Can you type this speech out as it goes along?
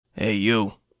Hey,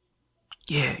 you.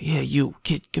 Yeah, you.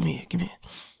 Kid, come here.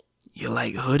 You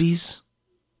like hoodies?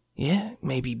 Yeah,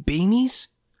 maybe beanies?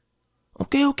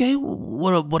 Okay.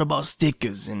 What about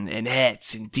stickers and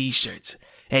hats and t-shirts?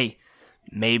 Hey,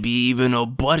 maybe even a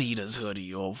Butt Eaters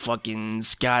hoodie or fucking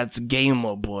Scott's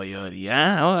Gamer Boy hoodie,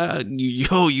 huh?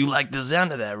 You like the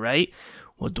sound of that, right?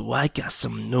 Well, do I got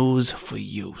some news for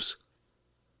yous.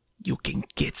 You can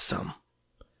get some.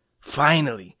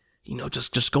 Finally,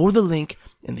 just go to the link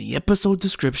in the episode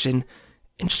description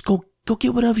and just go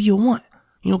get whatever you want.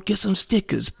 Get some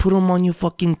stickers, put them on your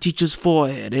fucking teacher's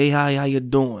forehead. Hey, how you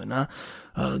doing, huh?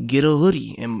 Get a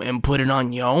hoodie and put it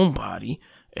on your own body.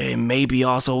 And maybe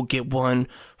also get one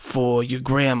for your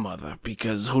grandmother,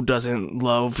 because who doesn't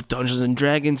love Dungeons and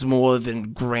Dragons more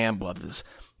than grandmothers?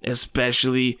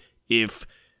 Especially if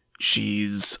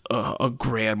she's a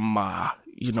grandma.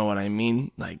 You know what I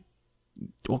mean? Like,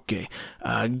 okay,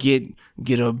 get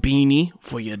a beanie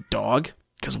for your dog,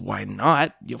 because why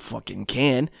not? You fucking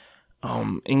can.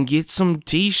 And get some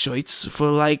t-shirts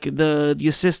for, like,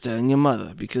 your sister and your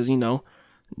mother, because, tell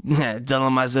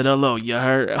them I said hello, you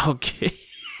heard? Okay.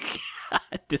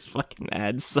 God, this fucking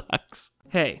ad sucks.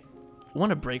 Hey,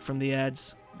 want a break from the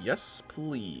ads? Yes,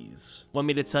 please. Want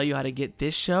me to tell you how to get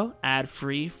this show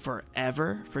ad-free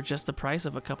forever for just the price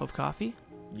of a cup of coffee?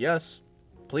 Yes,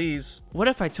 please. What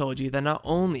if I told you that not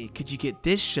only could you get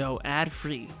this show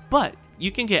ad-free, but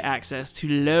you can get access to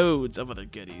loads of other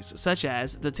goodies, such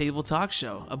as The Table Talk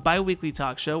Show, a bi-weekly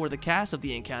talk show where the cast of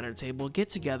the Encounter Table get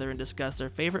together and discuss their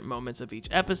favorite moments of each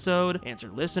episode, answer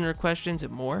listener questions,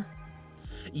 and more.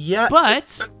 Yeah.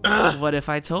 But what if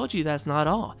I told you that's not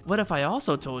all? What if I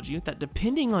also told you that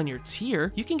depending on your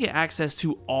tier, you can get access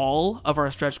to all of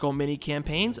our stretch goal mini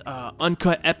campaigns,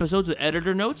 uncut episodes with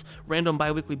editor notes, random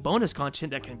bi-weekly bonus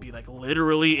content that can be like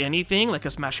literally anything, like a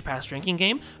Smash Your Pass drinking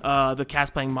game, the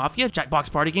cast playing Mafia,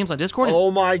 Jackbox party games on Discord. Oh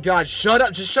my god, shut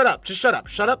up, just shut up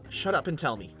and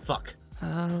tell me. Fuck.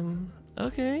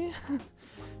 Okay.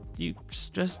 You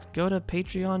just go to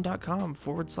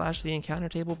patreon.com/the Encounter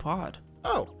Table Pod.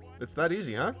 Oh, it's that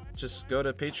easy, huh? Just go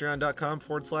to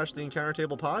patreon.com/the Encounter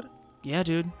Table Pod? Yeah,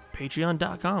 dude.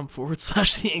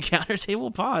 Patreon.com/the Encounter Table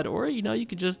Pod. Or, you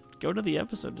could just go to the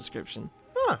episode description.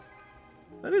 Huh.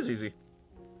 That is easy.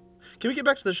 Can we get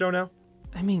back to the show now?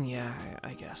 I mean, yeah,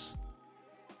 I guess.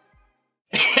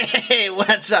 Hey,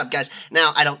 what's up, guys?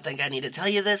 Now, I don't think I need to tell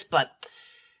you this, but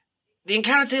the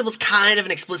Encounter Table is kind of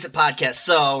an explicit podcast,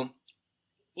 so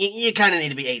you kind of need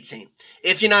to be 18.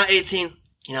 If you're not 18,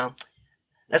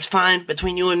 that's fine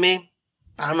between you and me.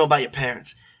 I don't know about your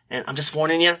parents. And I'm just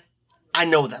warning you, I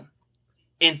know them.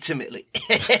 Intimately.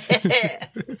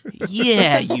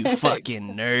 Yeah, you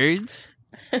fucking nerds.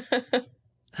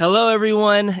 Hello,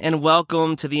 everyone, and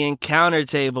welcome to the Encounter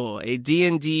Table, a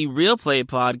D&D real play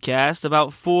podcast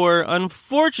about 4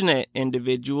 unfortunate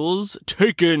individuals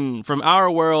taken from our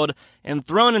world and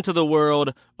thrown into the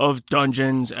world of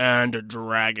Dungeons and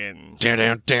Dragons.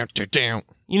 Down.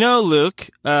 Luke,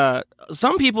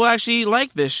 some people actually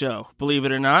like this show, believe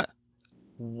it or not.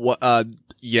 What?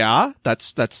 Yeah,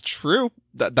 that's true.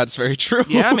 That's very true.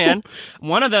 Yeah, man.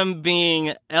 One of them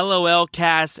being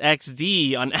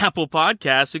LOLcastXD on Apple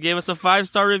Podcasts, who gave us a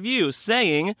 5-star review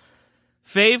saying,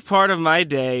 "Fave part of my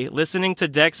day, listening to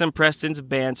Dex and Preston's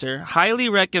banter. Highly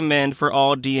recommend for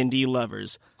all D&D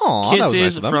lovers. Aw, Kisses that was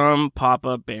nice of them. from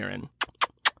Papa Baron."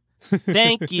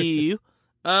 Thank you.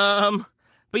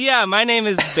 But yeah, my name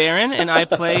is Baron, and I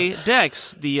play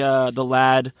Dex, the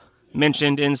lad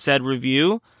mentioned in said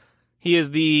review. He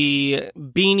is the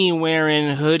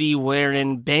beanie-wearing,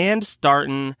 hoodie-wearing,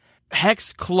 band-starting,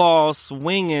 hex-claw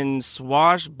swinging,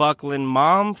 swashbuckling,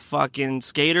 mom-fucking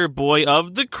skater boy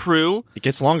of the crew. It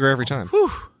gets longer every time.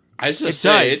 Whew. I was just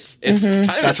say it's kind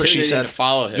of That's what she said. to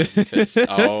follow him.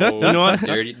 You know what?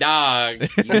 Dirty dog.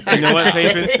 You know what,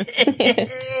 patrons?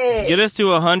 Get us to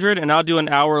 100, and I'll do an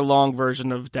hour-long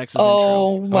version of Dex's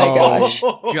Oh intro. my gosh.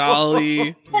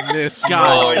 Golly, Miss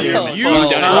God, Mo, dude. you,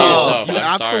 You've done it to yourself. you I'm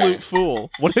absolute sorry.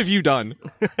 fool. What have you done?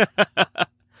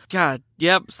 God,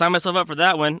 yep, sign myself up for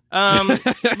that one.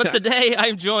 But today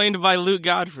I'm joined by Luke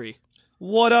Godfrey.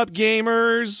 What up,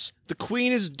 gamers? The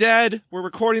queen is dead. We're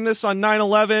recording this on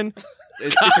 9/11.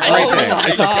 It's a great Oh day. my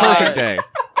It's a God. perfect day.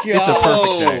 It's a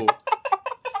perfect day.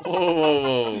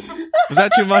 Whoa. Was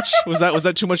that too much? Was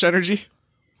that too much energy?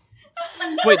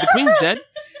 Wait, the Queen's dead?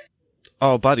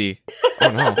 Oh, buddy.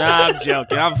 Oh no. Nah, I'm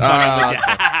joking. I'm fucking with you.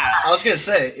 I was going to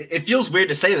say, it feels weird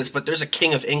to say this, but there's a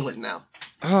King of England now.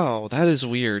 Oh, that is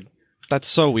weird. That's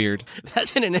so weird. That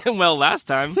didn't end well last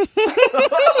time.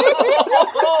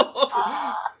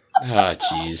 Ah,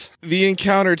 jeez. The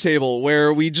Encounter Table,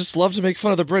 where we just love to make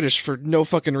fun of the British for no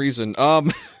fucking reason.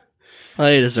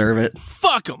 They deserve it.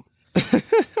 Fuck them.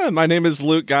 My name is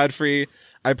Luke Godfrey.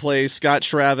 I play Scott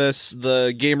Travis,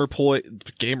 the gamer boy,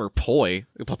 the gamer boy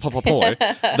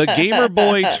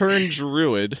turned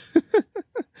druid.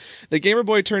 The gamer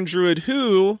boy turned druid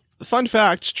who, fun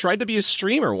fact, tried to be a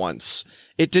streamer once.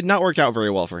 It did not work out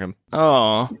very well for him.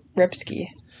 Oh, Ripsky.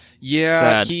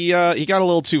 Yeah, sad. he got a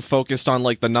little too focused on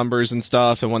like the numbers and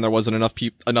stuff, and when there wasn't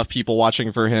enough people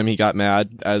watching for him, he got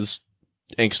mad, as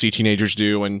angsty teenagers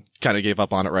do, and kind of gave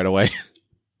up on it right away.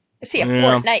 Is he a Yeah.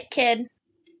 Fortnite kid?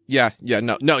 Yeah,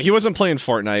 no, he wasn't playing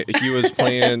Fortnite. He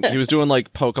was doing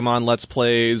like Pokemon Let's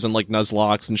Plays and like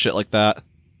Nuzlocke and shit like that.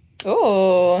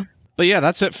 Ooh. But yeah,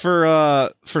 that's it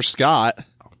for Scott.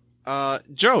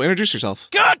 Joe, introduce yourself.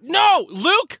 God, no,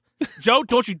 Luke. Joe,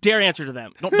 don't you dare answer to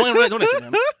them. Don't answer to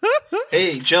them.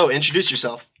 Hey, Joe, introduce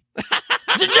yourself.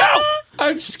 Joe.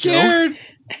 I'm scared.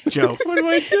 Joe. What do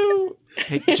I do?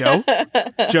 Hey, Joe,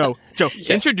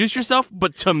 introduce yourself,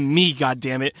 but to me,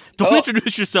 goddammit. Don't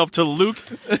introduce yourself to Luke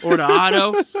or to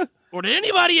Otto or to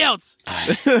anybody else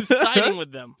who's siding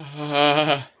with them.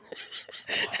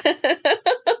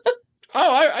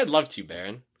 I'd love to,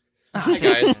 Baron. Hi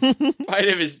guys, my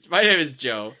name is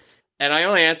Joe, and I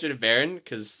only answer to Baron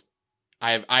because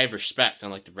I have respect,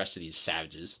 unlike the rest of these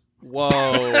savages. Whoa.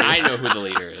 I know who the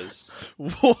leader is.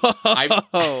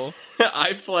 Whoa.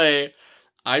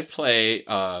 I play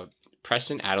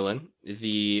Preston Adeline,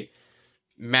 the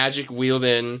magic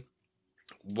wielding,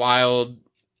 wild,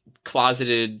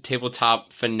 closeted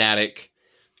tabletop fanatic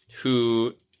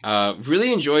who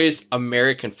really enjoys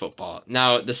American football.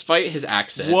 Now, despite his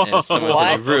accent and some of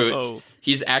his roots,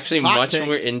 he's actually much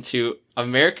more into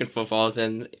American football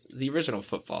than the original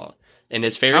football. And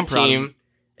his favorite team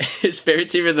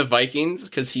are the Vikings,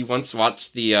 because he once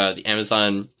watched the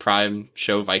Amazon Prime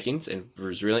show Vikings and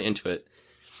was really into it,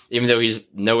 even though he's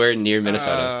nowhere near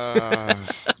Minnesota.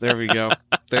 There we go.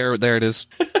 There it is.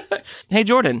 Hey,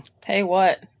 Jordan. Hey,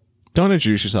 what? Don't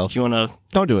introduce yourself.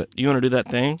 Don't do it. You wanna do that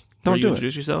thing? Don't where you do it.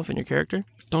 Introduce yourself and your character.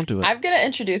 Don't do it. I'm gonna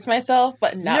introduce myself,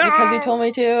 but not because you told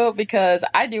me to, because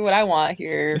I do what I want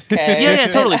here, okay? Yeah,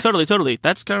 totally.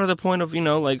 That's kind of the point of,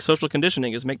 like, social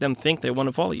conditioning, is make them think they want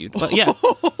to follow you. But yeah.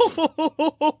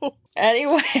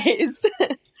 Anyways,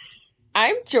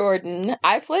 I'm Jordan.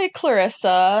 I play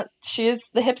Clarissa. She's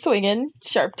the hip swinging,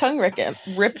 sharp tongue ripping.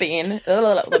 Let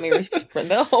me.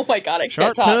 Oh my god, I can't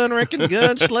Sharp talk. tongue, wrecking,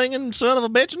 gun slinging, son of a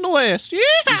bitch in the West. Yeah.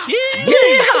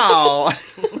 Yeah!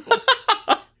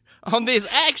 On this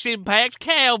action-packed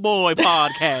cowboy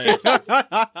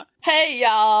podcast. Hey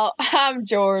y'all, I'm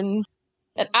Jordan,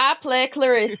 and I play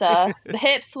Clarissa, the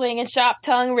hip swinging, sharp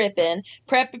tongue ripping,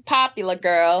 preppy popular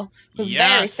girl who's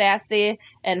very sassy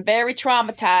and very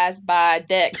traumatized by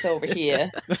Dex over here.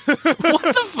 What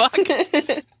the fuck?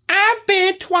 I've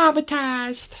been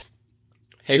traumatized.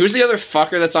 Hey, who's the other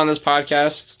fucker that's on this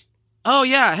podcast? Oh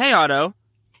yeah, hey Otto.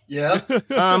 Yeah?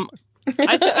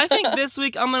 I think this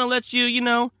week I'm gonna let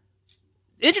you,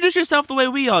 introduce yourself the way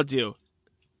we all do.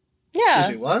 Yeah.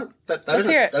 Excuse me, what? That Let's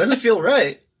hear it. doesn't feel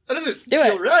right. That doesn't Do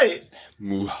feel it. right.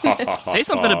 Say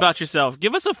something about yourself.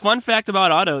 Give us a fun fact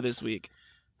about Otto this week.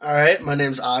 All right, my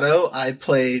name's Otto. I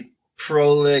play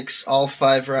Prolix, all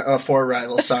four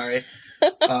rivals, sorry.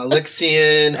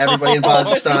 Lixian, everybody in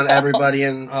Kazakhstan, everybody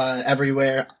in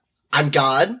everywhere. I'm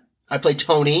God. I play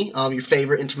Tony, your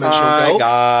favorite interdimensional goat.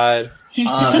 God.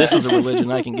 This is a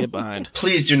religion I can get behind.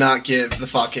 Please do not give the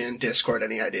fucking Discord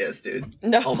any ideas, dude.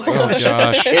 No. Oh my Oh gosh.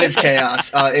 gosh. It is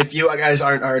chaos. If you guys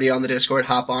aren't already on the Discord,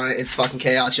 hop on it. It's fucking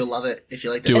chaos. You'll love it if you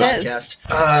like this Do it.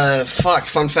 podcast.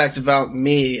 Fun fact about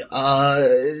me.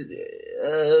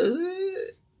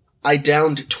 I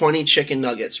downed 20 chicken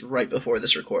nuggets right before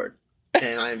this record.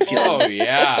 And I'm feeling... Oh,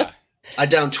 yeah. I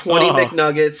downed 20 Oh.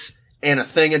 McNuggets and a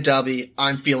thing of Dubby.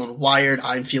 I'm feeling wired.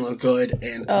 I'm feeling good.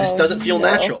 And this Oh, doesn't feel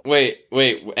no. natural. Wait.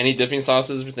 Any dipping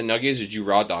sauces with the nuggies, or did you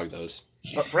raw dog those?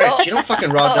 But Rick, you don't fucking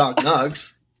raw dog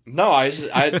nugs. No, I just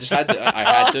had to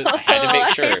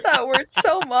make sure. I hate that word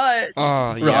so much.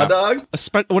 Raw dog?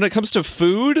 When it comes to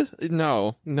food,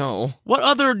 no. What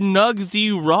other nugs do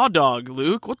you raw dog,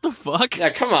 Luke? What the fuck?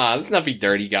 Yeah, come on. Let's not be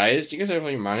dirty, guys. You guys are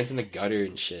your minds in the gutter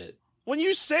and shit. When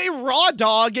you say raw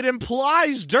dog, it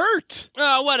implies dirt.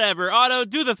 Oh, whatever. Otto,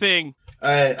 do the thing.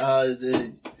 Alright,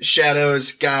 the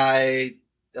Shadows guy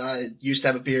used to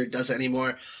have a beard, doesn't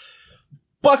anymore.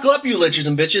 Buckle up, you lichers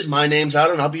and bitches. My name's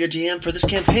Otto, and I'll be your DM for this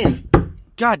campaign.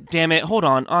 God damn it. Hold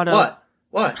on, Otto.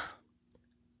 What?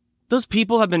 Those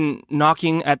people have been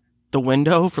knocking at the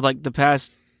window for like the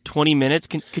past 20 minutes.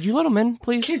 Could you let them in,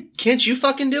 please? Can't you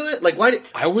fucking do it? Like, why did...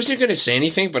 I wasn't going to say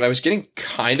anything, but I was getting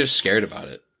kind of scared about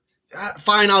it.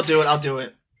 Fine, I'll do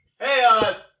it. Hey,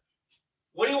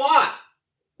 what do you want?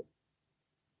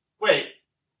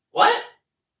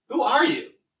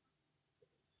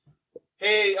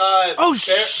 Oh,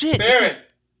 shit. Baron.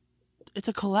 It's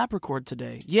a collab record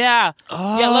today. Yeah.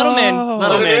 Yeah, let him in.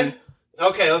 Let him in.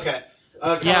 Okay.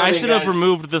 Yeah, I should have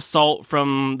removed the salt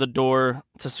from the door.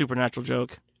 It's a supernatural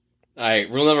joke. All right,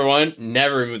 rule number 1,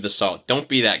 never remove the salt. Don't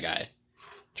be that guy.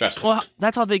 Trust me. Well,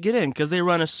 that's how they get in, because they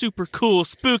run a super cool,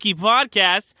 spooky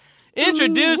podcast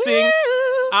introducing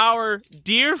our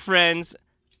dear friends,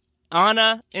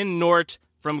 Anna and Nort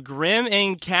from Grim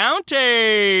Encounters.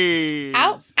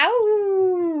 Ow,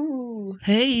 ow.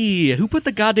 Hey, who put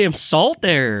the goddamn salt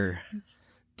there?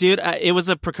 Dude, it was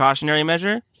a precautionary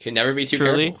measure. You can never be too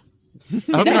Truly. careful.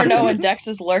 You never know when Dex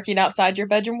is lurking outside your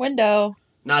bedroom window.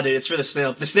 Nah, dude, it's for the snail.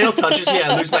 If the snail touches me,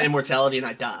 I lose my immortality and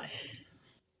I die.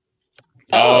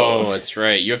 Oh, that's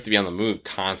right. You have to be on the move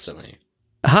constantly.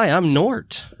 Hi, I'm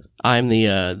Nort. I'm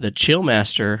the chill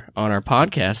master on our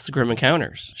podcast, The Grim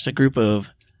Encounters. It's a group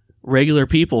of regular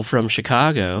people from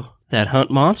Chicago that hunt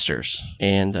monsters.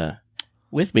 And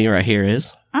with me right here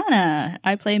is Anna.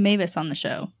 I play Mavis on the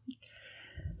show.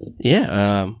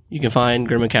 Yeah, you can find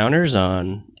Grim Encounters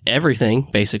on everything,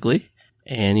 basically.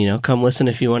 And, come listen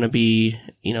if you want to be,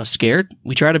 scared.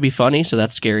 We try to be funny, so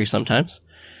that's scary sometimes.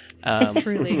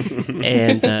 Truly.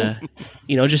 And,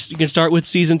 just you can start with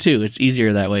season 2. It's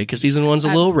easier that way, because season 1's a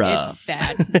little rough. It's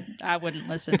bad. I wouldn't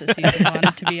listen to season 1,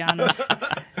 to be honest.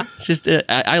 It's just,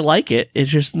 I like it. It's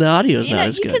just the audio's not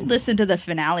as you good. could listen to the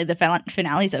finale. The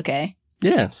finale's okay.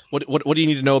 Yeah. What do you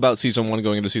need to know about season 1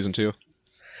 going into season 2?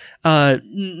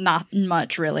 Not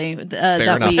much, really.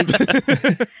 Fair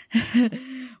enough.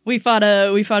 We fought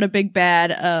a big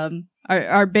bad.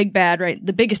 Our big bad, right?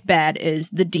 The biggest bad is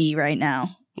the D right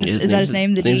now. Is that his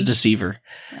name? The His name's D? Deceiver.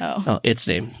 Oh, its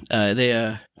name. But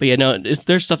yeah, no,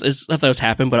 there's stuff that was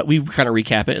happened, but we kind of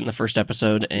recap it in the first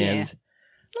episode, and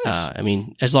Nice. I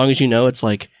mean, as long as it's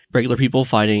like regular people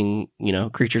fighting,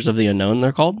 creatures of the unknown,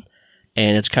 they're called,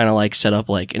 and it's kind of like set up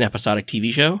like an episodic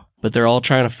TV show, but they're all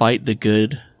trying to fight the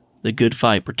good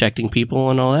fight, protecting people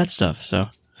and all that stuff. So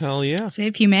Hell yeah.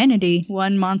 save humanity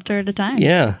one monster at a time.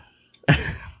 yeah.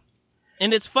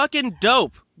 And it's fucking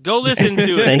dope. Go listen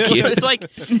to it. Thank you. It's like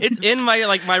it's in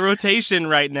my rotation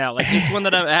right now. Like it's one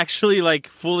that I'm actually like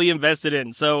fully invested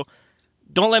in. So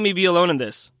don't let me be alone in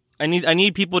this. I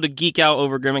need people to geek out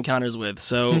over Grim Encounters with.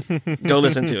 So go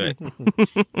listen to it. Hell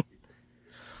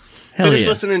Finish yeah.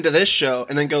 listening to this show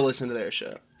and then go listen to their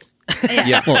show.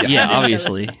 Yeah. Well, yeah,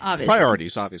 obviously.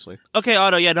 Priorities, obviously. Okay,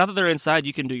 Otto. Yeah, now that they're inside,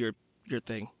 you can do your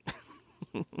thing.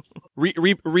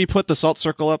 Re-put the salt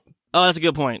circle up. Oh, that's a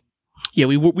good point. Yeah,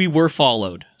 we were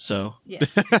followed. So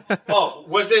Yes. Oh,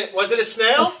 was it a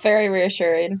snail? That's very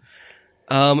reassuring.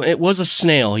 it was a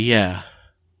snail. Yeah.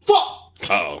 Fuck!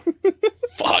 Oh.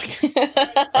 Fuck.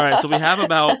 All right, so we have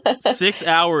about 6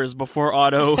 hours before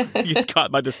Otto gets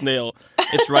caught by the snail.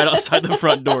 It's right outside the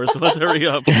front door, so let's hurry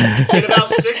up. In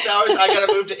about 6 hours, I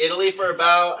gotta move to Italy for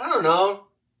about, I don't know, a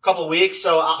couple weeks,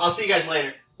 so I'll see you guys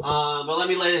later. But let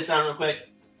me lay this down real quick.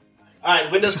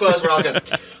 Alright, windows closed, we're all good.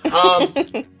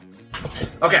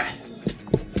 Okay.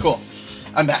 Cool.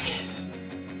 I'm back.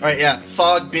 Alright, yeah.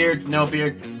 Fog, beard, no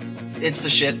beard. It's the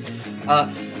shit.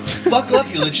 Buckle up,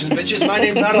 you liches and bitches. My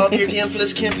name's Otto. I'll be your DM for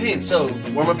this campaign. So,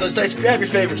 warm up those dice, grab your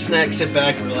favorite snack, sit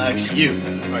back, relax. You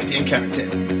are at the encounter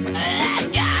table.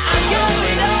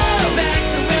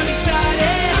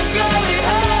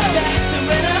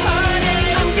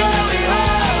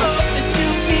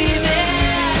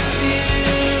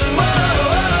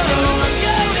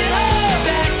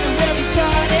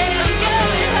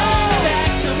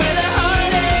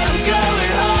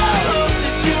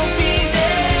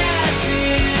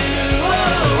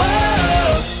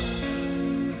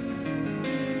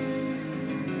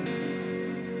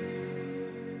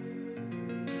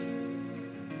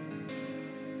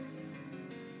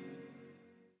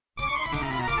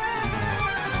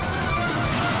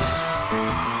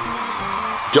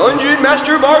 Dungeon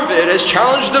Master Marvin has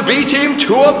challenged the B team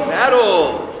to a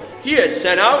battle. He has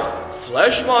sent out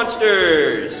flesh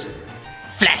monsters.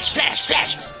 Flash, flash,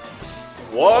 flash!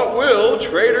 What will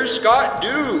Trader Scott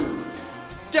do?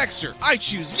 Dexter, I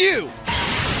choose you!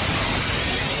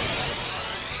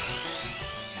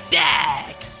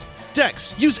 Dex!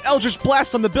 Dex, use Eldritch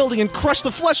Blast on the building and crush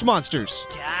the flesh monsters!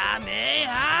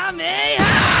 Kamehameha!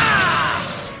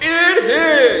 It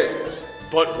hits.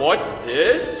 But what's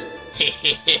this?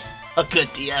 A good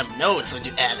DM knows when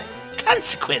to add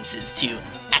consequences to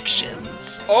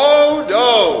actions. Oh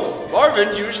no!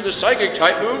 Marvin used the psychic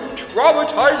type move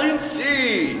Traumatizing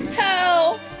Seed.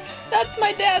 Help! That's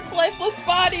my dad's lifeless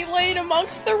body laid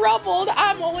amongst the rubble.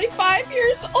 I'm only 5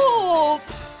 years old.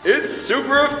 It's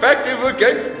super effective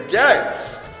against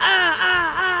Dex.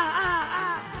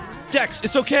 Dex,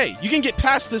 it's okay. You can get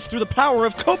past this through the power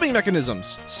of coping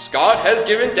mechanisms. Scott has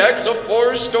given Dex a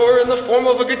forest store in the form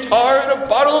of a guitar and a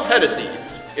bottle of Hennessy.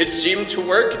 It seemed to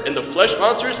work, and the flesh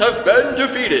monsters have been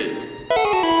defeated.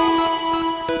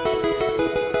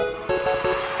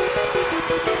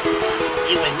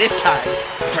 You win this time.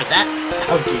 For that,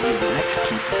 I'll give you the next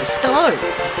piece of the story.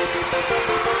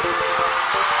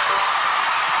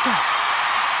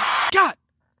 Scott!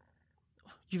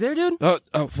 You there, dude?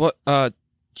 What?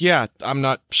 Yeah, I'm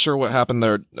not sure what happened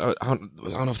there. I don't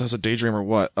know if that's a daydream or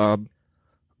what.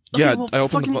 Yeah, well, I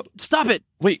opened the box. Stop it!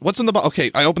 Wait, what's in the box? Okay,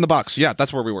 I opened the box. Yeah,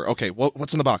 that's where we were. Okay,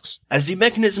 what's in the box? As the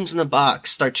mechanisms in the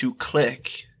box start to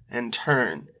click and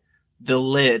turn, the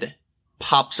lid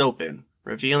pops open,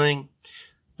 revealing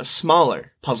a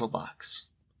smaller puzzle box.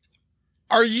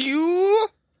 Are you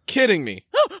kidding me?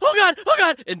 Oh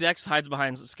god! And Dex hides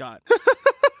behind Scott.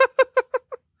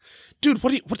 Dude,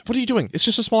 what are you doing? It's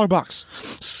just a smaller box.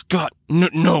 Scott,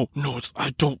 no,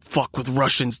 I don't fuck with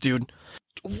Russians, dude.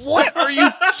 What are you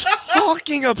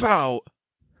talking about?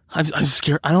 I'm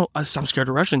scared. I'm scared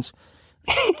of Russians.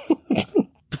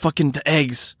 the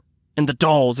eggs and the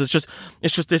dolls. It's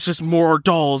just more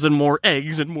dolls and more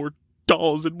eggs and more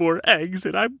dolls and more eggs,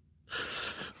 and I'm.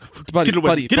 Buddy,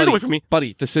 get it away from me,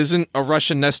 buddy. This isn't a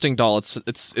Russian nesting doll. It's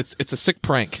a sick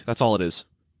prank. That's all it is.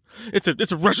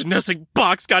 It's a Russian nesting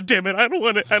box. God damn it! I don't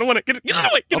want it. Get it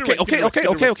away.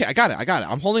 Okay. I got it.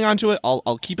 I'm holding on to it.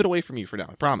 I'll keep it away from you for now.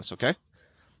 I promise. Okay.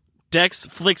 Dex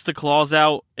flicks the claws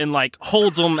out and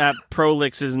holds them at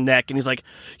Prolix's neck, and he's like,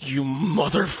 "You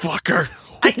motherfucker!"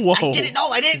 Whoa!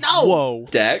 I didn't know. Whoa!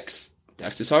 Dex,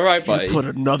 it's all right, buddy. You put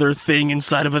another thing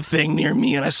inside of a thing near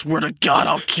me, and I swear to God,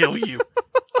 I'll kill you.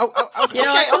 You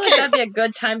know, I feel like that'd be a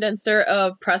good time to insert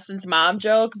a Preston's mom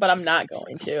joke, but I'm not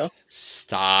going to.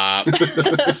 Stop.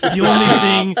 The only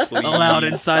thing allowed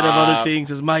inside of other things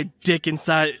is my dick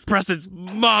inside Preston's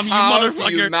mom, you motherfucker. How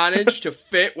do you manage to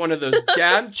fit one of those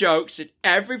damn jokes in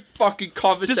every fucking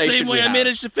conversation the same way I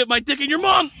managed to fit my dick in your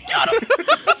mom. Got him.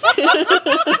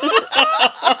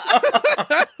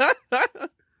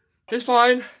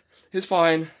 It's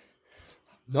fine.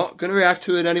 Not gonna react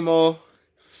to it anymore.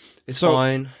 It's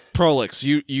fine. Prolix,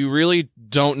 you really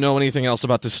don't know anything else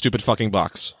about this stupid fucking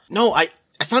box. No, I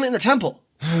found it in the temple.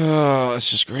 Oh, that's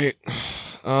just great.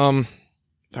 All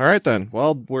right then.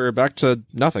 Well, we're back to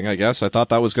nothing, I guess. I thought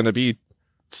that was going to be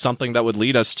something that would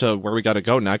lead us to where we got to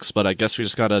go next, but I guess we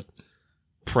just got to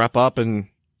prep up and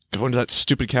go into that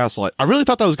stupid castle. I really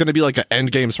thought that was going to be like an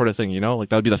end game sort of thing, like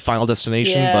that would be the final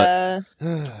destination, yeah.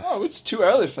 But oh, it's too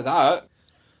early for that.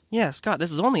 Yeah, Scott,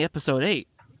 this is only episode 8.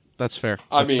 That's fair.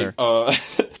 I That's mean,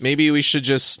 fair. Maybe we should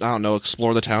just, I don't know,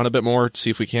 explore the town a bit more, see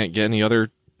if we can't get any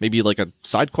other, maybe like a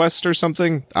side quest or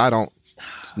something. I don't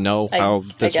know how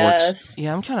this works.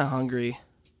 Yeah, I'm kind of hungry.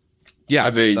 Yeah,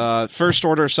 I mean, first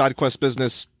order side quest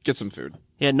business, get some food.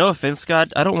 Yeah, no offense,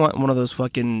 Scott. I don't want one of those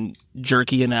fucking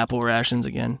jerky and apple rations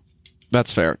again.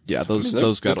 That's fair. Yeah, those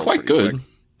got they're quite good.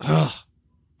 All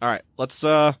right, let's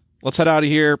head out of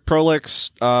here. Prolix,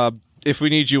 if we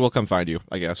need you, we'll come find you,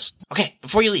 I guess. Okay,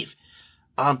 before you leave,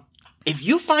 if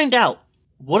you find out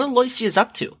what Aloysia is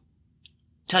up to,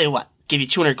 tell you what, give you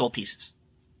 200 gold pieces.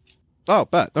 Oh,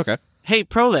 bet. Okay. Hey,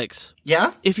 Prolix.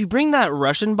 Yeah? If you bring that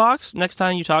Russian box next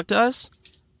time you talk to us,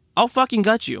 I'll fucking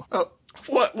gut you. Oh,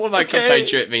 what my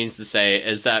compatriot means to say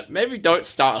is that maybe don't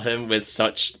start him with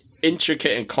such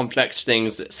intricate and complex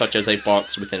things such as a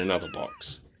box within another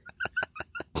box.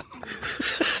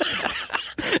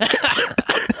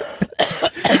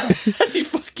 As he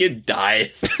fucking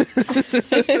dies.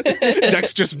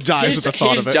 Dex just dies at the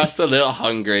thought of it. He's just a little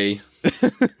hungry.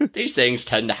 These things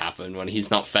tend to happen when he's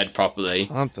not fed properly.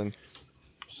 Something.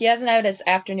 He hasn't had his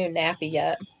afternoon nappy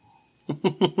yet.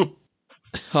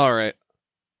 All right.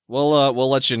 We'll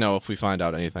let you know if we find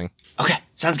out anything. Okay,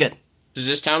 sounds good. Does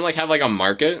this town have a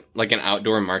market, like an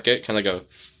outdoor market, kind of like a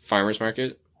farmer's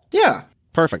market? Yeah.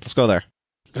 Perfect. Let's go there.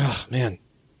 Oh man,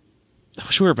 I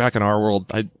wish we were back in our world.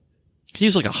 I could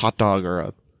use like a hot dog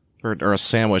or a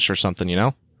sandwich or something,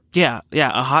 Yeah,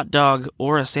 a hot dog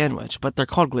or a sandwich, but they're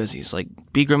called glizzies.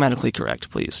 Be grammatically correct,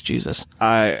 please. Jesus.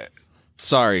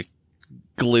 Sorry,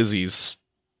 glizzies.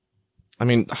 I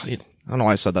mean, I don't know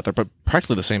why I said that. They're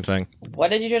practically the same thing.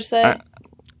 What did you just say?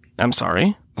 I'm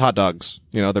sorry. Hot dogs.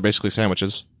 They're basically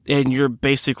sandwiches. And you're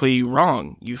basically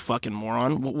wrong, you fucking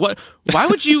moron. What? Why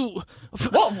would you...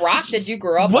 What rock did you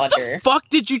grow up what under? What the fuck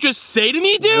did you just say to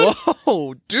me, dude?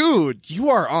 Whoa, dude. You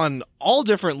are on all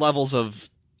different levels of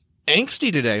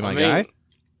angsty today, my guy.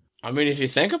 I mean, if you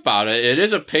think about it, it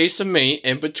is a piece of meat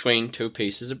in between two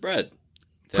pieces of bread.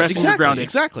 Preston, you're grounded.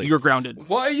 Exactly. You're grounded.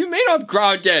 What do you mean I'm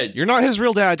grounded? You're not his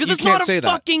real dad. Because You it's can't not say a that.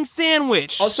 fucking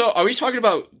sandwich. Also, are we talking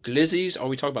about glizzies? Are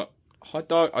we talking about hot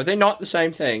dog? Are they not the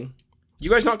same thing? You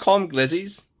guys not call them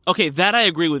glizzies? Okay, that I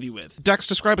agree with you with. Dex,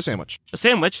 describe a sandwich. A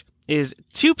sandwich is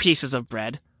 2 pieces of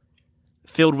bread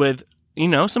filled with,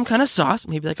 some kind of sauce,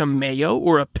 maybe like a mayo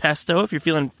or a pesto if you're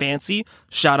feeling fancy.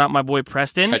 Shout out my boy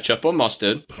Preston. Ketchup or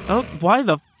mustard? Oh, why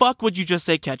the fuck would you just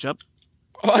say ketchup?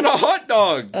 On a hot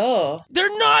dog! Oh.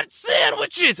 They're not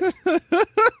sandwiches!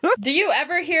 Do you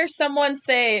ever hear someone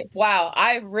say, wow,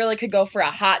 I really could go for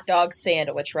a hot dog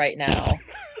sandwich right now?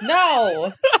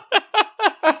 No.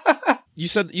 You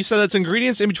said that's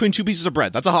ingredients in between 2 pieces of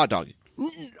bread. That's a hot dog.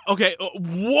 Okay,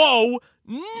 whoa!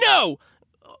 No!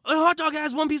 A hot dog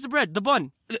has 1 piece of bread, the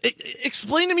bun.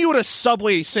 Explain to me what a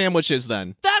Subway sandwich is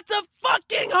then. That's a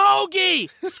fucking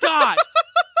hoagie, Scott!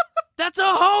 That's a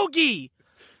hoagie!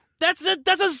 That's a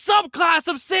subclass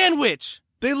of sandwich!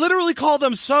 They literally call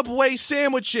them Subway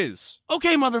sandwiches.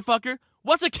 Okay, motherfucker.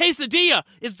 What's a quesadilla?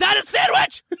 Is that a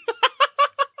sandwich?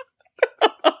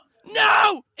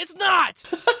 No! It's not!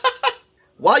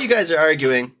 While you guys are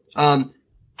arguing,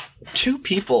 2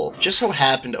 people just so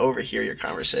happened to overhear your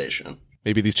conversation.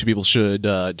 Maybe these 2 people should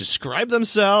describe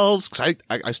themselves, because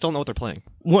I still don't know what they're playing.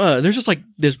 Well, there's just like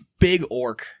this big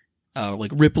orc,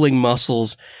 like rippling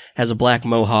muscles, has a black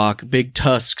mohawk, big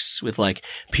tusks with like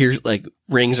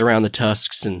rings around the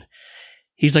tusks, and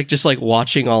he's like just like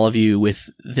watching all of you with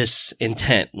this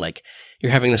intent, like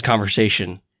you're having this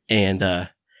conversation, and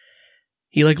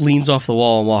he like leans off the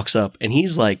wall and walks up, and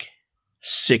he's like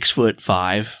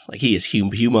 6'5", like he is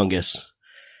humongous,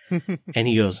 and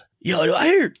he goes, "Yo, I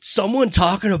heard someone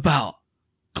talking about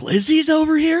glizzies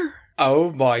over here."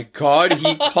 Oh my god,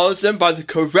 he calls them by the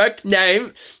correct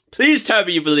name. Please tell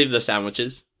me you believe the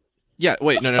sandwiches. Yeah,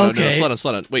 wait, no, Okay.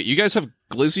 slow down. Wait, you guys have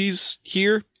glizzies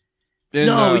here?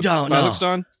 No, we don't, no.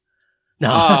 Kazakhstan? No,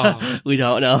 Oh. we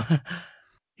don't know.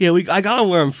 Yeah, I got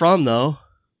where I'm from though.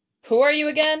 Who are you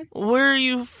again? Where are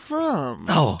you from?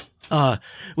 Oh,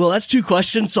 well, that's 2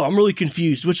 questions, so I'm really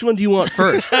confused. Which one do you want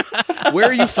first? Where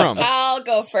are you from? I'll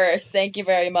go first. Thank you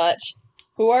very much.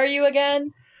 Who are you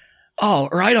again? Oh,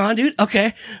 right on, dude.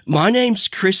 Okay. My name's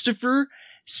Christopher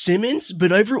Simmons,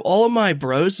 but all of my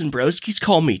bros and broskies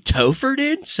call me Topher,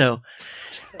 dude. So,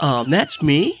 that's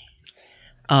me.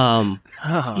 Oh,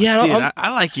 Yeah, dude,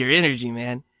 I like your energy,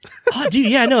 man. Oh, dude,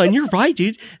 yeah, no, and you're right,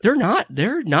 dude. They're not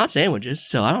sandwiches.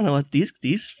 So I don't know what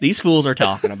these fools are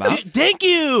talking about. Dude, thank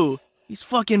you! These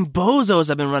fucking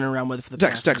bozos I've been running around with for the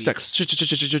Dex, past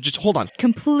week. Just hold on.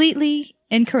 Completely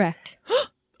incorrect.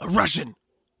 A Russian!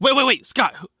 Wait,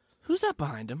 Scott, who's that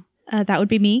behind him? That would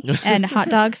be me. And hot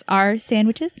dogs are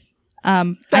sandwiches.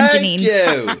 I'm Thank Janine.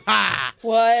 you!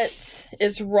 What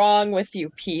is wrong with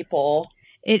you people?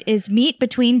 It is meat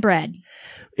between bread.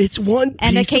 It's one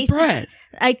And a piece of bread.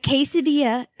 A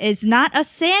quesadilla is not a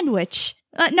sandwich.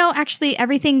 No, actually,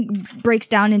 everything breaks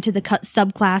down into the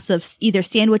subclass of either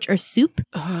sandwich or soup.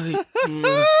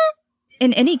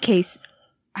 In any case,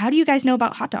 how do you guys know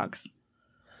about hot dogs?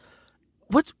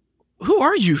 What? Who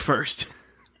are you first?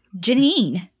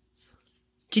 Janine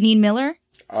Miller.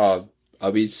 Are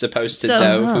we supposed to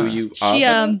know who you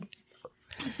are?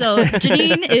 So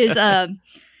Janine is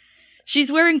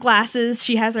she's wearing glasses.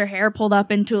 She has her hair pulled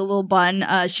up into a little bun.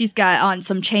 She's got on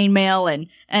some chainmail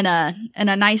and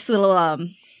a nice little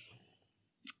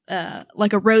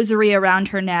like a rosary around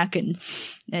her neck,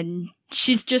 and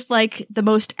she's just like the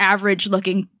most average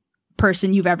looking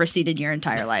person you've ever seen in your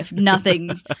entire life.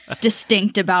 Nothing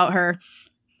distinct about her.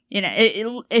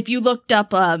 If you looked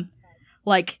up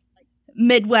like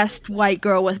Midwest white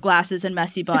girl with glasses and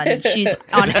messy bun, she's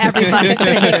on everybody's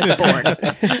Pinterest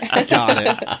board. Got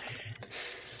it.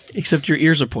 Except your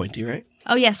ears are pointy, right?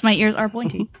 Oh yes, my ears are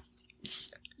pointy.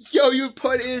 Yo, you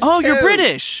put is Oh, you're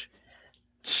British!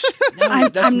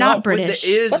 I'm not British. What the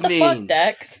is What the mean. fuck,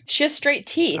 Dex? She has straight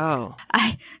teeth. Oh.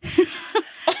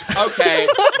 Okay,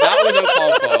 that was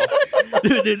uncalled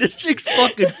for. Dude, this chick's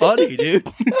fucking funny,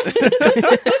 dude.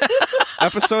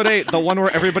 Episode 8, the one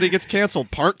where everybody gets canceled,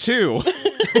 part 2.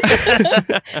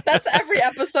 That's every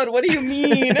episode. What do you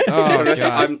mean? Oh, Marissa,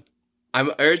 God.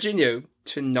 I'm urging you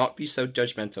to not be so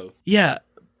judgmental. Yeah,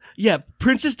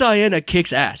 Princess Diana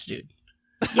kicks ass, dude.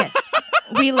 Yes,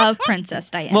 we love Princess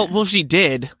Diana. Well, she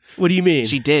did. What do you mean?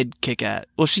 She did kick at.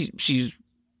 Well, she's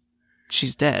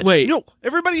dead. Wait, No,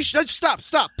 everybody, stop,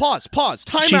 pause,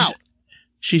 time she's- out.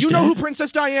 she's You dead? know who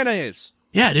Princess Diana is?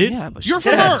 Yeah, dude. Yeah, but You're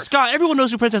she's from dead. Earth. Scott, everyone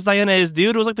knows who Princess Diana is,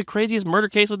 dude. It was like the craziest murder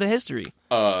case with the history.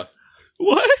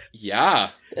 What?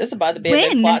 Yeah. This is about to be a big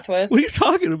When? plot twist. What are you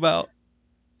talking about?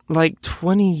 Like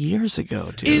 20 years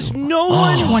ago, dude. Is no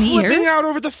one 20 flipping years? out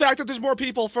over the fact that there's more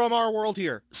people from our world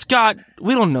here? Scott,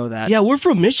 we don't know that. Yeah, we're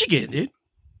from Michigan, dude.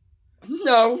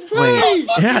 No way. Wait.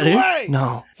 Yeah, dude.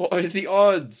 No. What are the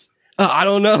odds? I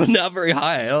don't know. Not very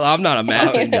high. I'm not a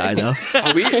math guy, though.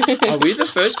 Are we the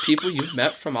first people you've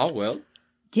met from our world?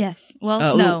 Yes.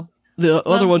 Well, no. The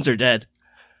other ones are dead.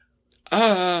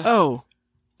 Oh.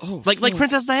 Like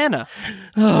Princess Diana.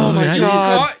 Oh, my yeah,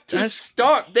 God. dude. Just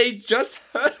stop. They just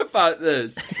heard about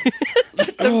this.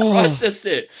 Let them process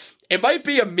it. It might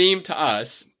be a meme to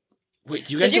us. Wait,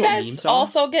 do you guys Did you know what guys memes are?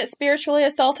 also get spiritually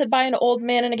assaulted by an old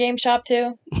man in a game shop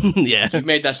too? Yeah. You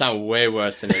made that sound way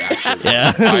worse than it actually was.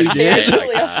 Yeah. Why'd you say it like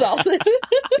Spiritually that? assaulted.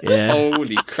 Yeah.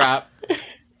 Holy crap.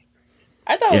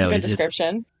 I thought it was Yeah, a we good did.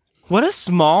 description. What a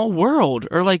small world,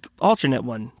 or like alternate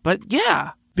one. But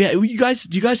yeah. Yeah, do you guys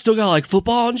still got like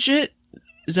football and shit?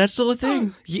 Is that still a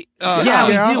thing? Yeah,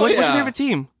 we do. What's your yeah. favorite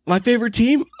team? My favorite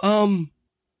team? The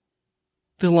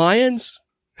Lions?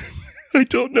 I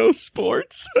don't know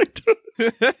sports.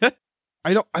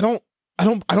 I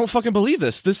don't fucking believe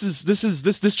this.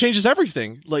 This changes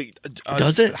everything. Like,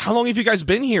 Does it? How long have you guys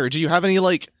been here? Do you have any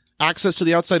like access to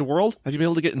the outside world? Have you been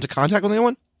able to get into contact with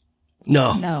anyone?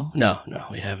 No,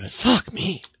 we haven't. Fuck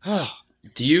me.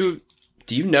 Do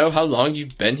you know how long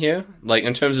you've been here? Like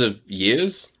in terms of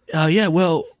years? Yeah,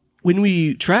 well, when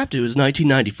we trapped, it was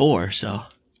 1994, so.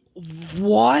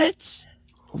 What?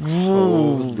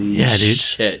 Holy Yeah, dude.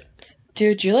 shit.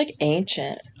 Dude, you're like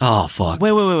ancient. Oh, fuck.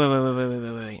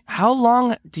 Wait. How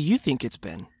long do you think it's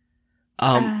been?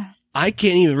 I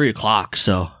can't even read a clock,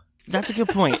 so. That's a good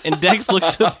point. And Dex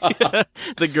looks at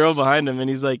the girl behind him and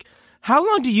he's like, how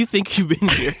long do you think you've been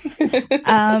here?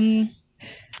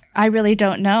 I really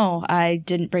don't know. I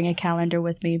didn't bring a calendar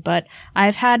with me, but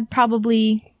I've had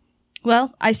probably,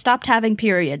 well, I stopped having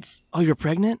periods. Oh, you're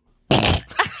pregnant?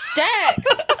 Dex!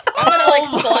 I'm gonna like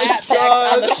slap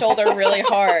Dex on the shoulder really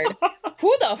hard.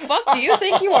 Who the fuck do you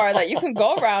think you are that you can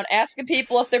go around asking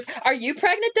people if they're... Are you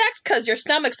pregnant, Dex? Because your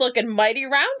stomach's looking mighty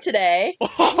round today. No,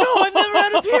 I've never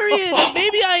had a period.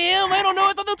 Maybe I am. I don't know.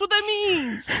 I thought that's what that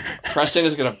means. Preston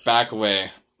is gonna back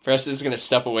away. Preston's gonna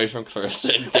step away from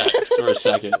Clarissa and Dex for a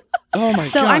second. Oh my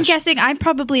So gosh. I'm guessing I'm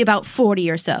probably about 40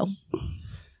 or so.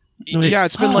 Yeah,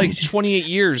 it's been Oh. like 28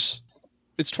 years.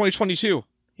 It's 2022.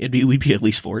 We'd be at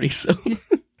least 40, so.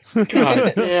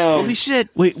 God damn. Holy shit.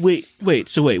 Wait.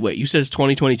 So wait. You said it's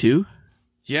 2022?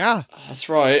 Yeah. That's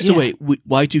right. So wait,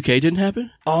 Y2K didn't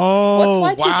happen? Oh,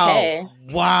 What's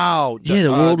Y2K? Wow. Yeah,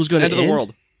 the world was gonna end of the end?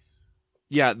 world.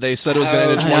 Yeah, they said it was going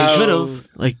to end in I 20. should have.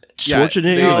 Like Yeah, Schwarzenegger,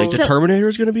 they- like the So- Terminator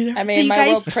is going to be there? I mean, So you my guys-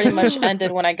 world pretty much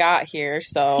ended when I got here,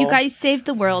 so... You guys saved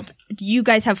the world. You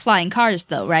guys have flying cars,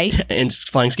 though, right? And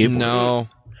flying skateboards. No,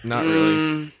 not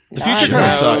really. The Not future kind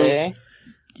of really. sucks.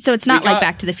 So it's not We like got-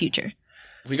 Back to the Future.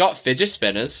 We got fidget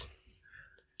spinners.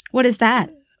 What is that?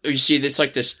 You see, it's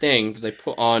like this thing that they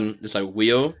put on this like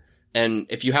wheel, and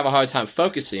if you have a hard time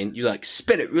focusing, you like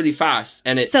spin it really fast,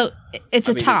 and it. So it's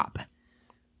I a mean- top.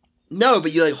 No,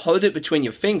 but you like hold it between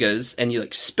your fingers, and you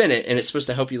like spin it, and it's supposed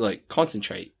to help you like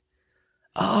concentrate.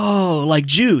 Oh, like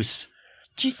juice.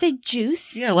 Did you say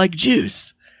juice? Yeah, like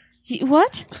juice.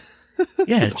 What?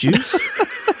 Yeah, juice.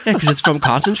 Yeah, because it's from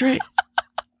concentrate.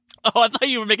 Oh, I thought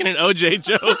you were making an OJ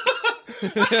joke.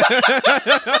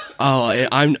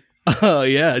 I'm. Oh,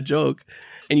 yeah, a joke.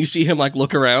 And you see him like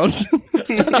look around.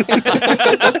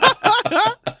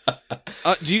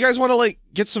 Do you guys want to like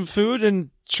get some food and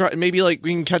try? Maybe like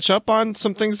we can catch up on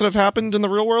some things that have happened in the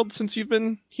real world since you've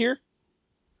been here.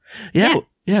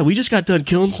 Yeah, we just got done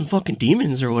killing some fucking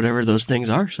demons or whatever those things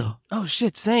are. So Oh,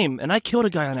 shit, same. And I killed a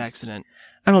guy on accident.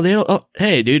 I don't know. They don't. Oh,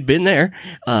 hey, dude, been there.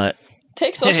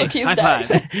 Take social Hey, cues, high Dex.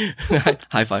 five.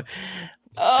 High five.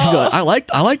 Oh. I like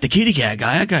the kitty cat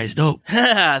guy. That guy's dope.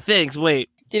 Thanks, wait.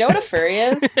 Do you know what a furry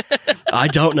is? I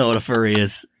don't know what a furry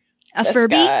is. A This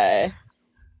Furby? guy.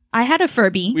 I had a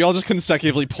Furby. We all just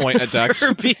consecutively point at Dex.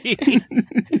 Furby.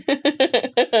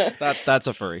 That's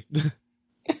a furry.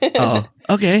 Oh,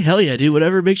 okay. Hell yeah, dude.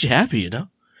 Whatever makes you happy, you know?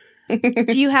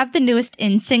 Do you have the newest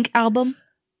NSYNC album?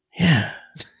 Yeah.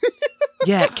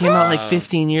 Yeah, it came out like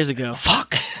 15 years ago.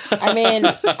 Fuck. I mean,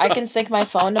 I can sync my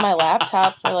phone to my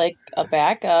laptop for like a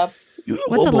backup.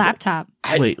 What's a laptop?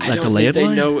 Wait, like a don't think they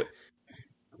landline? know.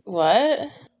 What?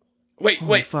 Wait,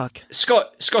 Holy wait, fuck.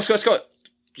 Scott. Show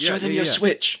Yeah, them yeah, your yeah.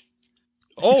 Switch.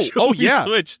 Oh, Show your yeah.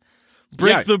 Switch.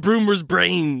 Break Yeah. the Broomer's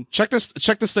brain. Check this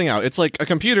thing out. It's like a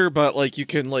computer, but like you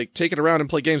can like take it around and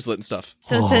play games with it and stuff.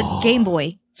 So it's a Oh. Game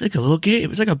Boy. It's like a little game.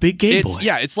 It's like a big Game Boy.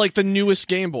 Yeah, it's like the newest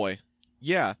Game Boy.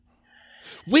 Yeah.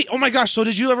 Wait, oh my gosh, so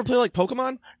did you ever play like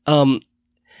Pokemon?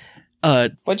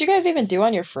 What'd you guys even do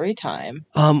on your free time?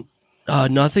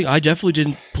 Nothing. I definitely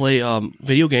didn't play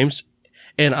video games.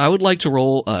 And I would like to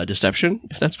roll deception,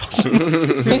 if that's possible.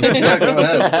 Yeah, go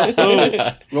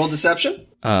ahead. Roll deception.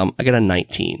 I got a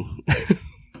 19.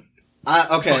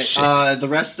 Okay. The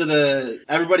rest of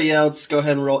everybody else, go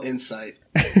ahead and roll insight.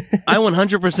 I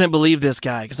 100% believe this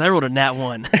guy because I rolled a nat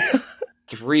 1.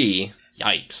 3.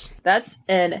 Yikes. That's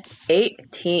an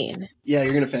 18. Yeah,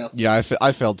 you're gonna fail. Yeah,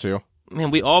 I failed too.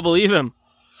 Man, we all believe him.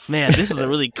 Man, this is a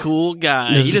really cool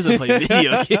guy. He doesn't play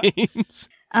video games.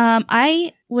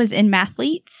 I was in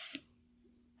mathletes.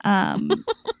 I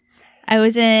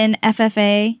was in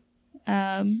FFA.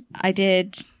 I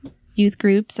did youth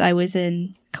groups. I was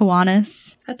in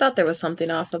Kiwanis. I thought there was something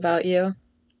off about you.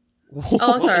 What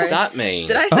Oh, sorry. does that mean?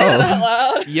 Did I say that out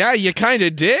loud? Yeah, you kind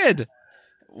of did.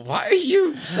 Why are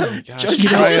you so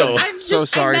judgmental? I'm so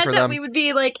sorry I meant for that them. we would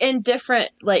be like in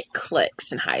different like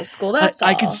cliques in high school. That's all.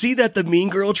 I could see that the mean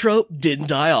girl trope didn't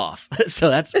die off. So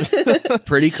that's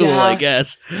pretty cool, Yeah. I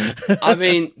guess. I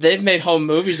mean, they've made whole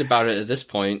movies about it at this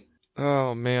point.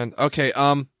 Oh man. Okay.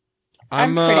 I'm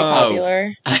pretty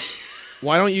popular.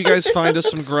 Why don't you guys find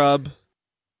us some grub?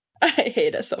 I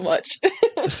hate it so much.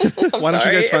 Why don't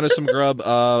you guys find us some grub?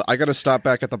 I gotta stop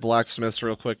back at the blacksmith's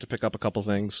real quick to pick up a couple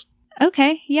things.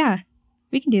 Okay, yeah.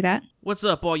 We can do that. What's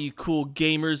up, all you cool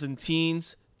gamers and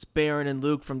teens? It's Baron and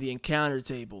Luke from the Encounter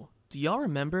Table. Do y'all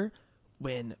remember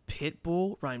when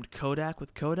Pitbull rhymed Kodak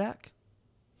with Kodak?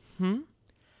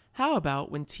 How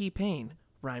about when T-Pain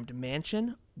rhymed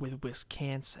mansion with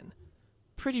Wisconsin?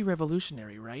 Pretty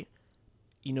revolutionary, right?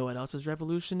 You know what else is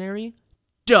revolutionary?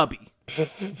 Dubby.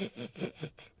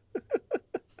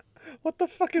 What the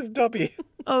fuck is Dubby?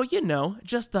 Oh, you know,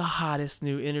 just the hottest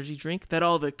new energy drink that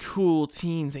all the cool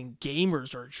teens and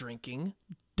gamers are drinking.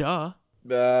 Duh.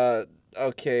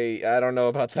 Okay, I don't know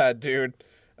about that, dude.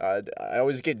 I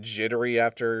always get jittery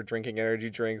after drinking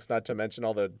energy drinks, not to mention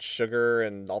all the sugar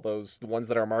and all those ones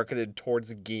that are marketed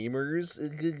towards gamers.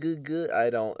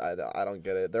 I don't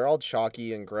get it. They're all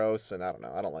chalky and gross, and I don't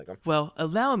know. I don't like them. Well,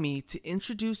 allow me to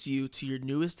introduce you to your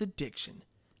newest addiction,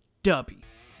 Dubby.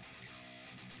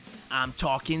 I'm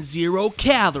talking 0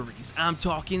 calories. I'm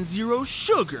talking 0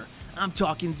 sugar. I'm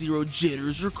talking 0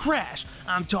 jitters or crash.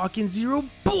 I'm talking 0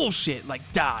 bullshit like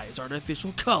dyes,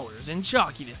 artificial colors, and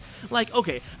chalkiness. Like,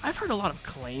 okay, I've heard a lot of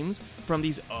claims from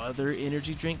these other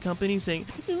energy drink companies saying,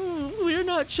 we're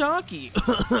not chalky.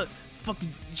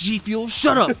 Fucking G Fuel,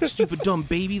 shut up, stupid dumb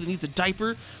baby that needs a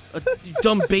diaper. A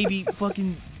dumb baby,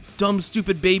 fucking dumb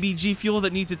stupid baby G Fuel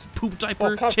that needs its poop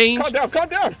diaper changed. Calm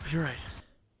down. You're right.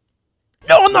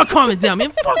 No, I'm not calming down,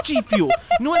 man. Fuck G Fuel.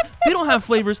 You know what? They don't have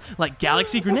flavors like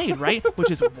Galaxy Grenade, right?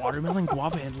 Which is watermelon,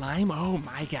 guava, and lime. Oh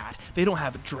my god. They don't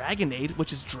have Dragonade,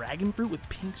 which is dragon fruit with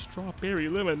pink strawberry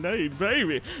lemonade,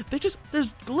 baby. There's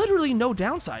literally no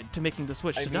downside to making the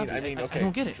switch to Dubby. Okay, I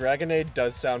don't get it. Dragonade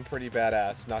does sound pretty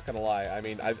badass, not gonna lie. I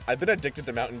mean, I've been addicted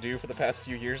to Mountain Dew for the past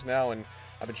few years now, and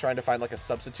I've been trying to find like a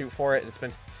substitute for it, and it's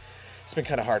been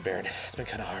kind of hard, Baron. It's been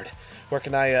kind of hard. Where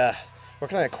can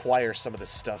I acquire some of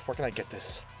this stuff? Where can I get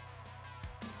this?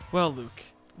 Well, Luke,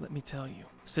 let me tell you.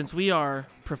 Since we are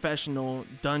professional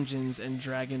Dungeons and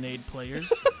Dragonade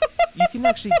players, you can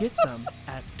actually get some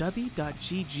at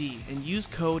dubby.gg and use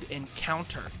code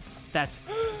ENCOUNTER. That's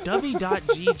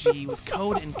dubby.gg with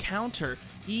code ENCOUNTER,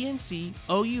 ENCOUNTER.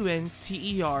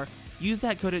 Use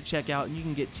that code at checkout and you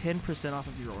can get 10% off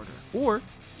of your order. Or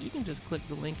you can just click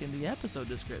the link in the episode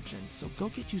description. So go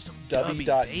get you some Dubby, baby.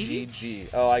 W.GG.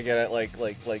 Oh, I get it. Like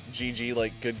GG,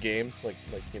 like good game. Like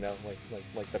you know,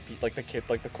 like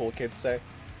the cool kids say.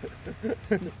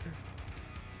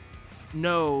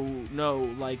 No,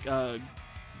 like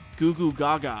Goo Goo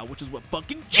Gaga, which is what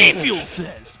fucking G Fuel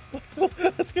says.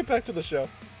 Let's get back to the show.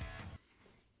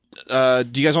 Do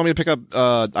you guys want me to pick up?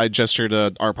 I gestured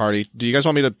to our party. Do you guys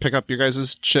want me to pick up your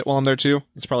guys' shit while I'm there too?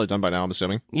 It's probably done by now, I'm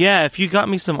assuming. Yeah, if you got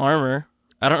me some armor.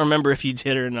 I don't remember if you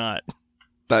did or not.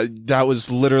 That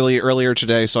was literally earlier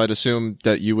today, so I'd assume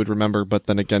that you would remember. But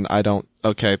then again, I don't.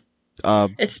 Okay.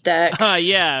 It's Dex.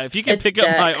 Yeah, if you can pick up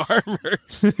my armor.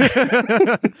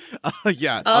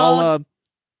 Yeah,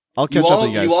 I'll catch up with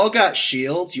you guys. You all got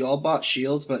shields. You all bought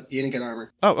shields, but you didn't get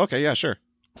armor. Oh, okay, yeah, sure.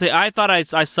 See, I thought I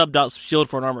subbed out shield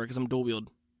for an armor because I'm dual wield.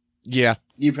 Yeah.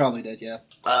 You probably did, yeah.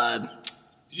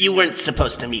 You weren't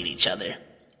supposed to meet each other.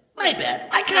 My bad.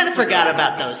 I kind of forgot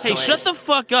about those Hey, toys. shut the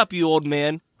fuck up, you old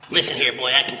man. Listen here,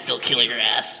 boy. I can still kill your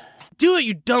ass. Do it,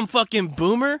 you dumb fucking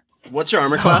boomer. What's your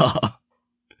armor class?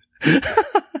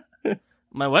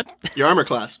 My what? Your armor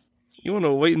class. You want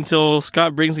to wait until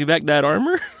Scott brings me back that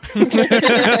armor?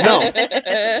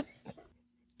 No.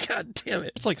 God damn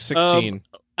it. It's like 16.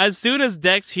 As soon as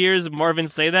Dex hears Marvin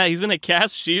say that, he's going to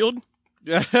cast shield.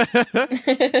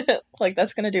 Like,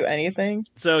 that's gonna do anything.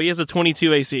 So he has a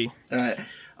 22 AC. All right.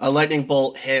 A lightning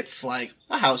bolt hits like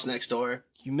a house next door.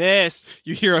 You missed.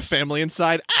 You hear a family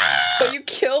inside. But you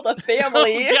killed a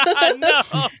family. Oh, God, no.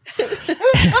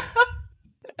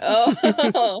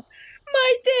 Oh,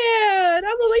 my dad.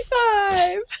 I'm only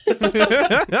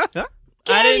 5.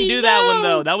 I didn't do that one,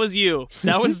 though. That was you.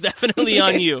 That one's definitely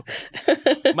on you.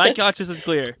 My conscience is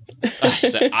clear.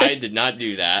 So I did not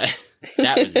do that.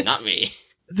 That was not me.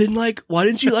 Then, like, why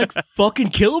didn't you, like,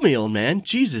 fucking kill me, old man?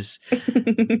 Jesus.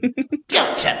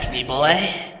 Don't tempt me,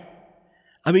 boy.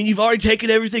 I mean, you've already taken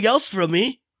everything else from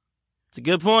me. It's a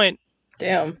good point.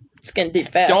 Damn, it's getting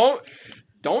deep fast.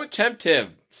 Don't tempt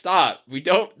him. Stop. We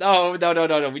don't. No.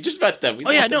 We just met them. We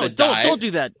Oh, yeah, want them no, to die. don't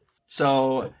do that.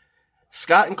 So,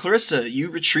 Scott and Clarissa,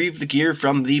 you retrieve the gear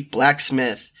from the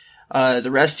blacksmith. The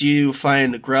rest of you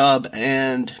find grub,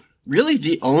 and really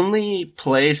the only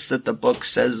place that the book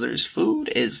says there's food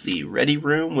is the Ready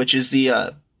Room, which is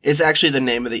it's actually the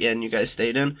name of the inn you guys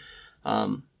stayed in.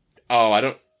 Oh,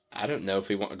 I don't know if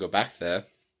we want to go back there.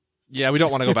 Yeah, we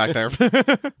don't want to go back there.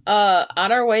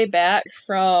 On our way back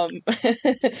from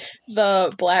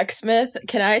the blacksmith,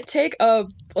 can I take a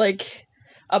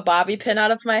bobby pin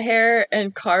out of my hair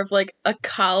and carve like a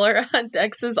collar on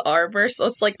Dex's armor so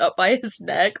it's like up by his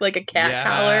neck, like a cat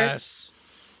collar? Yes.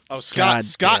 Oh, Scott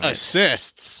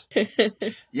assists.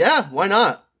 Yeah, why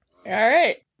not? All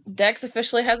right. Dex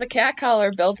officially has a cat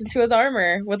collar built into his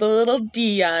armor with a little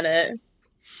D on it.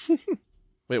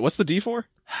 Wait, what's the D for?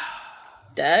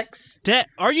 Dex?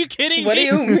 Are you kidding What me?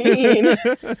 do you mean? Are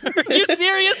you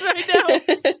serious right now?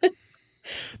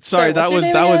 Sorry, what's your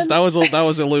name that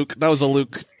was a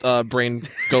Luke brain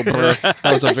go brr.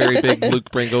 That was a very big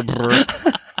Luke brain go brr.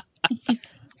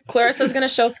 Clarissa's gonna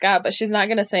show Scott, but she's not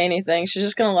gonna say anything. She's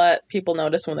just gonna let people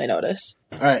notice when they notice.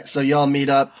 All right, so y'all meet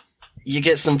up. You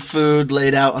get some food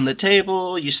laid out on the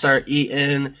table. You start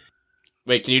eating.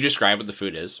 Wait, can you describe what the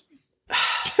food is?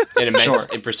 In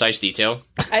precise detail.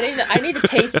 I need to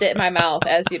taste it in my mouth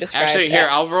as you describe. Actually, it. here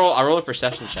I'll roll a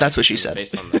perception check. That's what she said.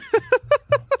 Based on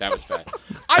that was bad.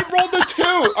 I rolled a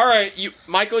 2. All right,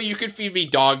 Michael, you could feed me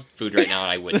dog food right now,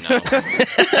 and I wouldn't know.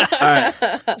 All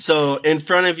right. So in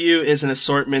front of you is an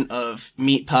assortment of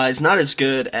meat pies, not as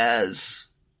good as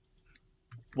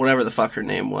whatever the fuck her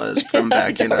name was from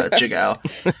back in Jigao.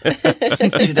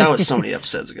 Dude, that was so many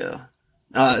episodes ago.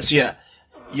 So yeah,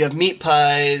 you have meat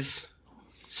pies,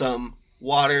 some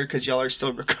water because y'all are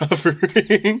still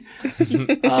recovering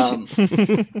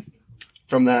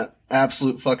from that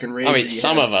absolute fucking rage. I mean,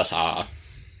 some of us are.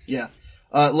 Yeah.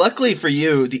 Luckily for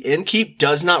you, the innkeep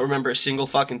does not remember a single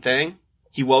fucking thing.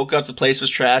 He woke up, the place was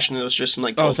trash, and there was just some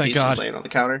like gold thank pieces God. laying on the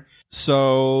counter.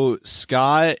 So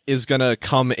Scott is gonna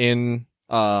come in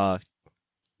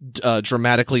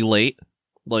dramatically late,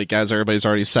 like as everybody's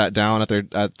already sat down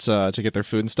to get their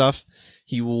food and stuff.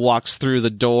 He walks through the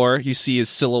door. You see his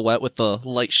silhouette with the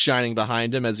light shining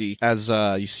behind him as you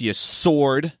see a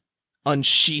sword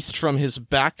unsheathed from his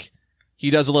back. He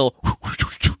does a little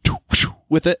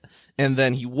with it, and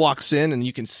then he walks in, and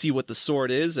you can see what the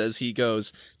sword is as he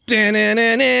goes,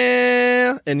 and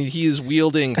he is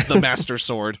wielding the master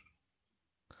sword.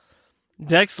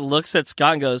 Dex looks at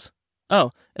Scott and goes,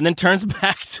 "Oh," and then turns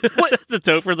back to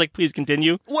Topher, like, "Please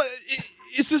continue." What?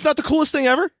 Is this not the coolest thing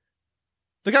ever?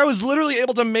 The guy was literally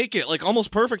able to make it, like,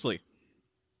 almost perfectly.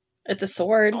 It's a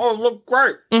sword. Oh, look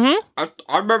great. Mm-hmm.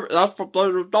 I remember that's what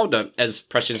they told them. As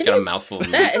Preston's got a mouthful of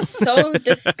meat. That is so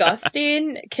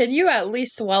disgusting. Can you at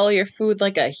least swallow your food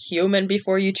like a human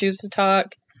before you choose to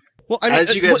talk? Well, I mean,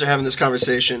 As you guys are having this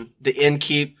conversation, the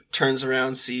innkeep turns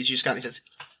around, sees you, Scott, and he says,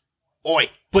 "Oi,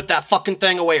 put that fucking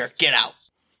thing away or get out."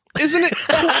 isn't it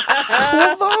cool,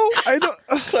 though? I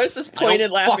don't. Clarissa's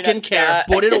pointed laughing fucking at care. Scott.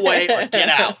 Put it away or get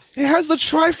out. It has the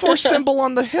Triforce symbol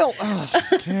on the hilt. Oh,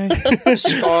 okay.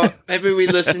 Scott, maybe we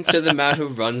listen to the man who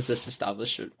runs this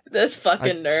establishment. This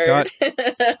fucking nerd.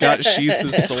 Scott sheathes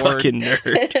his This sword. fucking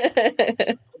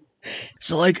nerd.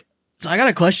 So I got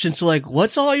a question. So,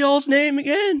 what's all y'all's name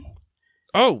again?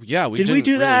 Oh yeah, Did we didn't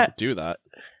do really that? Do that?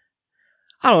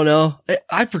 I don't know.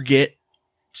 I forget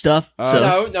stuff.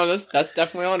 So, No, that's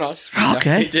definitely on us.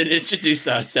 Okay. We did introduce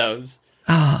ourselves.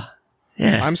 yeah.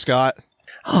 I'm Scott.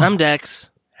 I'm Dex.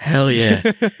 Hell yeah.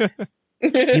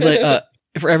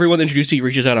 He for everyone introduced, he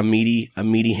reaches out a meaty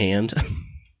hand.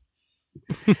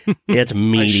 Yeah, it's I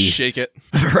meaty. shake it.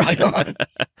 Right on.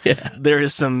 Yeah. There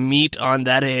is some meat on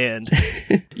that hand.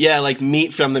 Yeah, like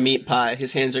meat from the meat pie.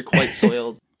 His hands are quite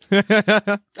soiled.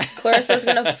 Clarissa's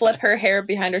gonna flip her hair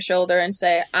behind her shoulder and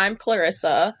say, "I'm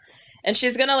Clarissa, and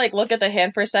she's gonna like look at the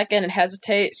hand for a second and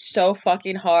hesitate so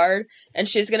fucking hard, and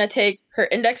she's gonna take her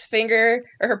index finger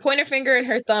or her pointer finger and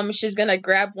her thumb. She's gonna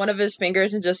grab one of his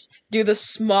fingers and just do the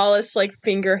smallest like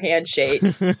finger handshake.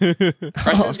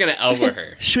 Preston's gonna elbow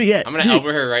her. Sweet, yeah. I'm gonna dude,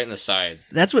 elbow her right in the side.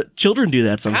 That's what children do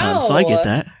that sometimes, so I get Ow.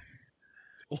 that.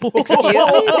 Excuse me? Did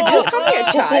you just call me a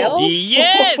child?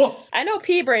 Yes. I know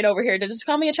P-Brain over here. Did you just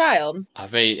call me a child? I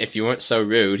mean, if you weren't so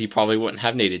rude, he probably wouldn't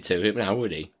have needed to. Now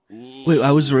would he? Wait,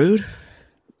 I was rude?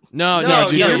 No, Yeah,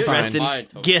 dude, get her, you're fine. Preston. Fine,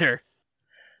 totally. Get her.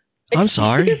 I'm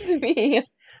sorry. Excuse me.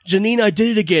 Janine, I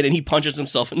did it again, and he punches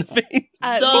himself in the face.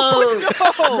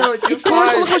 No, You're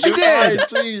Clarissa, look what you did. fine,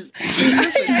 please.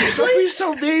 Stop being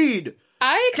so mean.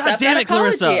 I accept damn that it,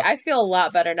 Clarissa. apology. I feel a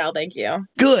lot better now, thank you.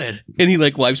 Good. And he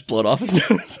like wipes blood off his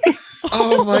nose.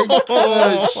 Oh my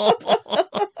gosh.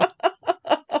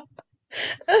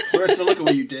 Clarissa, look at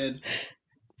what you did.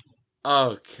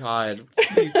 Oh God, what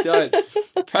have you done?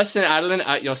 Preston Adeline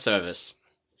at your service.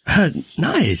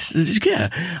 Nice. This is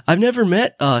good. I've never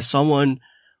met someone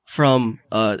from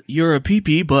you're a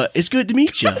PP, but it's good to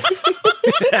meet you.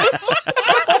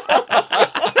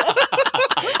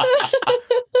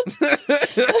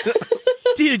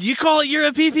 Dude, you call it you're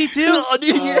a PP too? Oh,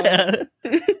 dude, yeah.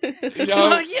 You know,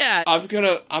 Fuck yeah. I'm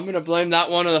gonna blame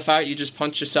that one on the fact you just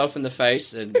punched yourself in the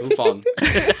face and move on.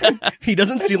 He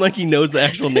doesn't seem like he knows the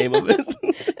actual name of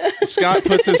it. Scott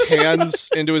puts his hands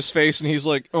into his face and he's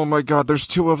like, "Oh my god, there's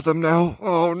two of them now.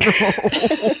 Oh no."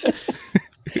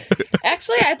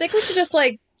 Actually, I think we should just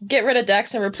like get rid of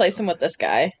Dex and replace him with this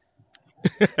guy.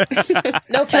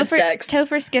 No offense, Dex.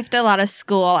 Topher skipped a lot of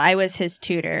school. I was his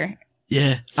tutor.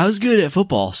 Yeah, I was good at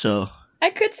football, so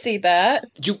I could see that.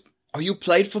 You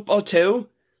played football too?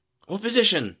 What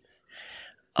position?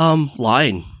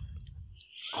 line.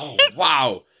 Oh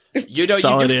wow! You know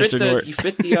Solid you answer, fit the Nort. you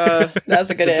fit the That was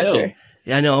a good the bill. answer.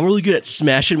 Yeah, I know. I'm really good at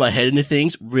smashing my head into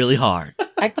things really hard.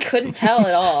 I couldn't tell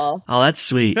at all. Oh, that's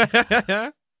sweet.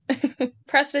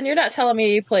 Preston, you're not telling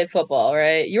me you played football,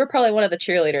 right? You were probably one of the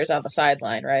cheerleaders on the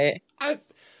sideline, right?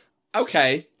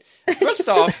 Okay. First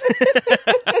off,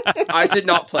 I did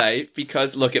not play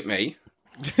because look at me.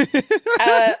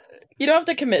 You don't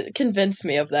have to convince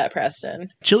me of that, Preston.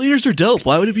 Cheerleaders are dope.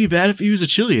 Why would it be bad if he was a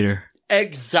cheerleader?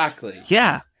 Exactly.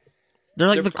 Yeah. They're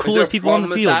like Is the there a coolest people on the problem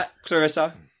with field. that,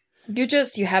 Clarissa?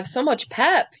 You have so much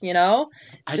pep, you know?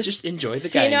 I just enjoy the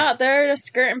Seeing game. you out there just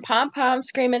skirting pom-pom,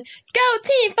 screaming, "Go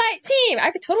team, fight team!" I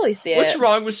could totally see it. What's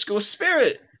wrong with school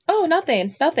spirit? Oh,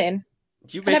 nothing.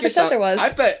 You I never said there was.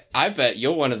 I bet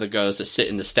you're one of the girls that sit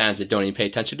in the stands and don't even pay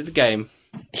attention to the game.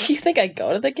 You think I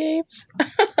go to the games?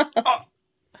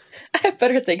 I have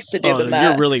better things to do than that.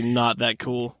 You're really not that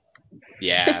cool.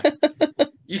 Yeah.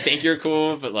 You think you're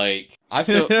cool, but like I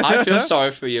feel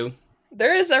sorry for you.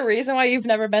 There is a reason why you've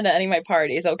never been to any of my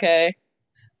parties, okay?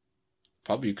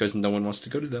 Probably because no one wants to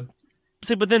go to them.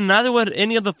 See, but then neither would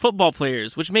any of the football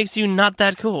players, which makes you not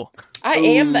that cool. I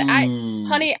am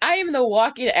the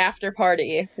walking after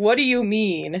party. What do you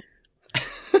mean?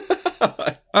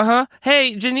 Uh-huh.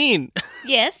 Hey, Janine.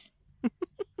 Yes.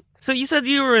 So you said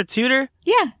you were a tutor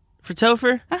Yeah. for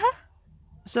Topher? Uh-huh.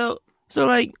 So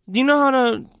like, do you know how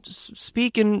to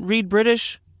speak and read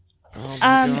British?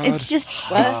 It's just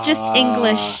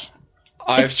English.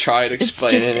 I've tried it's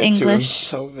explaining just it to him English.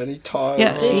 so many times.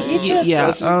 Yeah, Did he just-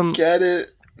 Get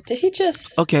it? Did he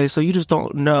just... Okay, so you just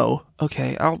don't know.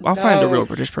 Okay, I'll find a real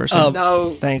British person.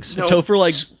 No. Thanks. No.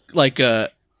 Topher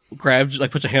grabs,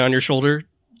 puts a hand on your shoulder.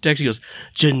 Dex, he goes,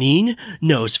 Janine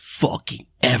knows fucking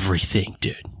everything,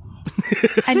 dude.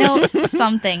 I know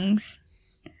some things.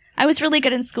 I was really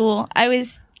good in school. I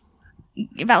was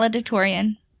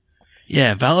valedictorian.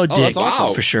 Yeah, valid Oh, dick, that's awesome.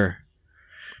 Wow. for sure.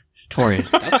 Torian.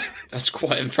 That's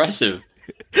quite impressive.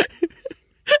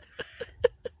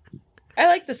 I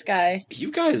like this guy.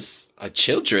 You guys are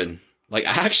children. Like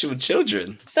actual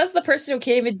children. Says the person who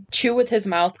can't even chew with his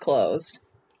mouth closed.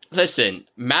 Listen,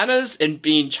 manners and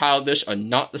being childish are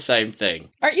not the same thing.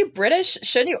 Aren't you British?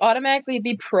 Shouldn't you automatically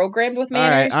be programmed with All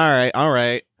right, manners? all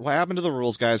right. What happened to the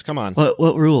rules, guys? Come on.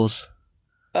 What rules?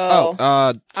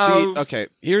 Oh. Okay.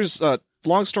 Here's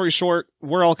long story short,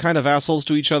 we're all kind of assholes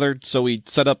to each other, so we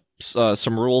set up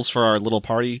some rules for our little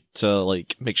party to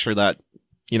like make sure that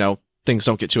things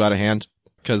don't get too out of hand.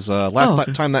 Because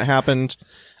last time that happened,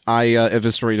 I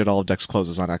eviscerated all of Dex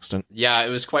clothes on accident. Yeah, it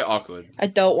was quite awkward. I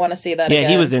don't want to see that Yeah,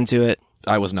 again. he was into it.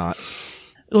 I was not.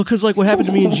 Well, because what happened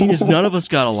to me and Gene is none of us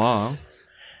got along,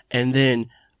 and then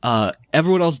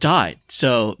everyone else died.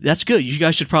 So that's good. You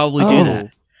guys should probably do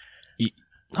that.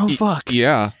 Oh, fuck.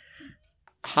 Yeah.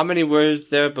 How many were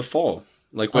there before?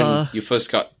 Like when you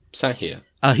first got sent here?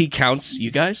 He counts you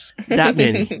guys. That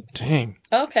many. Dang.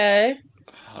 Okay.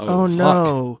 Oh fuck.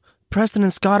 no. Preston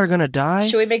and Scott are gonna die?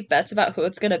 Should we make bets about who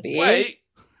it's gonna be? Wait.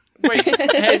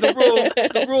 Hey,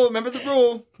 the rule. Remember the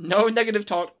rule. No negative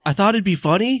talk. I thought it'd be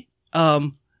funny,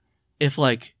 if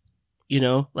like,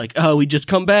 oh, we just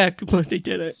come back, but they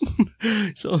didn't.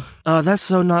 So. Oh, that's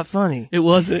so not funny. It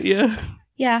wasn't, yeah.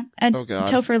 Yeah, and Oh, God.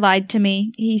 Topher lied to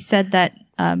me. He said that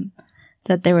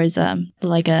that there was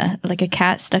like a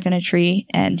cat stuck in a tree,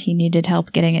 and he needed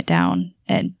help getting it down,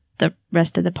 and the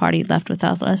rest of the party left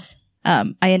without us.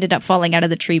 I ended up falling out of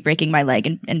the tree, breaking my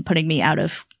leg, and putting me out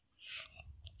of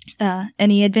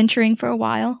any adventuring for a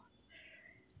while.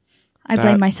 I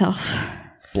blame myself.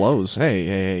 Blows.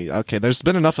 Hey. Okay, there's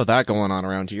been enough of that going on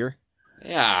around here.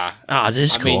 Yeah. Ah, this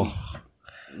is I cool. mean,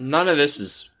 none of this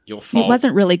is your fault. It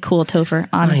wasn't really cool, Topher,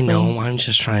 honestly. I know, I'm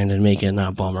just trying to make it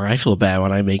a bummer. I feel bad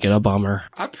when I make it a bummer.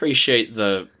 I appreciate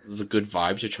the good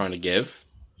vibes you're trying to give.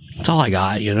 That's all I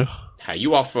got, Hey,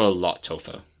 you offer a lot,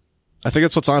 Topher. I think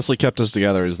it's what's honestly kept us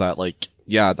together is that, like,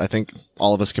 yeah, I think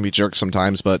all of us can be jerks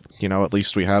sometimes, but, at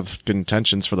least we have good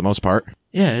intentions for the most part.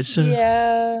 Yeah, it's,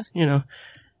 Yeah.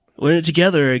 we're in it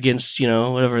together against,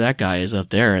 whatever that guy is up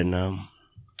there, and,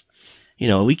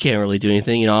 we can't really do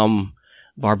anything. I'm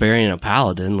barbarian and a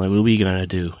paladin. Like, what are we gonna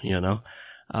do,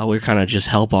 we're kind of just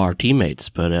help our teammates,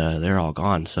 but, they're all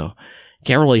gone, so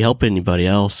can't really help anybody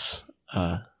else.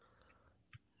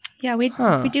 Yeah, we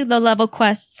do low-level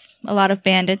quests, a lot of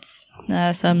bandits,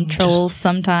 some trolls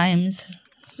sometimes.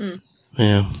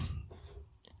 Yeah.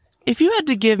 If you had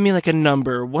to give me like a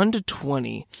number, 1 to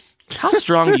 20, how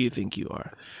strong do you think you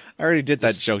are? I already did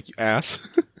that joke, you ass.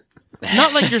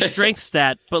 Not like your strength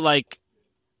stat, but like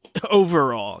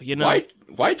overall,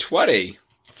 Why 20?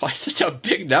 Why such a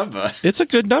big number? It's a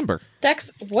good number.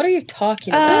 Dex, what are you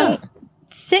talking about?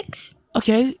 6?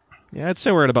 Okay, Yeah, I'd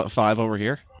say we're at about 5 over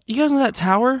here. you guys know that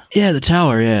tower? Yeah, the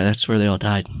tower, yeah, that's where they all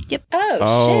died.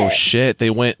 Oh, shit. Shit. They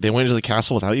went into the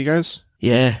castle without you guys?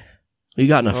 Yeah. We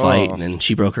got in a fight, Oh. and then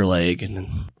she broke her leg, and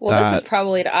then... Well, this is That-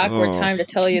 probably an awkward time to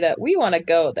tell you that we want to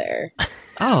go there.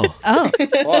 Oh. Oh.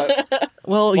 What?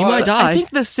 Well, you What? might die. I think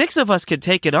the 6 of us could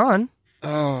take it on.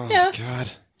 Oh, Yeah.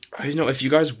 God. if you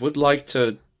guys would like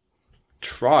to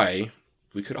try,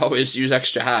 we could always use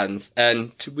extra hands.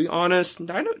 And to be honest,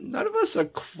 none of us are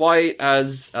quite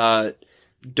as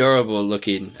durable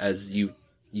looking as you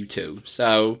two.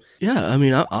 So Yeah, I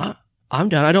mean, I'm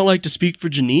down. I don't like to speak for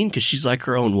Janine, because she's like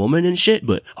her own woman and shit,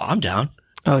 but I'm down.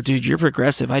 Oh, dude, you're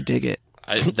progressive. I dig it.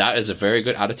 that is a very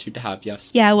good attitude to have. Yes.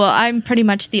 Yeah, well, I'm pretty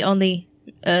much the only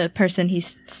person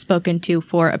he's spoken to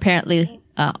for apparently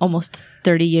almost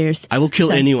 30 years. I will kill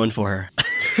So- anyone for her.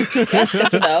 That's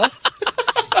good to know.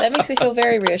 That makes me feel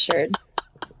very reassured.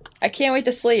 I can't wait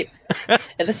to sleep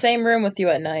in the same room with you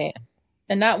at night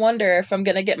and not wonder if I'm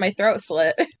going to get my throat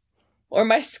slit or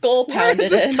my skull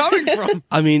pounded in. from?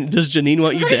 I mean, does Janine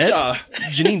want you dead? Marissa!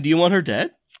 Janine, do you want her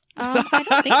dead? I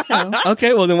don't think so.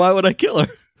 Okay, well then why would I kill her?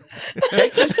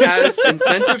 Take this as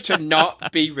incentive to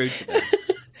not be rude to them.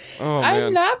 Oh, I'm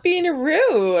man. not being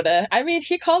rude. I mean,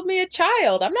 he called me a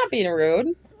child. I'm not being rude.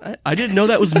 I didn't know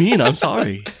that was mean. I'm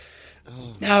sorry.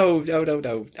 No.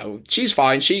 She's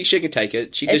fine. She can take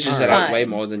it. She It's dishes it out fine. way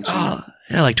more than she.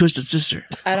 Yeah, like Twisted Sister.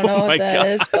 I don't know Oh my what that God.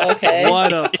 is, but okay.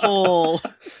 What a pull.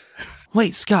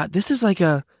 Wait, Scott, this is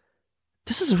a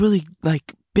really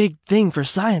like big thing for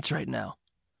science right now.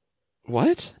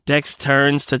 What? Dex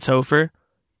turns to Topher.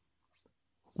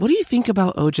 What do you think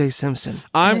about O.J. Simpson?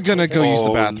 I'm gonna go use the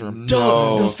Oh, bathroom.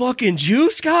 Duh, the fucking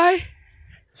juice guy?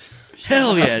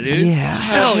 Hell yeah, dude. Yeah.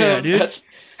 Hell yeah, dude. That's,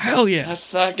 Hell yeah. that's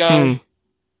that guy.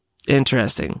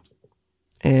 Interesting.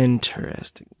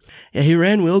 Yeah, he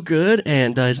ran real good,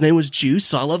 and his name was Juice,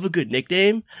 so I love a good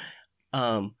nickname.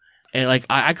 And like,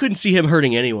 I couldn't see him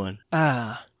hurting anyone.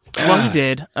 Well, he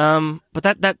did.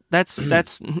 But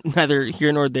that's neither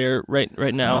here nor there right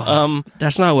now.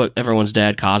 That's not what everyone's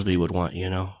dad Cosby would want,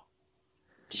 Yo.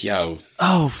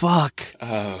 Oh fuck.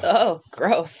 Oh,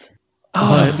 gross.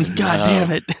 Oh What? god No.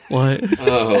 damn it. What?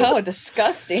 Oh. Oh,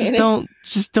 disgusting.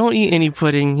 Just don't eat any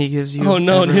pudding he gives you. Oh,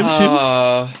 no, and ever. him too?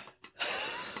 Yeah.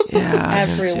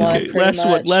 him too. Everyone. Okay, pretty last one.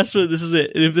 much. Last one. This is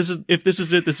it. And if this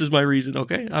is it, this is my reason.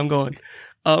 Okay, I'm going.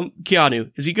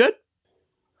 Keanu, is he good?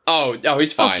 Oh,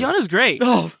 he's Oh, fine. Keanu's great.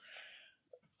 Oh,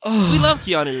 We love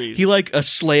Keanu Reeves. He like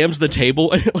slams the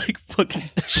table and it like fucking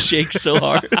shakes so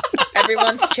hard.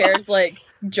 Everyone's chairs like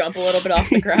jump a little bit off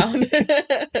the ground.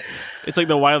 It's like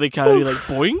the Wile E. Coyote, like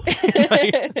boing.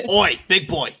 Oi, big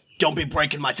boy, don't be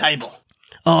breaking my table.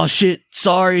 Oh shit!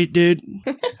 Sorry, dude.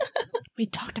 We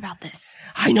talked about this.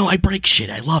 I know I break shit.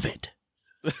 I love it.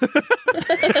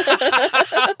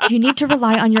 You need to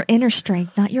rely on your inner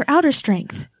strength, not your outer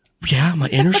strength. Yeah, my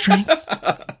inner strength.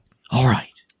 All right.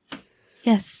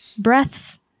 Yes.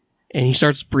 Breaths. And he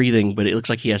starts breathing, but it looks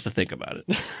like he has to think about it.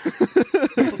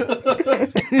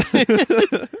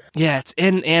 Yeah, it's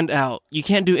in and out. You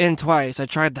can't do in twice. I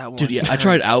tried that once. Dude, yeah, I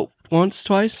tried out once,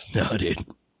 twice. No, dude.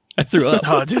 I threw up.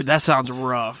 Oh, dude, that sounds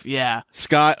rough. Yeah.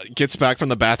 Scott gets back from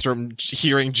the bathroom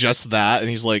hearing just that, and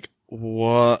he's like,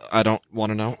 what? I don't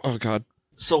want to know. Oh, God.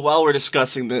 So while we're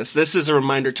discussing this is a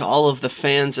reminder to all of the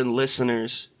fans and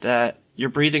listeners that you're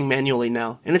breathing manually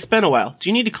now. And it's been a while. Do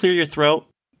you need to clear your throat?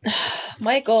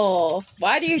 Michael,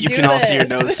 why do you do this? You can all see your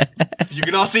nose. You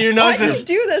can all see your Why do you noses.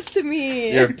 do this to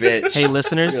me? You're a bitch. Hey,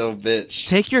 listeners, You're a bitch.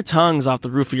 take your tongues off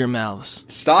the roof of your mouths.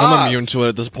 Stop. I'm immune to it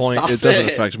at this point. Stop It doesn't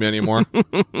it. affect me anymore.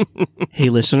 Hey,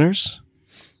 listeners.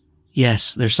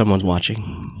 Yes, there's someone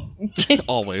watching.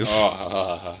 Always.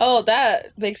 Oh,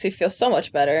 that makes me feel so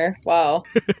much better. Wow.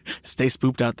 Stay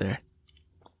spooked out there.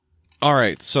 All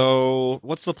right, so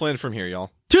what's the plan from here,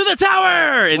 y'all? To the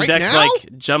tower! And Right Dex, now?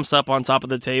 like, jumps up on top of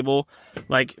the table,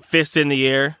 like, fist in the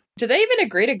air. Do they even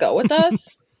agree to go with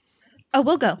us? Oh,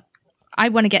 we'll go. I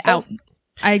want to get out.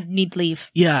 I need leave.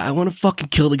 Yeah, I want to fucking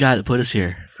kill the guy that put us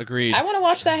here. Agreed. I want to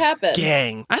watch that happen.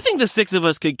 Gang. I think the 6 of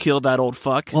us could kill that old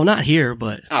fuck. Well, not here,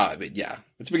 but... Oh, but yeah.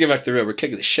 Once we get back to the road, we're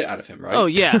kicking the shit out of him, right? Oh,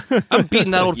 yeah. I'm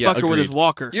beating that old Yeah, fucker with his agreed.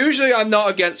 walker. Usually I'm not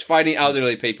against fighting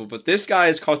elderly people, but this guy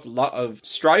has caused a lot of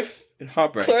strife and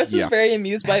heartbreak. Clarissa's Yeah. very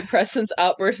amused by Preston's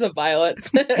outbursts of violence.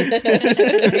 He's a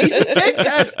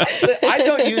dickhead. I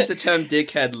don't use the term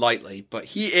dickhead lightly, but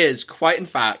he is, quite in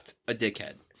fact, a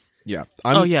dickhead. Yeah.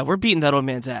 Oh, yeah, we're beating that old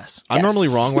man's ass. I'm Yes. normally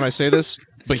wrong when I say this,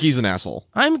 but he's an asshole.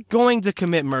 I'm going to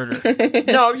commit murder.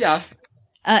 No, yeah.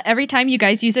 Every time you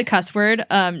guys use a cuss word,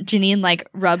 Janine like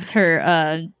rubs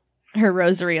her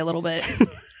rosary a little bit.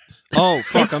 Oh,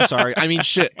 fuck, I'm sorry. I mean,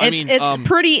 shit.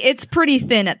 It's pretty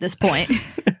thin at this point.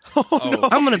 Oh,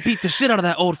 I'm going to beat the shit out of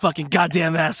that old fucking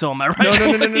goddamn asshole, am I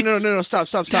right? No, stop.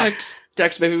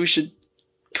 Dex, maybe we should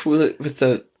cool it with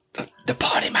the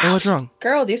potty mouth. Hey, what's wrong?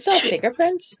 Girl, do you still have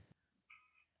fingerprints?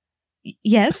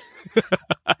 Yes,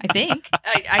 I think.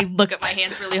 I look at my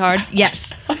hands really hard.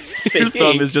 Yes. Your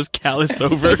thumb is just calloused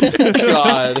over.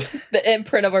 God. The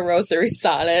imprint of a rosary's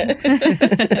on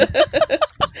it.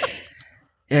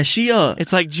 Yeah, she,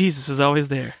 It's like Jesus is always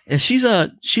there. yeah,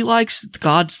 she likes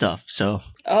God stuff, so...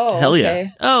 Oh, Hell yeah.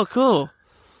 okay. Oh, cool.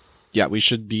 Yeah, we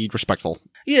should be respectful.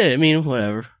 Yeah, I mean,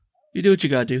 whatever. You do what you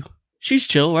gotta do. She's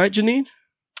chill, right, Janine?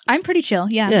 I'm pretty chill.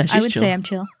 Yeah, Yeah, I she's would chill. say I'm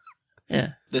chill.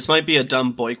 Yeah. This might be a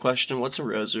dumb boy question. What's a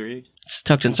rosary? It's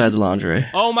tucked inside the lingerie.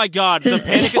 Oh my god, the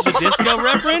Panic at the Disco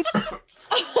reference?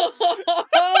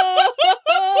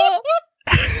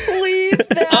 Leave Up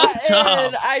that top.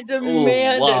 in. I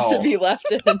demand wow. it to be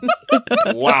left in.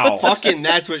 Wow. Fucking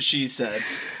that's what she said.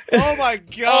 Oh my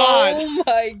Oh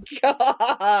my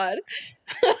god.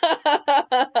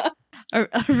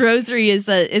 A rosary is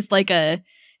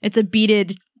a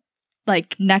beaded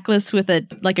like necklace with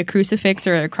a crucifix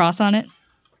or a cross on it.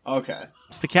 Okay.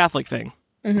 It's the Catholic thing.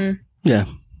 Hmm. Yeah.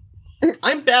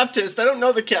 I'm Baptist. I don't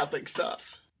know the Catholic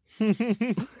stuff.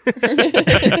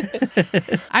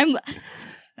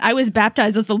 I was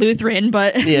baptized as a Lutheran,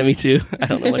 but Yeah, me too. I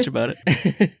don't know much about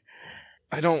it.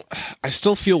 I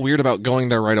still feel weird about going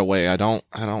there right away. I don't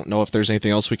know if there's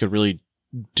anything else we could really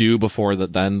do before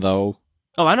then, though.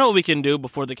 Oh, I know what we can do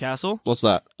before the castle. What's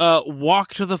that?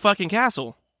 Walk to the fucking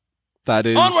castle. That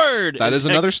is... Onward! That And is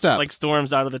another Dex, step. Like,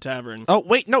 storms out of the tavern. Oh,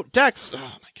 wait, no, Dex! Oh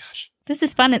my gosh. this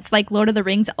is fun. It's like Lord of the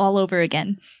Rings all over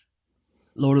again.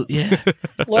 Lord of... Yeah.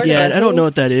 Lord Yeah, of I don't know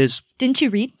what that is. Didn't you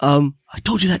read? I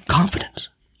told you that in confidence.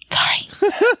 Sorry.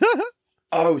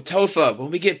 Oh, Topher,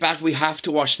 when we get back, we have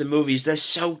to watch the movies. They're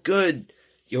so good.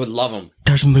 You would love them.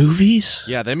 There's movies?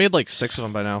 Yeah, they made like 6 of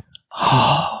them by now.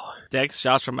 Oh. Dex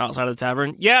shouts from outside of the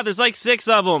tavern. Yeah, there's like 6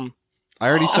 of them. I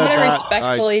already said I'm going to that.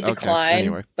 respectfully Okay, decline,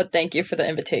 anyway. but thank you for the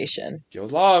invitation. Your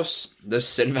loves. The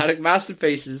cinematic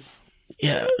masterpieces.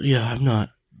 Yeah, I'm not...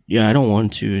 Yeah, I don't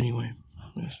want to anyway.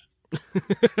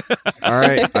 All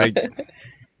right,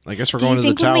 I guess we're Do going you to the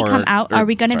think tower. when we come out, are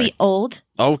we going to sorry. be old?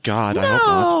 Oh God, I hope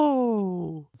not.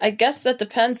 No. I guess that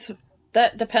depends.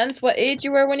 That depends what age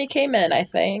you were when you came in, I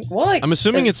think. Well, like, I'm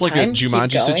assuming does it's like a time keep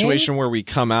Jumanji going? situation where we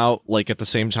come out like at the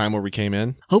same time where we came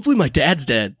in. Hopefully my dad's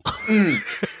dead.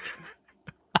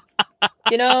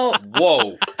 You know,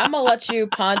 Whoa. I'm gonna let you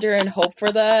ponder and hope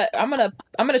for that. I'm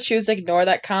gonna choose to ignore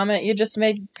that comment you just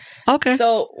made. Okay.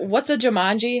 So, what's a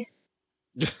Jumanji?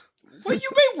 What do you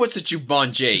mean, what's a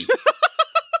Jumanji?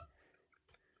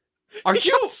 Are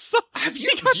you... Have you...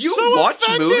 got Do you so watch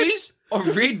offended. movies? Or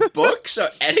read books? Or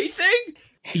anything?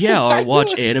 Yeah, or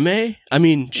watch anime? I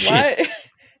mean, shit. What?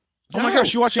 Oh my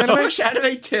gosh, you watch I anime? watch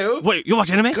anime too. Wait, you watch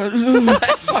anime?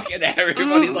 Fucking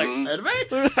everybody's like, anime?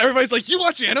 Everybody's like, you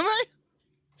watch anime?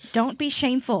 Don't be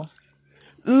shameful.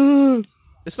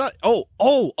 It's not.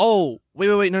 Oh.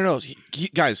 Wait. No.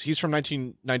 Guys, he's from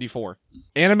 1994.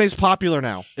 Anime's popular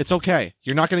now. It's okay.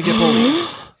 You're not going to get bullied.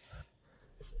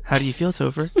 How do you feel,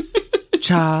 Topher?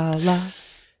 Chala.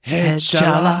 Hey,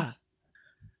 chala.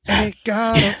 Hey, Yeah.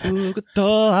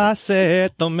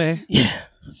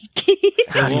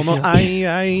 How do you feel?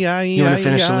 You want to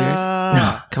finish the lyric?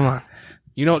 No, come on.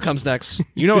 You know what comes next.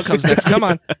 Come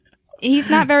on. He's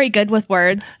not very good with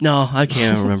words. No, I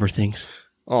can't remember things.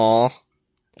 Aw.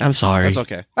 I'm sorry. That's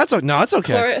okay. No, it's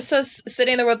okay. Clarissa's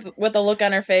sitting there with a look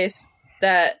on her face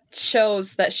that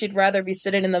shows that she'd rather be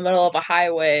sitting in the middle of a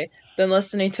highway than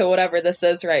listening to whatever this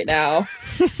is right now.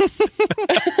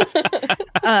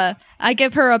 I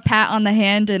give her a pat on the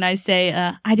hand and I say,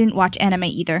 I didn't watch anime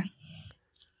either.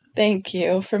 Thank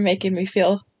you for making me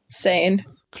feel sane.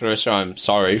 Clarissa, I'm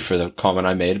sorry for the comment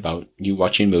I made about you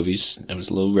watching movies. It was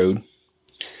a little rude.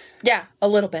 Yeah, a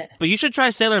little bit. But you should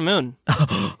try Sailor Moon.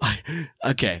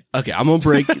 Okay. I'm gonna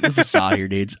break the facade here,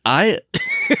 dudes.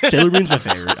 Sailor Moon's my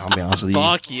favorite. I'll be honest with you.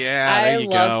 Fuck yeah. I There you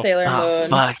love go. Sailor Oh, Moon.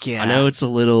 fuck yeah. I know it's a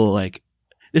little like,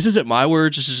 this isn't my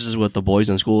words. This is what the boys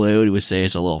in school they would say.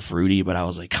 It's a little fruity, but I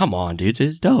was like, come on, dudes,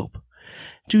 it's dope,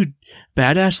 dude.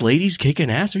 Badass ladies kicking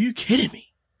ass. Are you kidding me?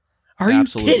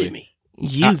 Absolutely. You kidding me?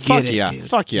 You get fuck it, yeah. dude.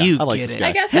 Fuck yeah. You I like get this it. guy.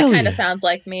 I guess Hell that kind of yeah. sounds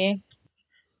like me.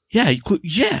 Yeah,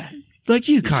 like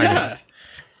you kind of. Yeah.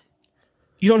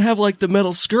 You don't have like the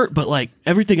metal skirt, but like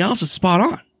everything else is spot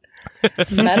on.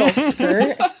 Metal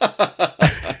skirt.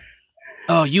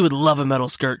 Oh, you would love a metal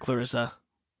skirt, Clarissa.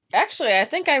 Actually, I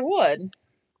think I would.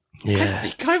 I Yeah,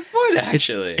 think I would,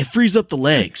 actually. it frees up the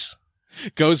legs.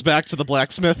 Goes back to the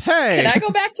blacksmith. Hey. Can I go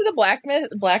back to the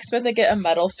blacksmith and get a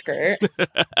metal skirt?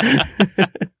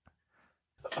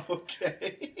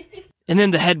 Okay. And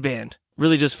then the headband.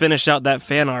 Really just finish out that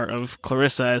fan art of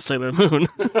Clarissa as Sailor Moon.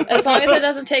 As long as it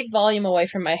doesn't take volume away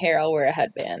from my hair, I'll wear a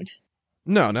headband.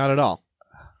 No, not at all.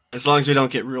 As long as we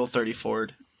don't get Rule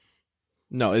 34'd.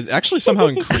 No, it actually somehow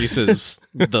increases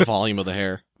the volume of the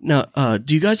hair. Now,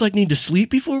 do you guys like need to sleep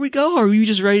before we go, or are you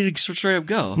just ready to straight up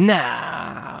go?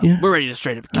 Nah. Yeah. We're ready to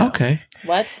straight up go. Okay.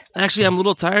 What? Actually, I'm a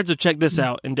little tired, so check this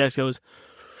out. And Dex goes,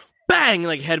 bang!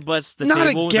 Like headbutts the Not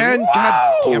table. again. Like,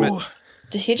 God damn it. "Whoa!"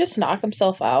 Did he just knock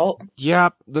himself out?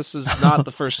 Yep, this is not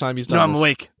the first time he's done No, I'm this.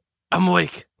 awake. I'm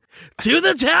awake. To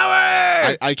the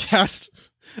tower! I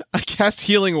cast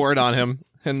healing word on him,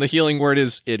 and the healing word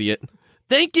is idiot.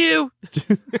 Thank you!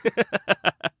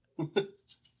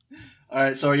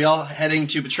 Alright, so are y'all heading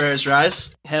to Betrayer's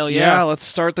Rise? Hell Yeah, yeah. let's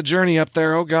start the journey up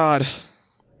there. Oh god.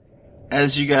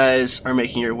 As you guys are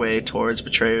making your way towards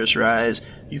Betrayer's Rise,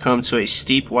 you come to a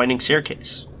steep, winding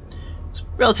staircase. It's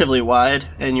relatively wide,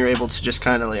 and you're able to just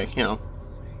kind of like,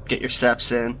 get your steps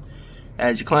in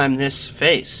as you climb this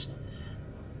face.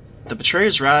 The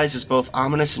Betrayer's Rise is both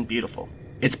ominous and beautiful.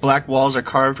 Its black walls are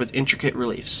carved with intricate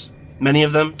reliefs, many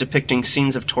of them depicting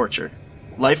scenes of torture.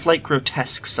 Lifelike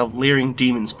grotesques of leering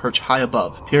demons perch high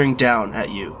above, peering down at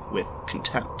you with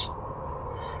contempt.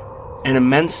 An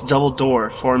immense double door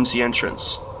forms the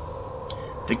entrance.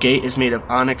 The gate is made of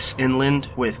onyx inlaid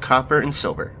with copper and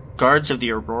silver. Guards of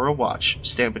the Aurora Watch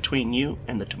stand between you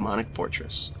and the demonic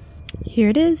fortress. Here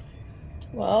it is.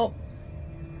 Well,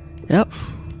 Yep.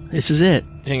 This is it.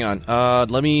 Hang on. I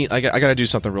gotta do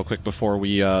something real quick before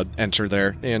we enter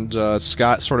there. And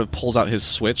Scott sort of pulls out his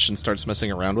switch and starts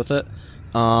messing around with it.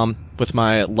 With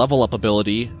my level up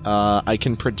ability, I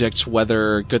can predict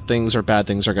whether good things or bad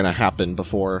things are gonna happen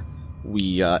before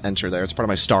we enter there. It's part of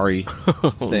my starry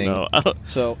thing. No.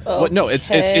 So no, it's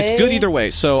good either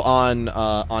way. So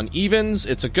on evens,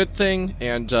 it's a good thing,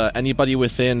 and anybody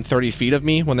within 30 feet of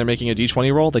me, when they're making a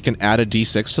d20 roll, they can add a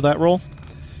d6 to that roll.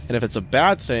 And if it's a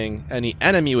bad thing, any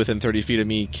enemy within 30 feet of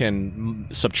me can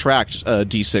subtract a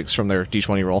d6 from their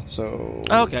d20 roll. So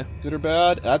Okay. good or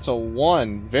bad? That's a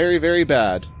 1. Very, very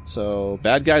bad. So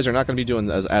bad guys are not going to be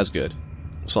doing as good.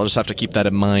 So I'll just have to keep that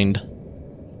in mind.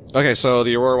 Okay, so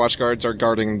the Aurora Watch guards are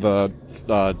guarding the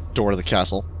door to the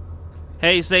castle.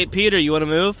 Hey, St. Peter, you want to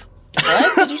move?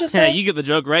 what did you just Yeah, say? you get the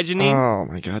joke, right, Janine?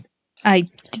 Oh my god. I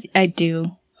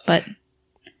do, but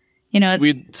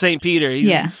St. Peter, he's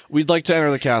We'd like to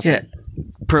enter the castle. Yeah.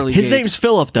 pearly His gates. name's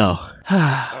Philip, though.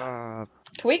 Can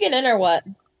we get in or what?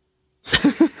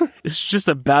 It's just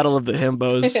a battle of the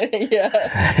himbos.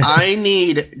 Yeah. I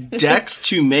need Dex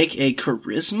to make a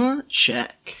charisma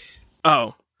check.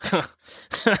 Oh.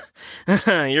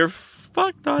 You're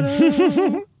fucked on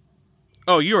it.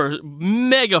 Oh, you're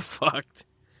mega fucked.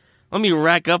 Let me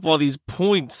rack up all these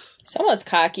points. Someone's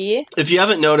cocky. If you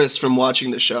haven't noticed from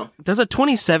watching the show, Does a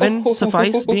 27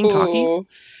 suffice being cocky?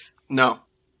 No.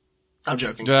 I'm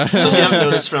joking. So if you haven't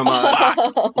noticed from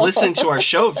listening to our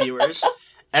show viewers,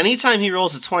 anytime he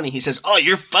rolls a 20, he says, "Oh,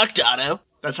 you're fucked, Otto."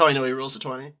 That's how I know he rolls a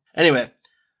 20. Anyway,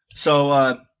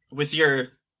 so with your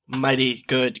mighty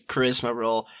good charisma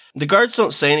roll, the guards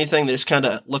don't say anything. They just kind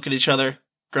of look at each other,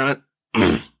 grunt,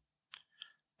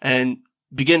 and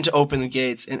begin to open the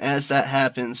gates. And as that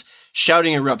happens,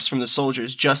 shouting erupts from the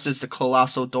soldiers just as the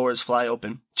colossal doors fly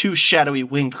open. 2 shadowy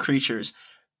winged creatures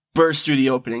burst through the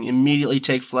opening, immediately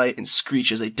take flight, and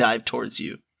screech as they dive towards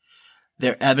you.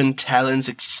 Their ebon talons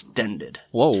extended.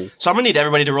 Whoa. So I'm going to need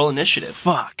everybody to roll initiative.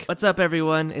 Fuck. What's up,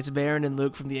 everyone? It's Baron and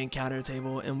Luke from the Encounter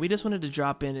Table, and we just wanted to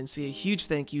drop in and say a huge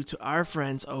thank you to our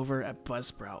friends over at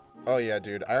Buzzsprout. Oh yeah,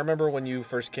 dude. I remember when you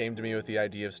first came to me with the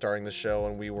idea of starting the show,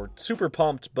 and we were super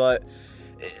pumped, but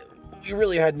we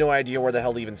really had no idea where the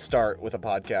hell to even start with a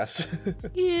podcast.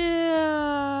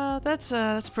 Yeah,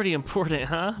 that's pretty important,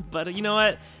 huh? But you know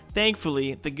what?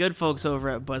 Thankfully, the good folks over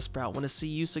at Buzzsprout want to see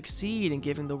you succeed in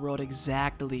giving the world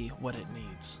exactly what it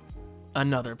needs.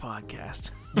 Another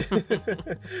podcast.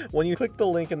 When you click the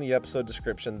link in the episode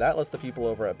description, that lets the people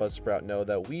over at Buzzsprout know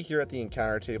that we here at the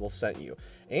Encounter Table sent you.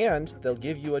 And they'll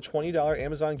give you a $20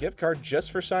 Amazon gift card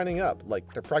just for signing up.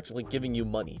 Like, they're practically giving you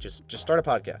money. Just start a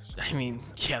podcast. I mean,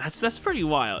 yeah, that's pretty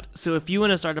wild. So if you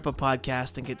want to start up a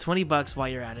podcast and get $20 while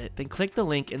you're at it, then click the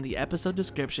link in the episode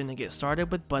description and get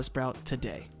started with Buzzsprout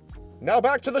today. Now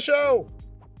back to the show!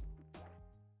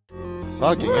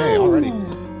 Fucking hey, already.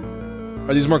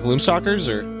 Are these more Gloomstalkers,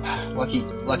 or?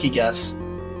 Lucky guess.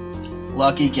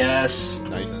 Lucky guess.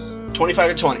 Nice. 25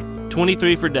 to 20.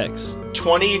 23 for Dex.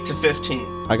 20 to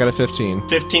 15. I got a 15.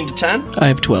 15 to 10. I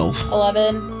have 12.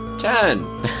 11. 10.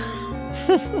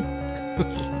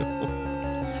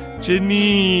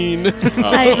 Janine.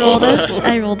 I rolled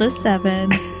a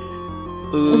 7.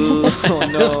 Ooh, oh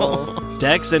no.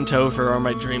 Dex and Topher are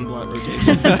my dream blunt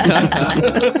rotation.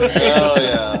 Oh,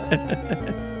 yeah.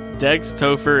 Dex,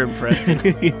 Topher, and Preston.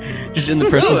 Just in the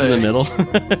Preston's in the middle.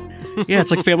 Yeah, it's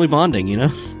like family bonding, you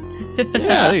know? Yeah,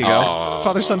 there you go. Aw.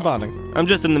 Father-son bonding. I'm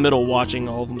just in the middle watching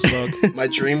all of them smoke. My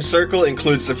dream circle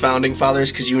includes the Founding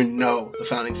Fathers, because you know the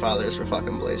Founding Fathers were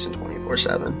fucking blazing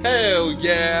 24/7. Hell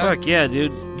yeah. Fuck yeah,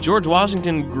 dude. George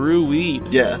Washington grew weed.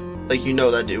 Yeah, like you know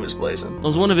that dude was blazing. It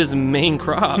was one of his main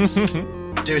crops.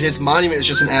 Dude, his monument is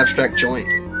just an abstract joint.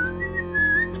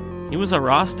 He was a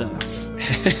Rasta.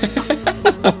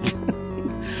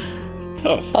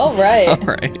 All right. All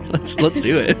right, let's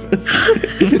do it.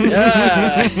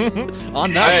 Yeah. On All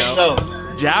that right, note. so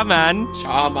Ja, man.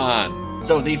 Shaman.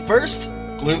 So the first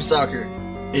Gloomstalker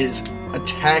is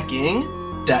attacking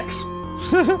Dex.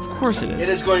 Of course it It is.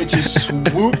 is going to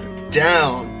swoop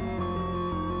down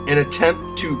and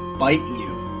attempt to bite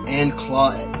you and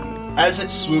claw at you. As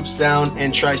it swoops down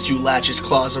and tries to latch its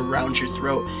claws around your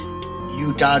throat,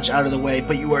 you dodge out of the way,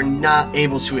 but you are not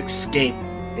able to escape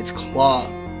its claw,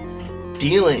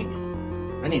 dealing...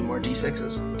 I need more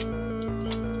D6s.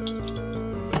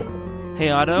 Hey,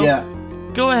 Otto. Yeah.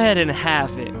 Go ahead and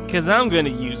half it, because I'm going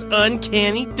to use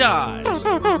Uncanny Dodge.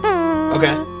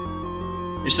 Okay.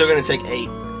 You're still going to take 8.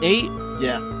 8?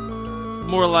 Yeah.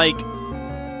 More like,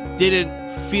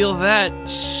 didn't feel that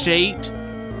shit.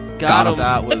 Got him.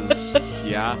 That was,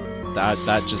 yeah,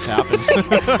 that just happened.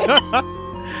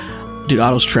 Dude,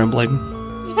 Otto's trembling.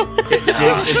 It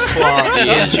digs its claw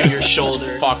into your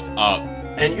shoulder. It's fucked up.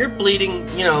 And you're bleeding,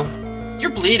 you're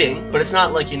bleeding, but it's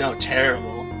not like,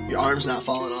 terrible. Your arm's not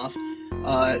falling off.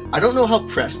 I don't know how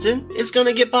Preston is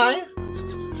gonna get by.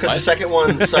 Because the second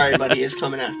one, sorry buddy, is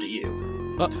coming after you.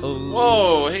 Uh-oh.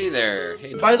 Whoa, hey there.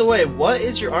 Hey there. By the way, what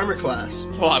is your armor class?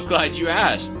 Well, I'm glad you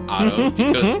asked, Otto,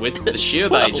 because with the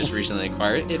shield I just recently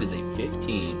acquired, it is a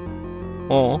 15.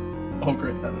 Oh. Oh,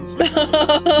 great heavens.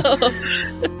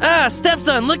 Ah,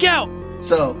 stepson, look out!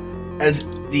 So, as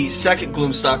the second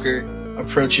Gloomstalker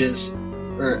approaches,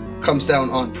 or comes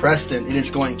down on Preston, it is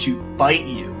going to bite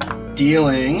you,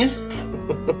 dealing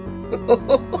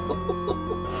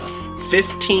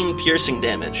 15 piercing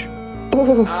damage.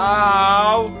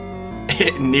 Ow!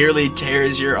 It nearly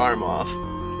tears your arm off.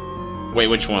 Wait,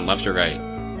 which one, left or right?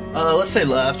 Let's say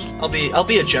left. I'll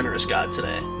be a generous god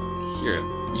today. You're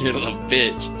a little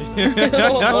bitch.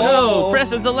 Oh no,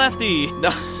 Preston's a lefty.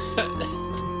 No.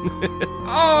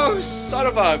 Oh, son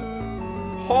of a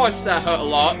horse, that hurt a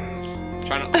lot.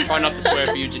 Try not to swear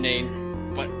for you,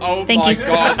 Janine. But oh Thank my you.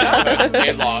 god, that hurt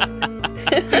a lot.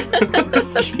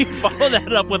 You follow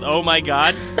that up with, oh my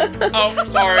god. Oh,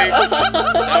 sorry.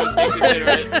 That was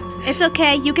inconsiderate. It's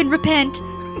okay. You can repent.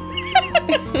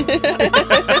 Will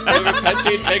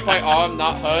repenting make my arm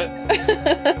not hurt?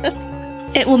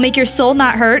 It will make your soul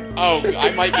not hurt. Oh,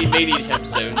 I might be meeting him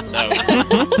soon, so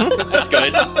that's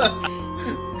good.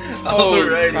 Holy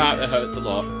Alrighty. crap, that hurts a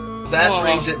lot. That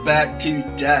brings it back to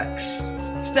Dex.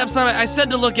 Stepson, I said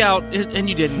to look out, and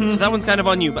you didn't. So that one's kind of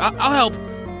on you, but I'll help.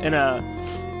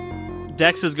 And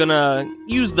Dex is gonna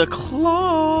use the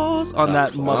claws on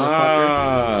that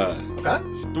motherfucker. Okay.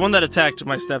 The one that attacked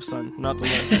my stepson, not the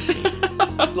one that attacked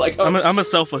me. Like, I'm a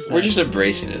selfless dad. we're just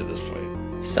embracing it at this point.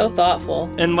 So thoughtful.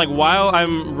 And like while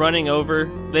I'm running over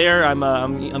there,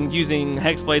 I'm using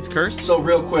Hexblade's curse. So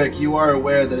real quick, you are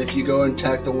aware that if you go and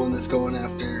attack the one that's going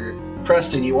after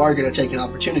Preston, you are going to take an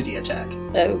opportunity attack.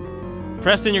 Oh.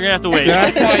 Preston, you're gonna have to wait.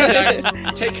 That's fine,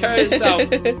 Dex. Take care of yourself.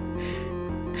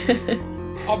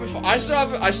 I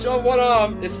still have one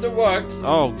arm. It still works.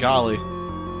 Oh, golly.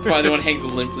 That's why the one hangs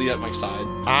limply at my side.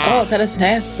 Oh, that is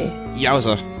nasty.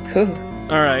 Yowza. Ooh.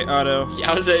 All right, Otto.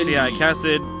 Yeah, I was a... So yeah, I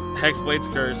casted Hexblade's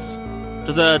curse.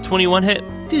 Does a 21 hit?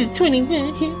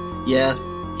 Yeah.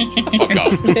 Fuck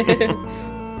off.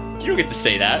 You don't get to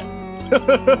say that.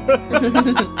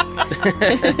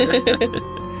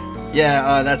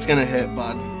 Yeah, that's going to hit,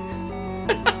 bud.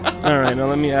 All right, now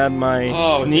let me add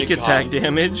my sneak thank attack God.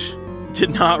 damage.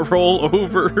 Did not roll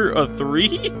over a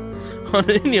 3 on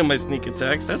any of my sneak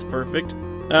attacks. That's perfect.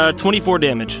 24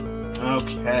 damage.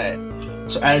 Okay.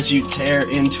 So as you tear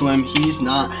into him, he's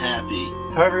not happy.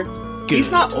 However,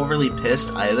 he's not overly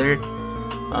pissed either.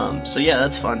 So yeah,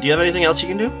 that's fun. Do you have anything else you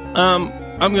can do?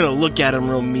 I'm gonna look at him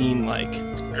real mean, like.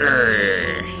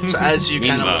 So as you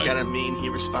Mean kind of mug. look at him mean, he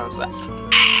responds to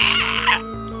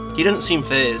that. He doesn't seem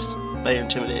phased by your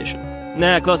intimidation.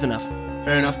 Nah, close enough.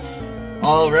 Fair enough.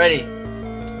 Alrighty.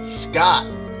 Scott,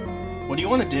 what do you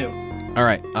want to do? All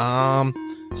right.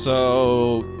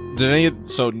 So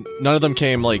none of them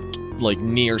came like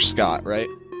near Scott, right?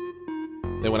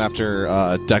 They went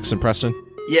after Dex and Preston.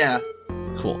 Yeah.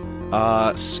 Cool.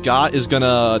 Scott is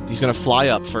he's gonna fly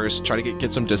up first, try to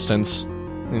get some distance,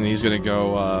 and he's gonna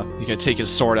go. He's gonna take his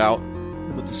sword out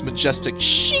with this majestic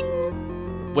shing,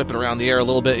 whip it around the air a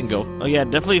little bit, and go. Oh yeah,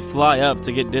 definitely fly up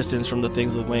to get distance from the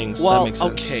things with wings. Well, that makes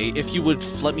sense. okay, if you would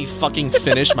let me fucking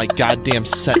finish my goddamn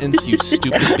sentence, you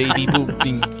stupid baby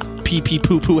booping pee pee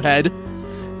poo poo head.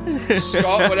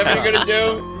 Scott, whatever you're gonna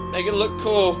do, make it look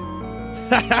cool.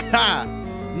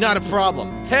 Not a problem.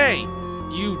 Hey,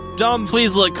 you dumb,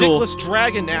 Please look cool. dickless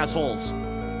dragon assholes.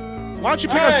 Why don't you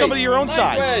pick on somebody your own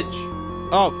size? Wedge.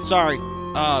 Oh, sorry.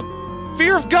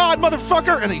 Fear of God,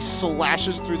 motherfucker! And he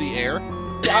slashes through the air.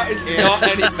 That is not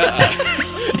any better.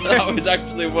 That was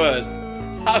actually worse.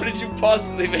 How did you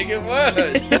possibly make it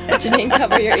worse? Janine,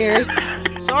 cover your ears.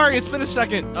 Sorry, it's been a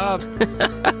second.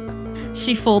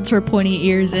 She folds her pointy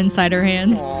ears inside her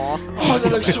hands. Oh,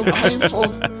 that looks so painful.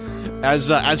 As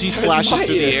he It's slashes my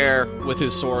through the ears. air with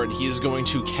his sword, he is going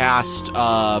to cast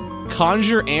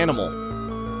Conjure Animal.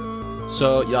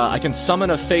 So I can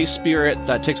summon a fey spirit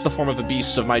that takes the form of a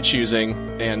beast of my choosing,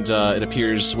 and it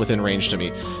appears within range to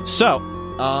me. So,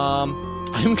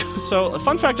 so a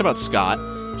fun fact about Scott: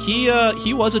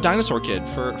 he was a dinosaur kid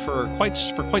for quite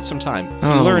some time. He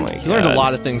Oh learned my a God.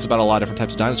 lot of things about a lot of different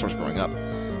types of dinosaurs growing up,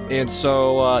 and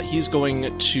so he's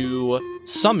going to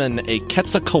summon a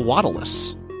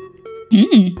Quetzalcoatlus.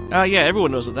 Yeah,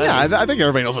 everyone knows what that is. I think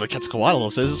everybody knows what a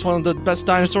Quetzalcoatlus is. It's one of the best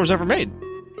dinosaurs ever made.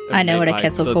 I know what a Made by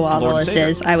the Lord and Quetzalcoatlus Savior.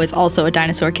 is. I was also a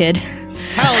dinosaur kid.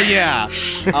 Hell yeah!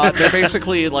 They're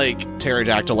basically like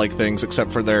pterodactyl-like things,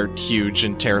 except for they're huge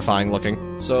and terrifying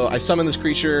looking. So I summon this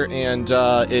creature, and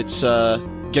it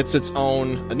gets its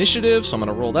own initiative. So I'm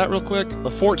gonna roll that real quick.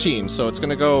 A 14, so it's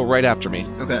gonna go right after me.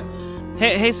 Okay.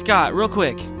 Hey, Scott, real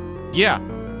quick. Yeah.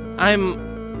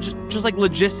 I'm just like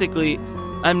logistically,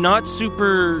 I'm not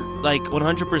super like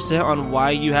 100% on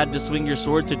why you had to swing your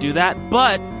sword to do that,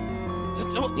 but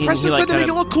Preston he, like, said to make it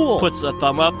kinda look cool. puts a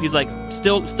thumb up. He's like,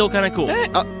 still kind of cool. Hey,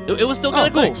 It was still kind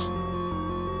of cool. thanks.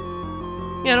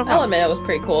 Yeah, no I'll problem. admit that was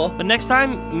pretty cool. But next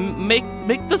time, make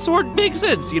the sword make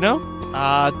sense, you know?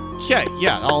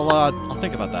 Yeah. I'll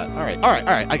think about that. All right.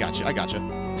 I got you.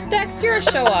 Dex, you're a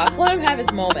show off. Let him have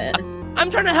his moment. I'm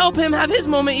trying to help him have his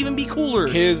moment even be cooler.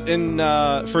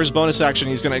 For his bonus action,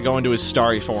 he's gonna go into his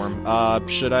starry form.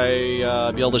 Should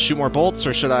I be able to shoot more bolts,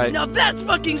 or should I? Now that's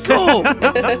fucking cool.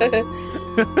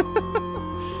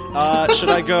 Should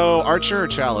I go archer or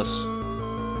chalice?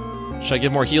 Should I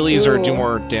give more healies or do Ooh.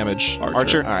 more damage?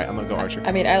 Archer. All right, I'm gonna go archer.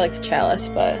 I mean, I liked Chalice,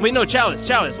 but Wait, no, chalice.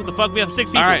 What the fuck? We have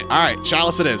 6 people. All right,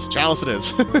 chalice it is.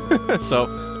 So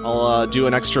I'll do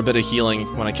an extra bit of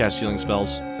healing when I cast healing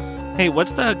spells. Hey,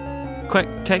 what's the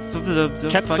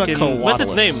fucking what's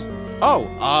its name? Oh,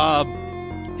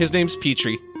 his name's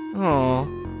Petrie. Oh.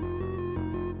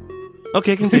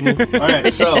 Okay, continue.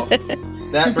 Alright, so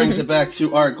that brings it back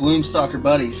to our Gloomstalker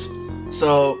buddies.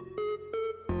 So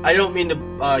I don't mean to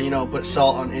put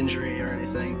salt on injury or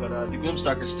anything, but the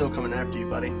Gloomstalker's still coming after you,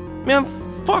 buddy. Man,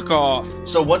 fuck off.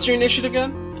 So what's your initiative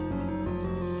again?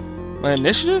 My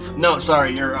initiative? No,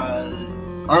 sorry, your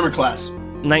armor class.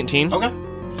 19. Okay,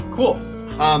 cool.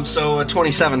 So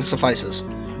 27 suffices.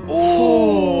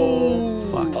 Oh,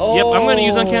 fuck. Oh. Yep, I'm gonna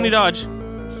use Uncanny Dodge.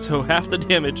 So half the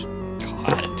damage.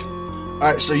 God.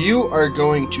 Alright, so you are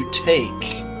going to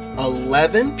take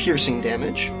 11 piercing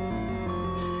damage.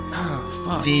 Oh,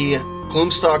 fuck. The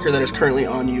Gloomstalker that is currently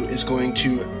on you is going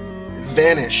to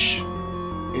vanish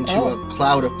into a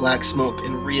cloud of black smoke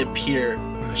and reappear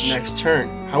next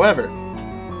turn. However,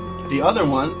 the other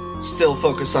one, still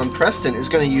focused on Preston, is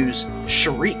going to use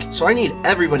Shriek. So I need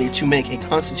everybody to make a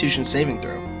Constitution saving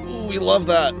throw. Ooh, we love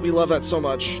that. We love that so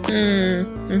much.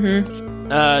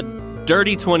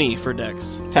 Dirty 20 for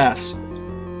Dex. Pass.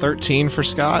 13 for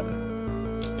Scott.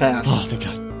 Pass. Oh, thank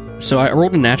God. So I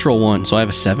rolled a natural 1, so I have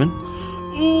a 7.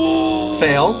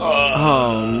 Fail.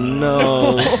 Oh,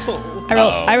 no.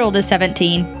 I rolled a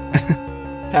 17.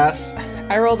 Pass.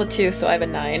 I rolled a 2, so I have a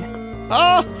 9.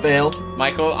 Ah! Failed.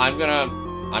 Michael, I'm gonna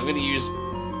use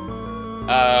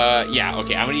I'm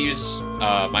gonna use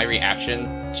my reaction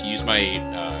to use my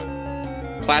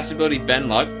class ability Bend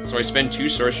Luck. So I spend 2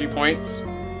 sorcery points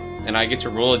and I get to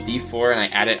roll a d4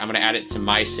 and I'm gonna add it to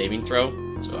my saving throw.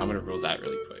 So I'm gonna roll that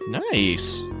really quick.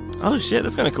 Nice. Oh, shit,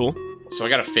 that's kind of cool. So I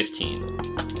got a 15.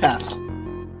 Pass.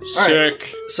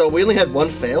 Sick. So we only had 1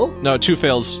 fail? No, 2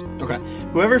 fails. Okay.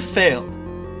 Whoever failed,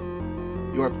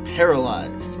 you are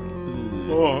paralyzed.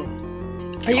 Oh.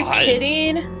 Are you God.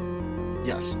 kidding?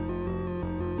 Yes.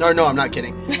 No, I'm not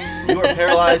kidding. You are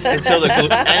paralyzed until the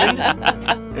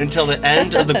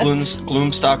end of the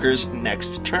Gloomstalker's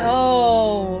next turn.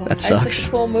 Oh, That that's sucks. such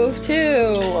a cool move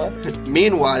too.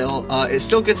 Meanwhile, it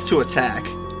still gets to attack.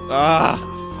 Ah.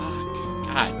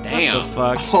 God What damn. the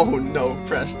fuck? Oh no,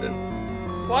 Preston.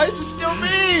 Why is it still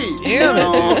me? Damn it.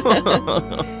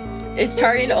 It's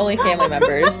targeting only family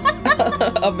members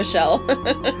of Michelle.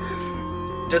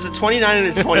 Does a 29 and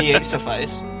a 28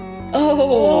 suffice?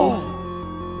 Oh.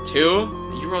 2?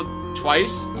 You rolled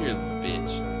twice? You're a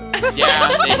bitch. Yeah,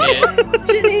 they hit.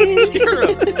 Janine. You're a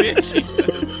bitch.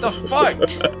 What the fuck?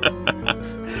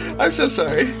 I'm so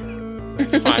sorry.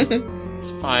 It's fine.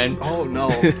 It's fine. Oh no.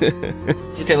 It's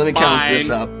Okay, let me count fine. this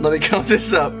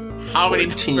up. How many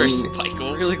 14, numbers,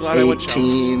 Michael? Really glad I went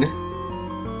Chums. 18,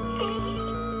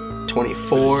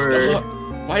 24. Stop.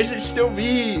 Why is it still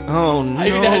me? Oh,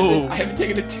 no. I haven't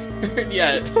taken a turn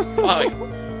yet. Fuck.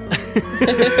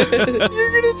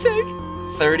 You're gonna take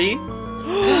 30.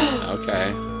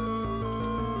 Okay.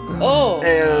 Oh.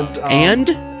 And And?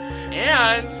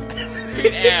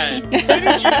 Wait, and?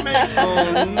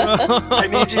 Oh, no. I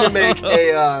need you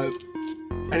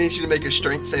to make a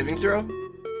strength saving throw.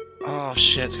 Oh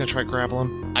shit, it's gonna try grapple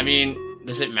him. I mean,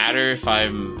 does it matter if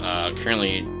I'm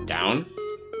currently down?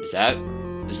 Does that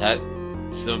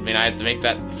still mean I have to make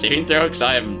that saving throw? Because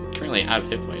I am currently out of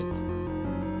hit points. I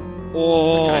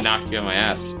Oh, kind of knocked you on my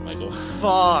ass, Michael.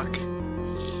 fuck.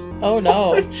 Oh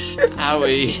no.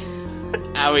 Owie.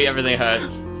 Owie, everything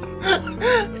hurts.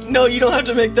 No, you don't have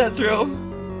to make that throw.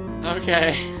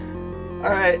 Okay.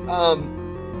 Alright,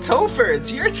 Topher,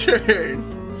 it's your turn.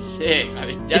 Sick. I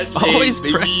mean, It's always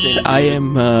Preston.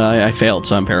 I failed,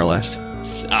 so I'm paralyzed.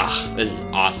 This is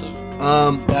awesome.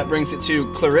 That brings it to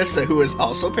Clarissa, who is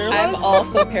also I'm paralyzed.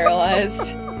 also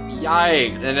paralyzed.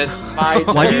 Yikes. And it's my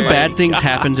turn. Why do bad things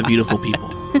happen to beautiful people?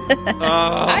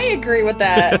 I agree with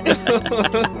that.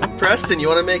 Preston, you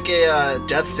want to make a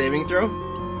death saving throw?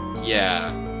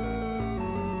 Yeah.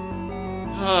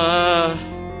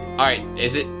 Alright,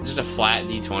 is it just a flat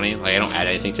d20? Like, I don't add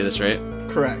anything to this, right?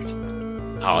 Correct.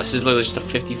 Oh, this is literally just a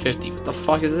 50-50. What the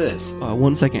fuck is this?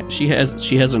 1 second. She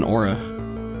has an aura.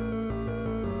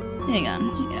 Hang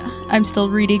on. Yeah. I'm still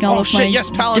reading all Oh of shit, my yes,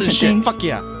 paladin different shit. things. Fuck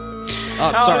yeah.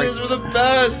 Sorry. Paladins are the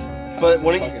best! But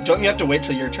don't you have to wait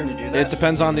till your turn to do that? It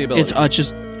depends on the ability.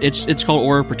 It's called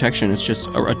aura protection. It's just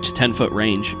a 10-foot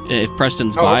range. If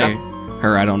Preston's Oh, by okay.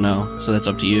 her, I don't know. So that's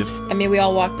up to you. I mean, we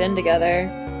all walked in together.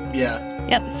 Yeah.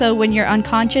 Yep. So when you're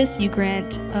unconscious, you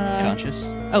grant. Conscious.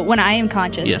 Oh, when I am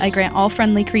conscious, Yes. I grant all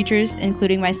friendly creatures,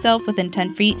 including myself within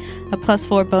 10 feet, a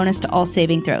 +4 bonus to all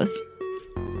saving throws.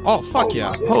 Oh fuck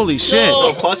yeah. Holy shit.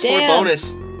 So +4 Damn.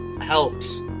 bonus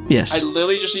helps. Yes. I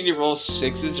literally just need to roll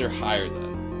 6s or higher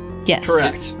then. Yes.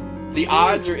 Correct. The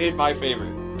odds are in my favor.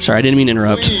 Sorry, I didn't mean to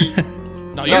interrupt. Please.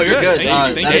 No, No, you're good.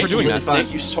 Thank That you is for doing completely that. fine.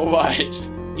 Thank you so much.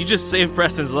 You just saved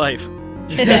Preston's life.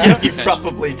 Yeah, you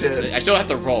probably did. I still have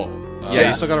to roll. Yeah,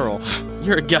 you still gotta roll.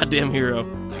 You're a goddamn hero.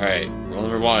 Alright, roll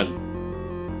number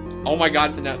 1. Oh my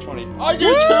god, it's a nat 20. I get 2,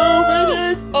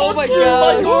 baby! Oh my you,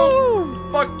 gosh.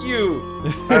 Michael! Fuck you!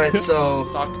 All right, so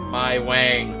Suck my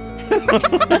wang.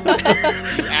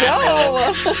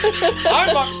 Joe!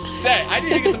 I'm upset. I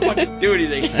didn't get to fucking do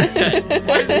anything.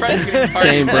 Why is Preston getting targeted?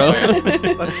 Same, bro.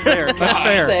 That's fair. That's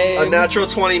fair. Same. A natural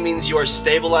 20 means you are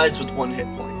stabilized with 1 hit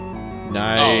point.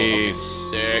 Nice. Oh,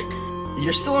 okay. Sick.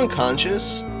 You're still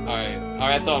unconscious. Alright,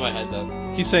 that's all in my head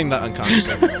then. He's saying that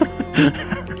unconsciously.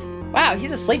 Wow,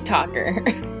 he's a sleep talker.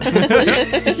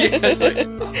 Yes,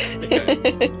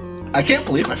 I can't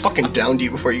believe I fucking downed you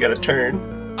before you got a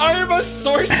turn. I'm a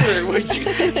sorcerer. What do you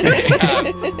think I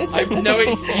have? I have no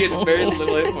AC and very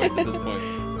little hit points at this point.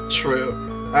 True.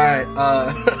 Alright,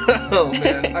 oh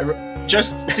man.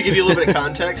 Just to give you a little bit of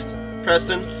context,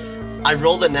 Preston, I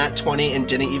rolled a nat 20 and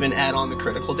didn't even add on the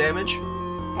critical damage.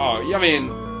 Oh, yeah, I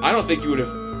mean, I don't think you would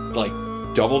have, like,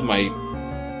 doubled my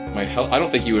health. I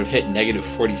don't think you would have hit negative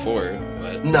 44,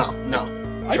 but No.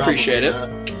 I appreciate it.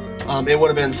 It would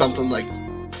have been something like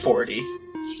 40.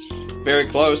 Very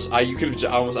close. You could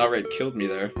have almost outright killed me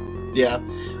there. Yeah.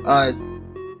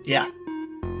 Yeah.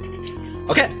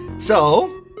 Okay, so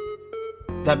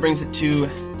that brings it to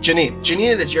Janine.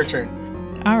 Janine, it is your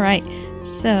turn. All right.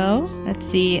 So let's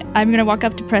see. I'm gonna walk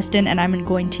up to Preston and I'm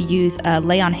going to use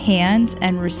lay on hands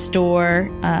and restore.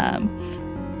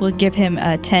 We'll give him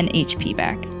 10 HP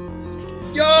back.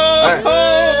 Yo! Alright.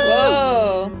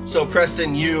 Whoa! So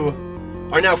Preston, you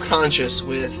are now conscious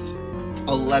with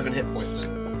 11 hit points.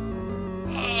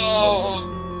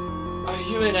 Oh, are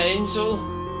you an angel?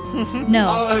 No,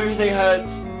 Oh, everything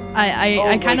hurts. I Oh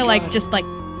kind my of like God. just like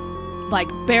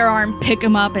bare arm pick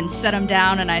him up and set him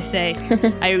down and I say,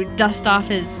 I dust off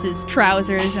his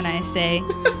trousers and I say,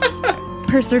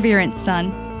 perseverance,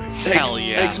 son. Hell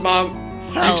yeah. Thanks, Mom.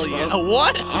 Hell Thanks, yeah. Mom.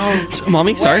 What?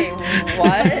 Mommy, sorry. Wait,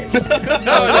 what?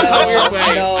 No, not in a weird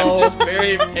way. No. I'm just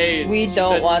very in pain. We She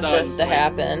don't said want son, this to like,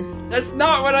 happen. That's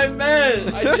not what I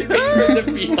meant. I didn't mean for it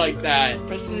to be like that.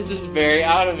 Preston is just very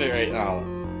out of it right now.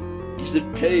 He's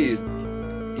in pain.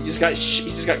 He just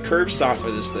got curb stomped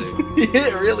by this thing.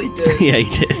 It really did. Yeah, he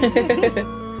did.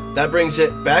 That brings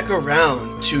it back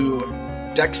around to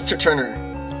Dexter Turner.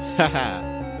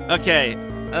 Okay.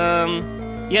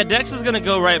 Yeah, Dex is gonna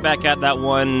go right back at that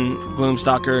one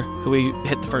Gloomstalker who we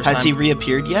hit the first Has he time.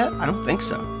 reappeared yet? I don't think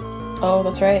so. Oh,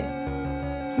 that's right.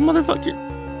 Motherfucker.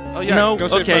 Oh yeah. No, Go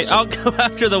save okay, Preston. I'll go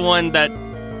after the one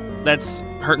that's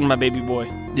hurting my baby boy.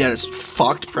 Yeah, it's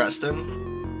fucked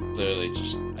Preston. Literally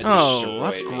just. I Oh, destroyed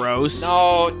that's it. gross.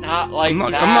 No, not like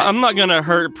that. I'm not gonna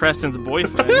hurt Preston's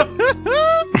boyfriend.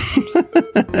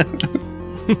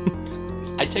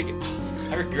 I take it.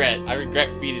 I regret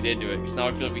feeding into it because now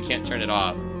I feel like we can't turn it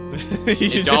off.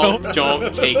 You And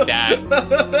don't take that.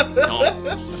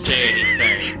 Don't say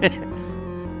anything.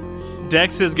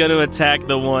 Dex is gonna attack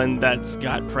the one that's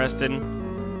got Preston.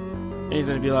 And he's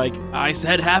gonna be like, I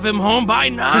said have him home by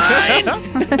 9!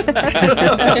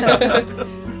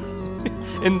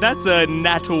 And that's a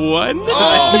nat 1.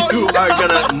 Oh, you are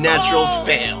gonna natural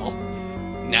fail.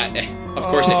 Of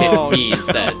course, it hits Oh, me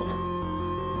instead.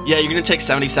 Yeah, you're gonna take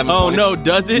 77 Oh points. no,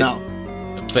 does it? No.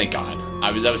 Thank God.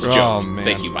 That was a Oh, joke. man.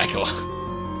 Thank you, Michael.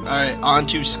 Alright, on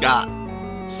to Scott.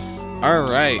 All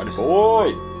right.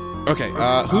 Boy! Okay.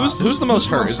 Who's the most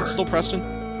hurt? Is it still Preston?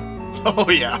 Oh,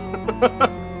 yeah.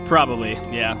 Probably,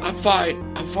 yeah. I'm fine.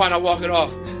 I'll walk it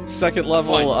off. Second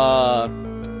level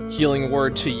healing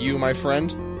word to you, my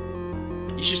friend.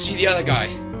 You should see the other guy.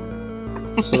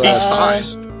 So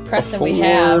that's Preston, a we four.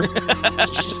 have.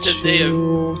 Just to see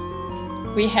him.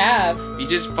 We have. He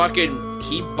just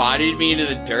he bodied me into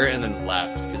the dirt and then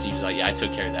left because he was like, yeah, I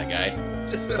took care of that guy.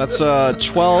 That's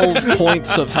 12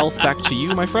 points of health back to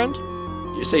you, my friend.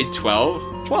 You say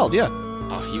 12? 12, yeah.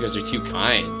 Oh, you guys are too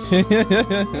kind.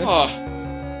 Oh,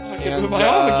 I can And, move my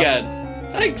arm again.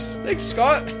 Thanks,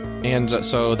 Scott. And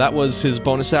so that was his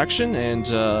bonus action, and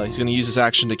he's going to use his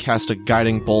action to cast a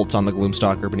guiding bolt on the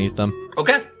Gloomstalker beneath them.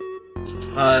 Okay.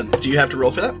 Do you have to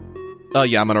roll for that?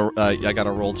 Yeah, I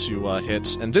gotta roll to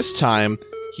hit, and this time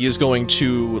he is going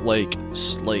to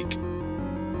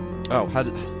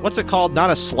what's it called? Not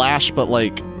a slash, but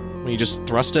like when you just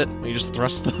thrust it. When you just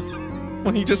thrust the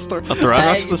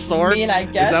thrust the sword. I mean, I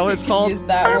guess Is that what you it's could called? use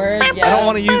that word. Yeah. I don't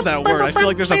want to use that word. I feel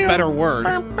like there's a better word.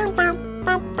 Yeah,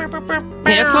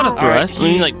 it's not a Alright, thrust.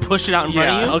 When you like push it out in front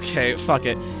of you. Okay, fuck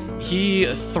it. He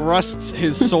thrusts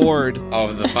his sword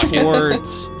Oh, the fucking.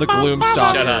 towards the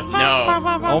Gloomstalker. Shut up. No.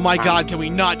 Oh my god, can we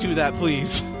not do that,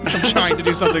 please? I'm trying to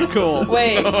do something cool.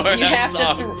 Wait, you Lord, have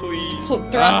stop, to please.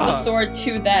 thrust the sword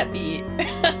to that beat.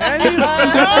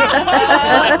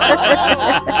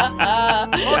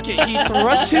 Okay, he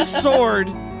thrusts his sword,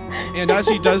 and as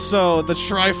he does so, the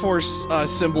Triforce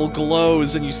symbol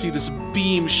glows, and you see this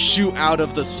beam shoot out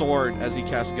of the sword as he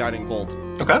casts Guiding Bolt.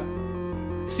 Okay.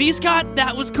 See, Scott,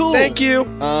 that was cool. Thank you.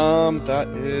 That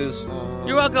is.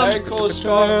 You're welcome. All right, cool,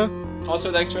 Scott.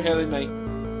 Also, thanks for hailing me.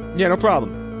 Yeah, no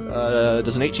problem.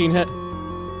 Does an 18 hit?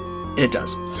 It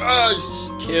does.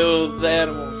 Kill the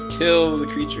animal. Kill the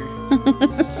creature.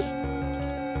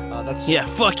 That's Yeah,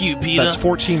 fuck you, Peter. That's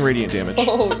 14 radiant damage.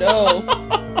 Oh no.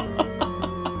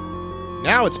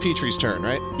 Now it's Petrie's turn,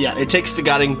 right? Yeah, it takes the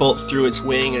guiding bolt through its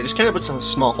wing and it just kind of puts a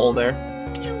small hole there.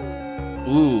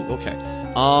 Ooh, okay.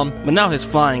 But now his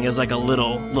flying is like a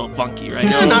little funky, right?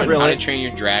 No, not How really. to Train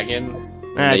Your Dragon.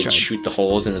 I They tried. shoot the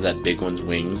holes into that big one's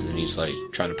wings, and he's like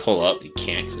trying to pull up. He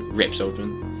can't because it rips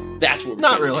open. That's what we're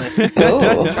Not trying to really. do.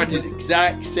 Oh. We're trying to do the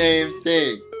exact same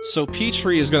thing. So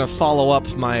Petrie is going to follow up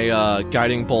my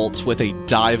guiding bolt with a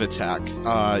dive attack.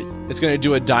 It's going to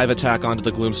do a dive attack onto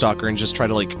the Gloomstalker and just try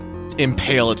to like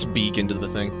impale its beak into the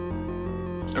thing.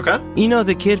 Okay. You know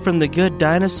the kid from The Good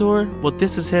Dinosaur? Well,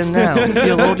 this is him now.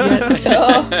 Feel old yet?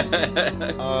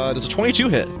 Oh. Does a 22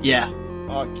 hit? Yeah.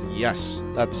 Fuck yes.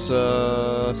 That's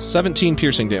 17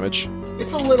 piercing damage.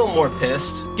 It's a little more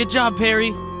pissed. Good job,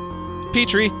 Perry.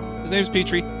 Petrie. His name's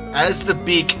Petrie. As the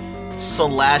beak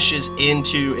slashes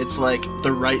into its like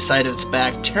the right side of its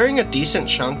back, tearing a decent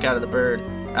chunk out of the bird,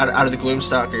 out of the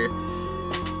Gloomstalker.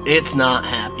 It's not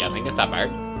happy. Yeah, I think it's that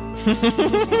bird.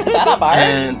 Is that a bar?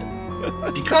 And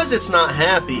because it's not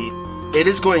happy, it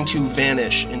is going to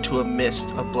vanish into a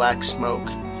mist of black smoke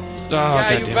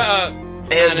yeah, you better and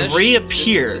vanish,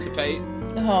 reappear dissipate.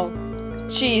 Oh,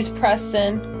 jeez,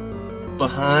 Preston.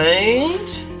 behind.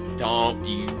 Don't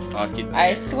you fucking.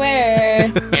 I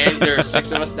swear. And there are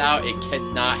 6 of us now. It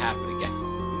cannot happen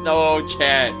again. No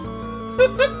chance.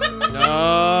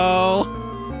 No.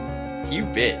 You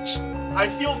bitch. I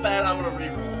feel bad. I'm gonna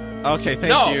reroll. Okay,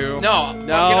 thank you. No.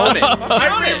 No. Fucking own it. I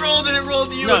rerolled and it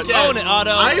rolled you No, again. own it,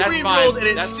 Otto. I That's rerolled fine. and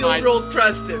it That's still fine. rolled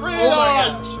Preston. Bring Oh it my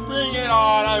on. gosh. Bring it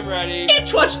on. I'm ready.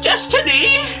 It was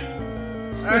destiny.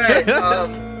 All right.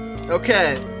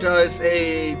 Okay. Does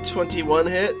a 21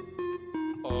 hit?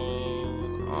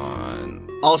 Hold on.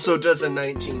 Also does a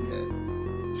 19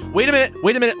 hit. Wait a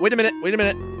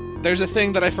minute. There's a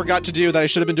thing that I forgot to do that I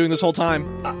should have been doing this whole time.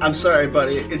 I'm sorry,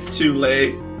 buddy. It's too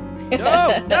late. No,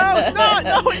 it's not.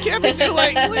 No, it can't be too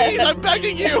late. Please, I'm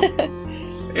begging you.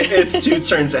 It's 2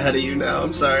 turns ahead of you now.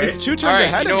 I'm sorry. It's 2 turns All right,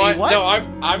 ahead you know of me. what? No,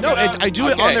 I'm No, gonna, I do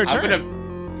it on their turn.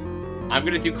 I'm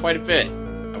gonna do quite a bit.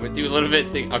 I'm gonna do a little bit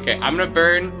thing. Okay, I'm gonna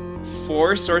burn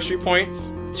 4 sorcery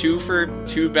points, 2 for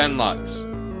 2 Ben Lugs.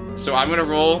 So I'm gonna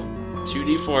roll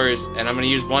 2d4s, and I'm gonna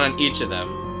use 1 on each of them.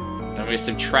 And I'm gonna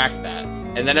subtract that.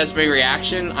 And then as my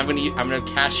reaction, I'm gonna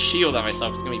cast Shield on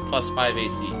myself. It's gonna be +5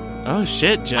 AC. Oh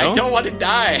shit, Joe. I don't want to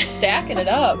die. Stacking it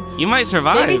up. You might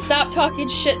survive. Maybe stop talking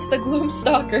shit to the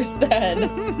Gloomstalkers then.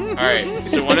 All right,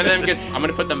 so one of them gets. I'm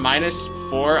gonna put the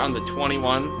 -4 on the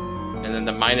 21, and then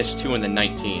the -2 on the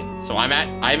 19. So I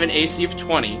have an AC of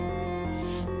 20.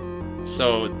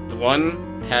 So the one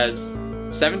has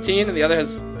 17, and the other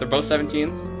has. They're both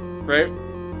 17s, right?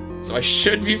 So I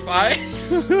should be fine.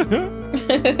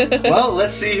 Well,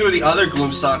 let's see who the other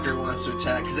Gloomstalker wants to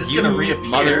attack, because it's You gonna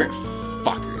reappear.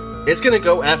 motherfucker. It's gonna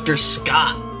go after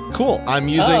Scott. Cool. I'm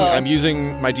using Oh. I'm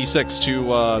using my d6 to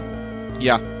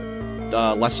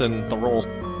lessen the roll,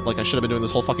 like I should have been doing this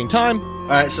whole fucking time. All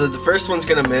right, so the first one's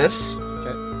gonna miss.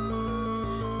 Okay.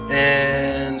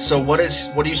 And so what are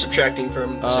you subtracting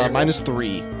from? the save roll?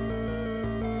 -3.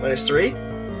 -3.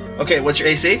 Okay, what's your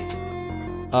AC?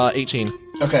 18.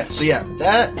 Okay, so yeah,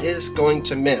 that is going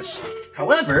to miss.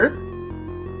 However,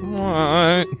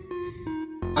 What?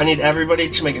 I need everybody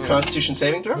to make a Constitution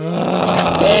saving throw.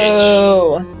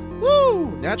 Oh.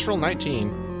 Woo! Natural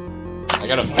 19. I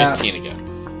got a 15 Pass. again.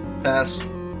 Pass.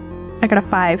 I got a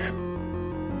 5.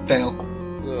 Fail.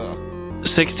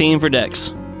 16 for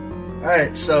Dex. All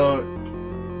right, so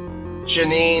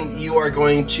Janine, you are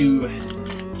going to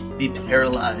be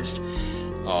paralyzed.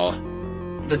 Oh,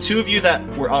 The 2 of you that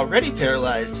were already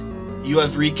paralyzed, you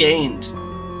have regained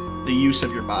the use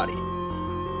of your body.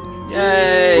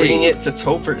 yay! Bringing it to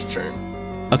Topher's turn.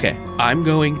 Okay, I'm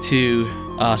going to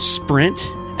sprint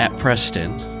at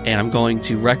Preston, and I'm going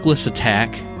to reckless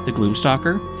attack the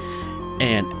Gloomstalker.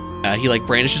 And he like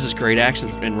brandishes his great axe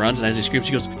and runs, and as he screams,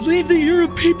 he goes, "Leave the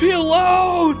European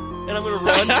alone!" And I'm gonna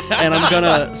run, and I'm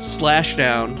gonna slash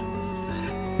down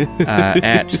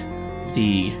at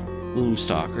the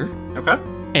Gloomstalker. Okay.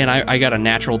 And I got a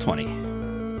natural 20.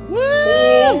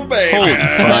 Oh, baby. Holy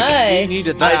fuck. Nice. You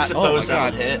needed that. I suppose oh my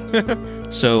that god. would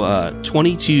hit. So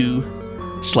 22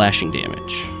 slashing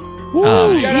damage. He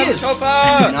Get up, is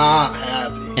Topher! not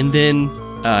happy. And then,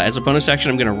 as a bonus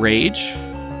action, I'm going to rage.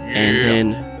 And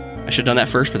then, I should have done that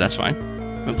first, but that's fine.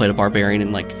 I haven't played a barbarian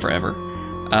in, like, forever.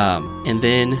 And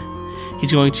then,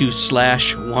 he's going to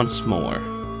slash once more.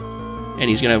 And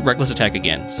he's going to reckless attack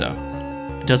again, so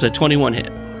it does a 21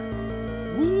 hit.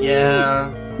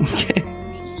 Yeah.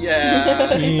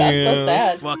 Yeah. He sounds so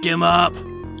sad. Fuck him up.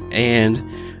 And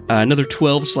another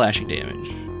 12 slashing damage.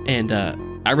 And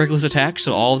I reckless attack,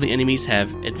 so all of the enemies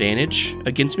have advantage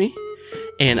against me.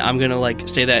 And I'm going to like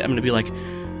say that, I'm going to be like,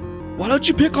 why don't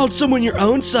you pick on someone your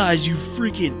own size, you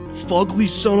freaking fugly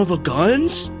son of a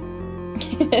guns?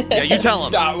 Yeah, you tell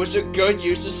him. That was a good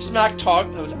use of smack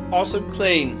talk. That was awesome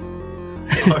clean.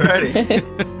 Alrighty.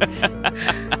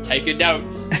 Taking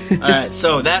notes. Alright,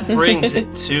 so that brings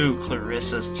it to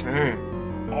Clarissa's turn.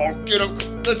 Oh, get up.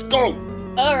 Let's go.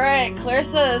 Alright,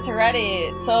 Clarissa is ready.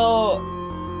 So,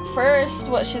 first,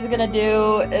 what she's gonna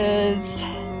do is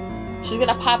she's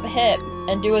gonna pop a hip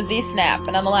and do a Z snap,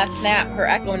 and on the last snap, her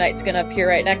Echo Knight's gonna appear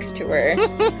right next to her.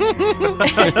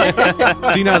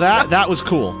 See, now that was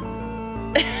cool.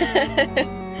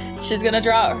 She's gonna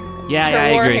draw her I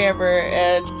agree. Warhammer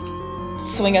and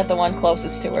swing at the one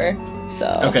closest to her. So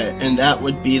Okay, and that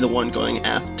would be the one going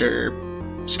after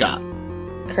Scott.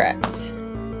 correct.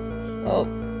 Oh,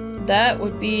 that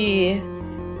would be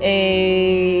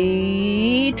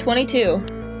a 22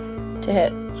 to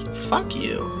hit, Fuck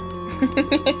you.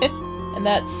 and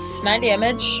that's 9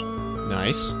 damage.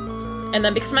 Nice. And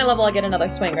then because of my level, I get another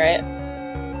swing, right?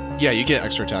 Yeah, you get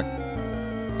extra attack.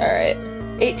 All right,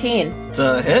 18. It's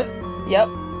a hit? Yep,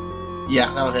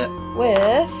 Yeah, that'll hit.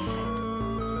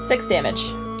 with 6 damage.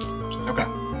 Okay.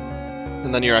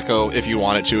 And then your Echo, if you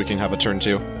want it to, it can have a turn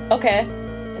too. Okay,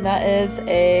 and that is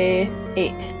a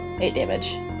 8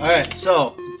 damage. Alright,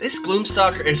 so this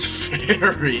Gloomstalker is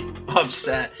very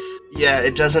upset. Yeah,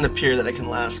 it doesn't appear that it can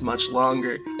last much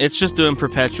longer. It's just doing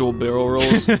perpetual barrel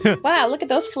rolls. Wow, look at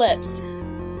those flips.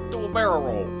 Double barrel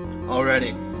roll.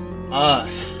 Already.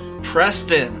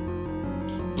 Preston.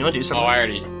 You wanna do Oh, something?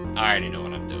 I already know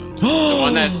what I'm doing.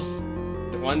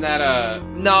 The one that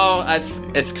no, it's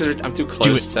because I'm too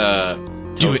close to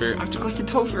Do it. Topher. I'm too close to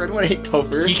Topher. I don't want to hit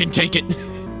Topher. He can take it.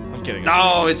 I'm kidding.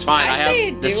 No, it's fine. I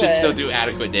say This do should it. still do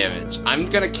adequate damage. I'm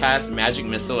gonna cast Magic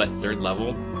Missile at 3rd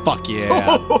level. Fuck yeah.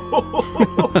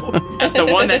 At the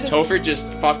one that Topher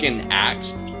just fucking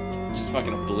axed, just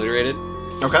fucking obliterated.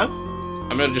 Okay.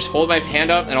 I'm gonna just hold my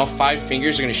hand up, and all 5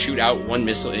 fingers are gonna shoot out 1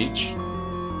 missile each.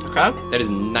 Okay. That is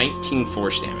 19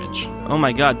 force damage. Oh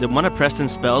my god, did one of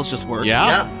Preston's spells just work? Yeah?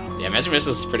 Yeah. Yeah, Magic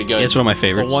Missile is pretty good. Yeah, it's one of my The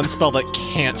favorites. one spell that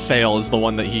can't fail is the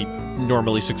one that he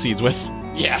normally succeeds with.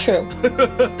 Yeah. True.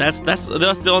 That's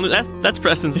the only that's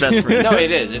Preston's best friend. No,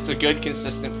 it is. It's a good,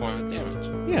 consistent form of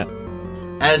damage. Yeah.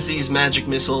 As these magic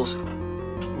missiles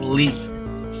leap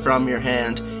from your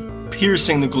hand,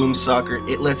 piercing the Gloomstalker,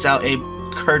 it lets out a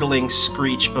curdling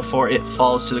screech before it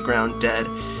falls to the ground dead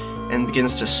and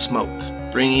begins to smoke.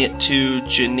 Bringing it to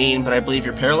Janine, but I believe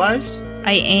you're paralyzed?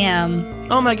 I am.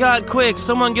 Oh my god, quick,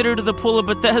 someone get her to the pool of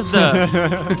Bethesda.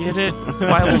 Get it?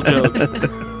 Bible joke.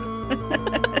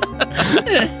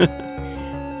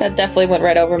 That definitely went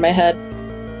right over my head.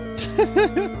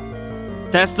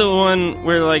 That's the one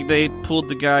where like they pulled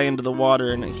the guy into the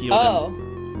water and it healed Oh,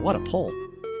 What a pull.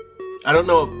 I don't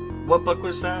know. What book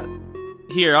was that? him.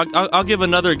 Here, I'll give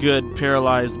another good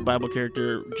paralyzed Bible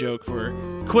character joke for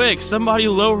her. Quick, somebody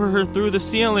lower her through the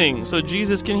ceiling so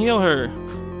Jesus can heal her.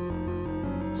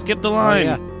 Skip the line.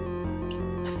 yeah.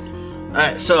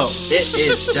 Alright, so it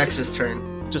is Dex's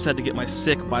turn. Just had to get my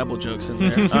sick Bible jokes in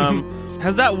there.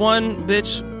 Has that one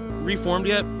bitch reformed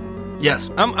yet? Yes.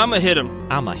 I'm gonna hit him.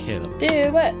 I'ma hit him. do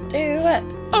it.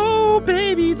 Oh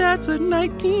baby, that's a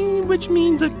 19, which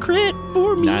means a crit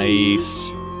for me.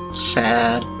 Nice.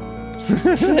 Sad.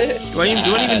 Do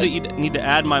I even need to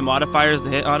add my modifiers to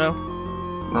hit Otto?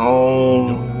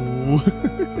 No.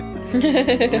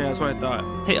 Yeah, that's what I thought.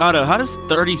 Hey Otto, how does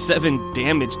 37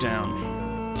 damage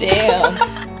down?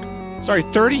 Damn. Sorry,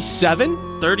 37?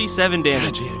 37 God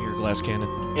damage. damn, you're a glass cannon.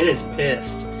 It is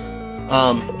pissed.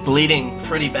 Bleeding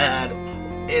pretty bad.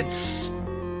 It's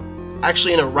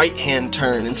actually in a right-hand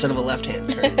turn instead of a left-hand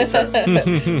turn.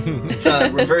 It's a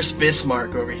reverse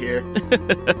Bismarck over here.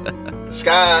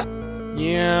 Scott,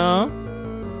 Yeah.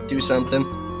 do something.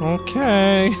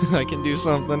 Okay. I can do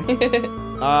something.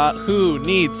 Who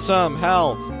needs some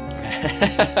help?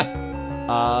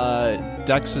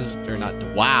 Dex is or not.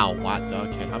 Wow. What?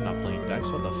 Okay, I'm not playing Dex.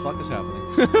 What the fuck is happening?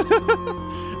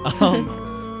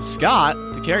 Scott,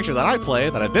 the character that I play,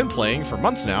 that I've been playing for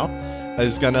months now,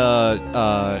 is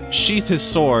gonna sheath his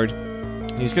sword.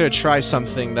 And he's gonna try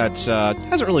something that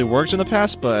hasn't really worked in the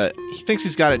past, but he thinks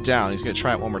he's got it down. He's gonna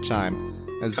try it one more time.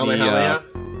 As Kamehameha?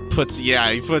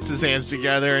 he puts his hands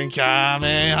together and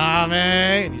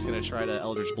Kamehameha, and he's gonna try to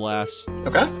Eldritch Blast.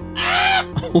 Okay.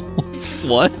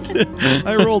 What?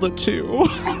 I rolled a 2.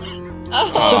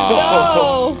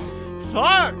 Oh,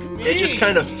 Fuck me. It just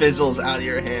kind of fizzles out of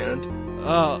your hand.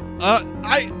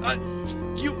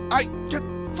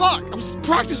 Fuck! I was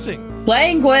practicing. no.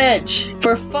 Language,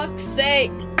 for fuck's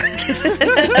sake.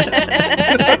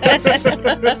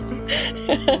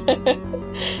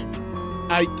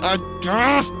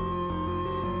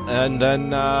 And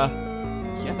then,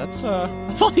 yeah, that's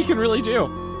all you can really do.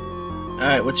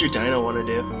 Alright, what's your dino want to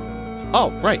do?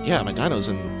 Oh, right, yeah, my dino's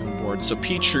in board. So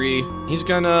Petrie, he's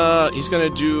gonna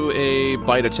do a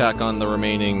bite attack on the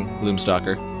remaining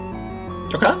Gloomstalker.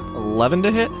 Okay. 11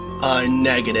 to hit?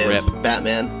 Negative. Rip.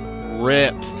 Batman.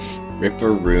 Rip.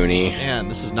 Ripper-rooney. Man,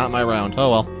 this is not my round. Oh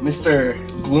well. Mr.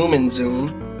 Gloom and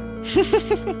Zoom.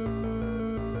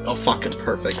 Oh, fucking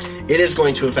perfect. It is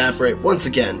going to evaporate once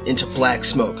again into black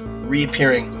smoke,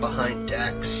 reappearing behind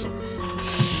Dex.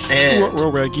 And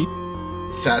Roll Reggie.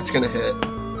 that's gonna hit.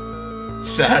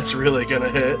 That's really gonna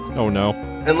hit. Oh no.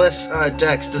 Unless,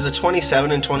 Dex, does a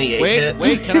 27 and 28 hit?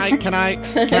 Wait, can I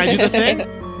do the thing?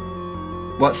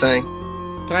 What thing?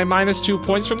 Can I minus 2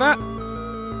 points from that?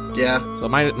 Yeah. So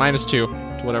minus 2 to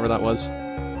whatever that was.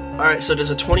 Alright, so does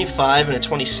a 25 and a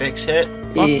 26 hit?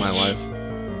 Fuck Eesh. my life.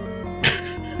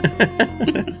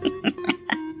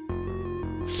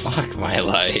 Fuck my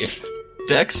life.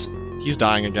 Dex? He's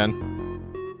dying again.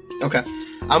 Okay.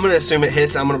 I'm gonna assume it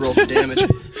hits, I'm gonna roll for damage.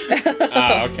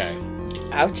 Ah, okay.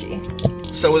 Ouchie.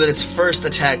 So with its first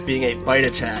attack being a bite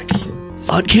attack,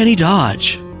 Uncanny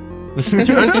dodge.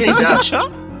 Uncanny Dodge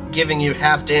giving you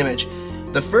half damage.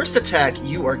 The first attack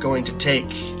you are going to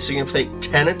take, so you're going to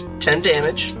take 10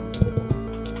 damage.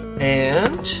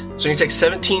 And so you're going to take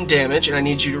 17 damage, and I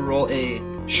need you to roll a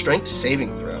strength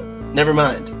saving throw. Never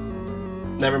mind.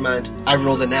 I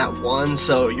rolled a nat 1,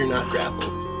 so you're not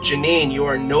grappled. Janine, you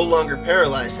are no longer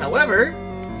paralyzed. However,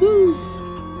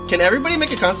 can everybody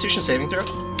make a constitution saving throw?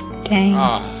 Dang.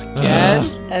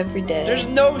 Again? Every day. There's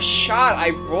no shot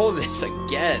I roll this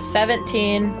again.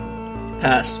 17.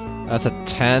 Pass. That's a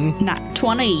 10. Not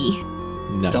 20.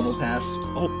 Nice. Double pass.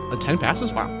 Oh, a 10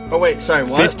 passes? Wow. Oh, wait, sorry,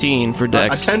 what? 15 for A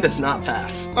Dex. 10 does not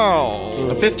pass. Oh.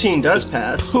 A 15 does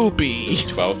pass. Poopy.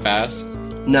 12 pass.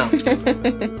 No.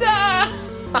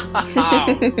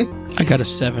 I got a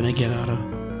 7 again, Otto.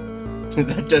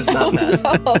 That does not pass.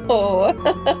 Oh.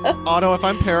 Otto, if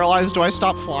I'm paralyzed, do I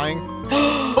stop flying?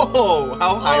 Oh,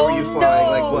 how high were you Oh, flying?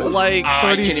 no. Like what? Like Oh, I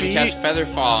 30 can't even feet? cast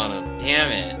Featherfall on him.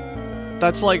 Damn it.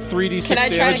 That's like 3d6 Can I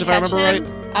try damage to if I catch remember him?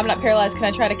 right. I'm not paralyzed. Can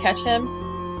I try to catch him?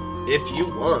 If you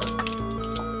want,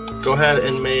 go ahead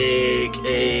and make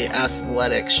a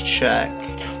athletics check.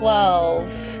 12.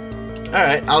 All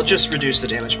right, I'll just reduce the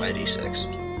damage by a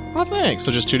d6. Oh, thanks.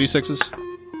 So just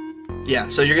 2d6s? Yeah,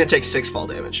 so you're gonna take 6 fall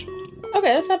damage.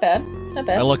 Okay, that's not bad. Not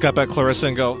bad. I look up at Clarissa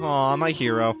and go, aw, my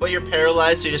hero. But you're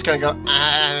paralyzed, so you just kind of go.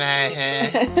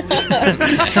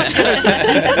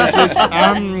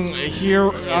 Here.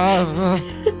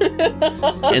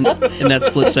 And in that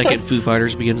split second, Foo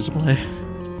Fighters begins to play.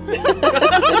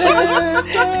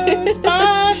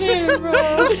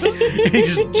 You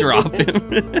just drop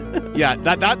him. Yeah,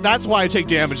 that's why I take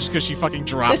damage, is because she fucking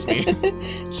drops me.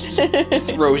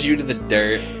 Throws you to the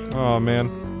dirt. Oh, man.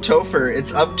 Topher,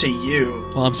 it's up to you.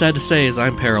 Well, I'm sad to say is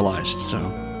I'm paralyzed, so.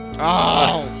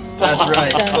 Oh. That's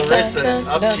right, Clarissa, it's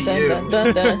up to you.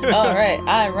 All right,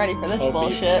 I'm ready for this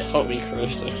bullshit. Help me,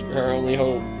 Chris. You're our only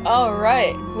hope. All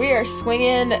right, we are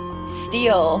swinging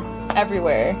steel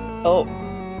everywhere. Oh,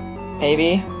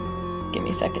 maybe. Give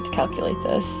me a second to calculate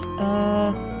this.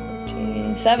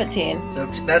 15, 17. So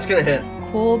that's gonna hit.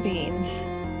 Cool beans.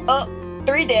 Oh,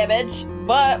 3 damage,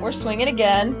 but we're swinging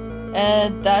again,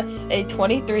 and that's a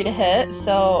 23 to hit,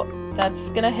 so that's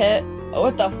gonna hit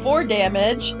with a 4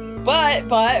 damage. But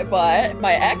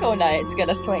my Echo Knight's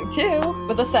gonna swing too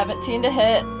with a 17 to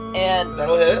hit and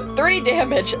That'll hit. 3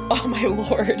 damage. Oh my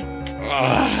lord.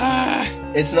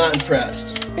 It's not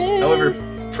impressed. However,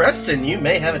 Preston, you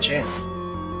may have a chance.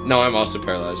 No, I'm also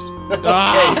paralyzed. Okay,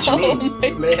 Ah. Janine, Oh my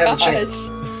you may have a gosh. chance.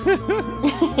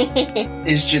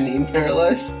 Is Janine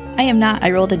paralyzed? I am not.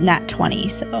 I rolled a nat 20,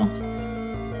 so.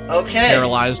 Okay.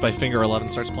 Paralyzed by Finger 11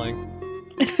 starts playing.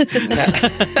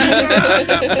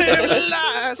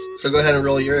 So go ahead and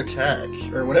roll your attack,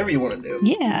 or whatever you want to do.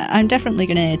 Yeah, I'm definitely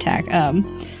going to attack.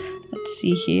 Let's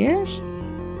see here.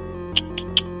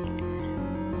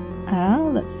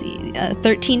 Let's see.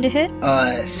 13 to hit.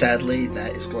 Sadly,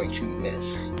 that is going to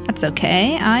miss. That's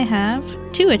okay. I have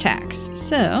 2 attacks.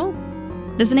 So,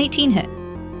 does an 18 hit?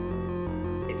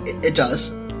 It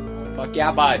does. Fuck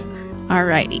yeah, bud.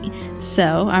 Alrighty.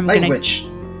 So, I'm gonna. Language.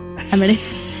 I'm gonna.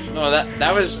 No,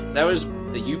 that was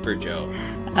the Youper Joe.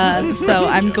 So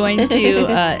I'm going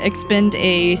to expend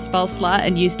a spell slot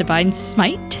and use Divine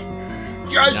Smite.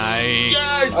 Yes! Nice.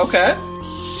 Yes! Okay.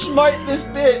 Smite this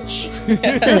bitch!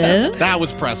 So, That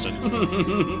was Preston.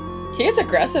 He gets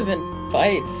aggressive and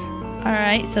bites. all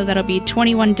right, so that'll be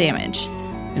 21 damage.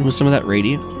 And was some of that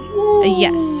radiant?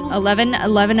 Yes, 11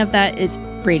 of that is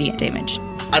radiant damage.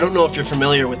 I don't know if you're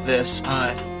familiar with this.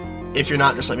 If you're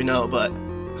not, just let me know, but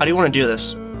how do you want to do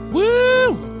this?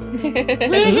 Woo!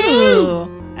 Ooh.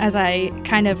 As I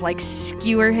kind of like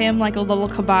skewer him like a little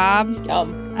kebab,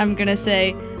 Yum. I'm gonna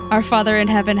say, "Our Father in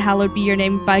heaven, hallowed be your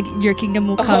name. By your kingdom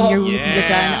will come, your will be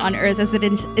done on earth as it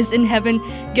is in heaven.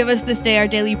 Give us this day our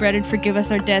daily bread, and forgive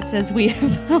us our debts as we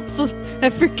have also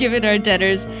have forgiven our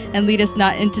debtors. And lead us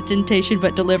not into temptation,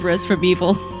 but deliver us from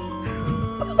evil."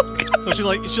 So she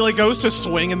goes to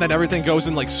swing and then everything goes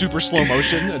in like super slow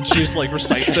motion and she just like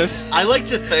recites this. I like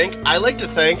to think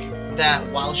that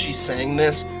while she's saying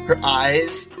this, her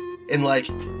eyes and like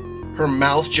her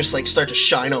mouth just like start to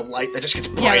shine a light that just gets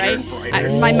brighter and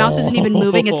brighter. My mouth isn't even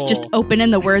moving; it's just open,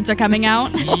 and the words are coming out.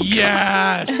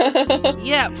 Yes!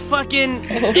 Yeah, fucking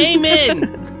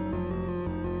amen.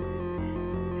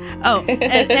 Oh,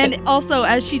 and also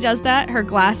as she does that, her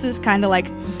glasses kind of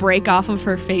like break off of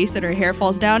her face and her hair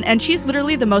falls down, and she's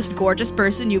literally the most gorgeous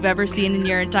person you've ever seen in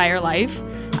your entire life.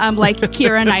 Like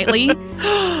Keira Knightley.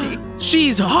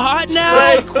 She's hot now.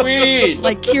 Slay Queen!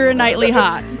 Like Keira Knightley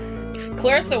hot.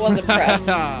 Clarissa was impressed,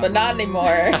 but not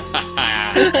anymore.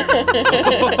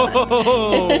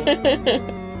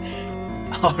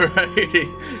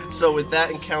 Alrighty. So with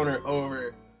that encounter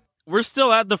over, We're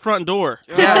still at the front door.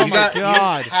 yeah, Oh you my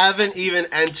God. you haven't even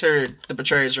entered the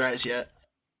Betrayer's Rise yet.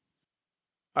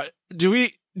 Do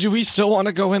we still want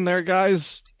to go in there,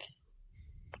 guys?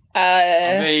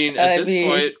 I mean, at this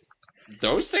point,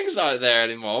 those things aren't there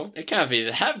anymore. It can't be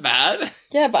that bad.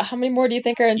 Yeah, but how many more do you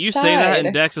think are inside? You say that,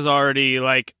 and Dex is already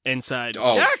like inside.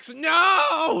 Oh, Dex,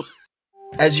 no!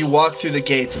 As you walk through the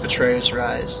gates of Betrayer's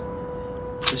Rise,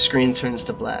 the screen turns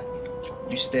to black.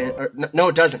 You stand. No,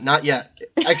 it doesn't. Not yet.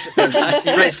 Erase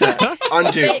that.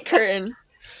 Undo. Fate curtain.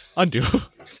 Undo.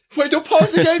 wait, don't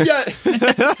pause the game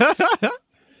yet.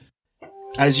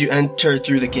 As you enter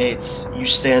through the gates, you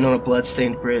stand on a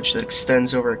blood-stained bridge that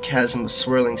extends over a chasm of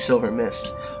swirling silver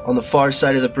mist. On the far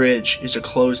side of the bridge is a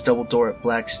closed double door of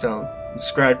black stone,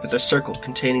 inscribed with a circle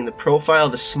containing the profile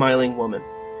of a smiling woman.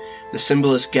 The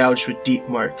symbol is gouged with deep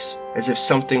marks, as if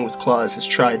something with claws has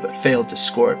tried but failed to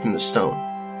score it from the stone.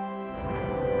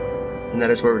 And that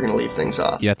is where we're going to leave things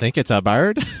off. You think it's a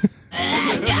bird?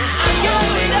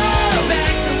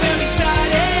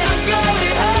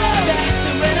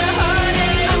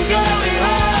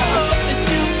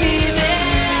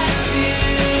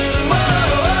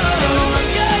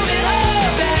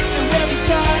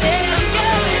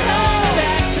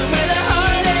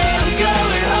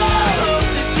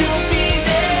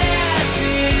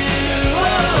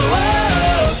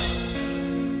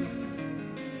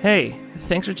 Hey,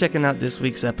 thanks for checking out this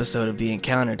week's episode of The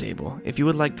Encounter Table. If you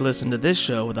would like to listen to this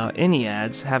show without any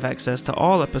ads, have access to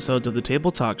all episodes of the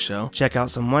Table Talk Show, check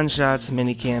out some one-shots,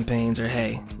 mini-campaigns, or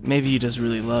hey, maybe you just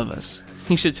really love us,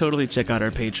 you should totally check out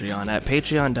our Patreon at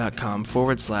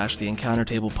patreon.com/The Encounter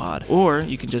Table Pod, or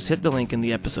you can just hit the link in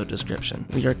the episode description.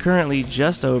 We are currently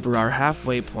just over our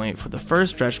halfway point for the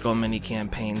first stretch goal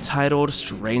mini-campaign titled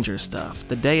Stranger Stuff.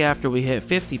 The day after we hit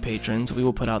 50 patrons, we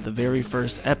will put out the very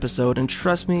first episode, and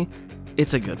trust me,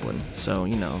 it's a good one. So,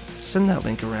 send that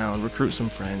link around, recruit some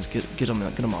friends, get them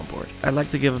on board. I'd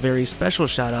like to give a very special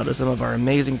shout out to some of our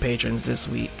amazing patrons this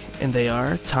week, and they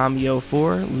are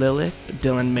Tomio4, Lilith,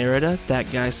 Dylan Merida, That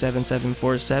Guy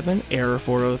 7747, Error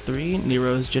 403,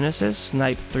 Nero's Genesis,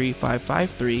 Snipe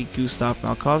 3553, Gustav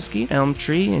Malkowski, Elm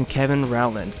Tree, and Kevin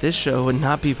Rowland. This show would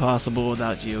not be possible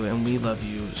without you, and we love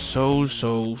you so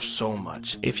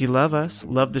much. If you love us,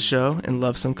 love the show, and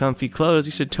love some comfy clothes,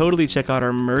 you should totally check out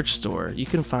our merch store. You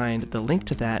can find the link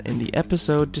to that in the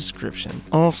episode description.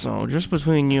 Also, just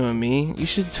between you and me, you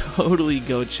should totally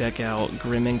go check out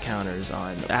Grim Encounters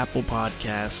on Apple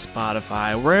Podcasts,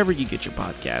 Spotify, wherever you get your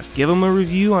podcasts. Give them a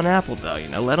review on Apple though,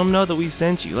 let them know that we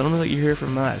sent you. Let them know that you're here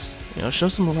from us. Show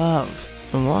some love.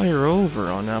 And while you're over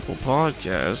on Apple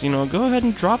Podcasts, go ahead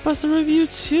and drop us a review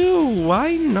too.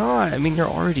 Why not? I mean, you're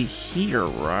already here,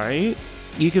 right?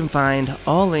 You can find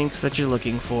all links that you're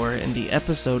looking for in the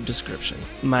episode description.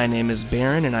 My name is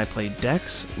Baron and I play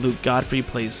Dex, Luke Godfrey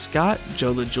plays Scott,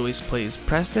 Jola Joyce plays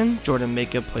Preston, Jordan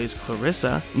Makeup plays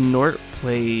Clarissa, Nort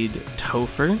played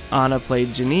Topher, Anna played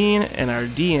Janine, and our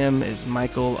DM is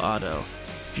Michael Otto.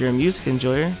 If you're a music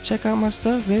enjoyer, check out my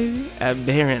stuff, baby. At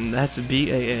Baron, that's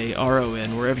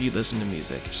BAARON, wherever you listen to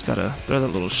music. Just gotta throw that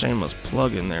little shameless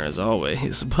plug in there as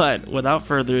always. But without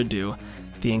further ado,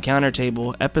 The Encounter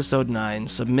Table, Episode 9,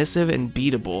 Submissive and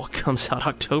Beatable, comes out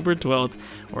October 12th,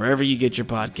 wherever you get your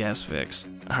podcast fix.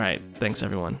 Alright, thanks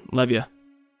everyone. Love ya.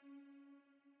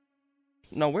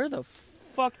 Now where the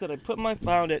fuck did I put my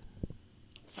found it?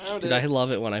 Dude, I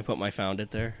love it when I put my found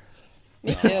it there.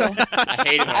 Me too. I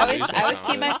hate it. I always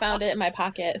keep my found it in my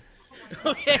pocket.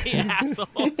 Okay, asshole.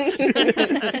 Thank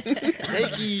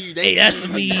you. Hey, that's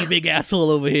me, big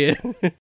asshole over here.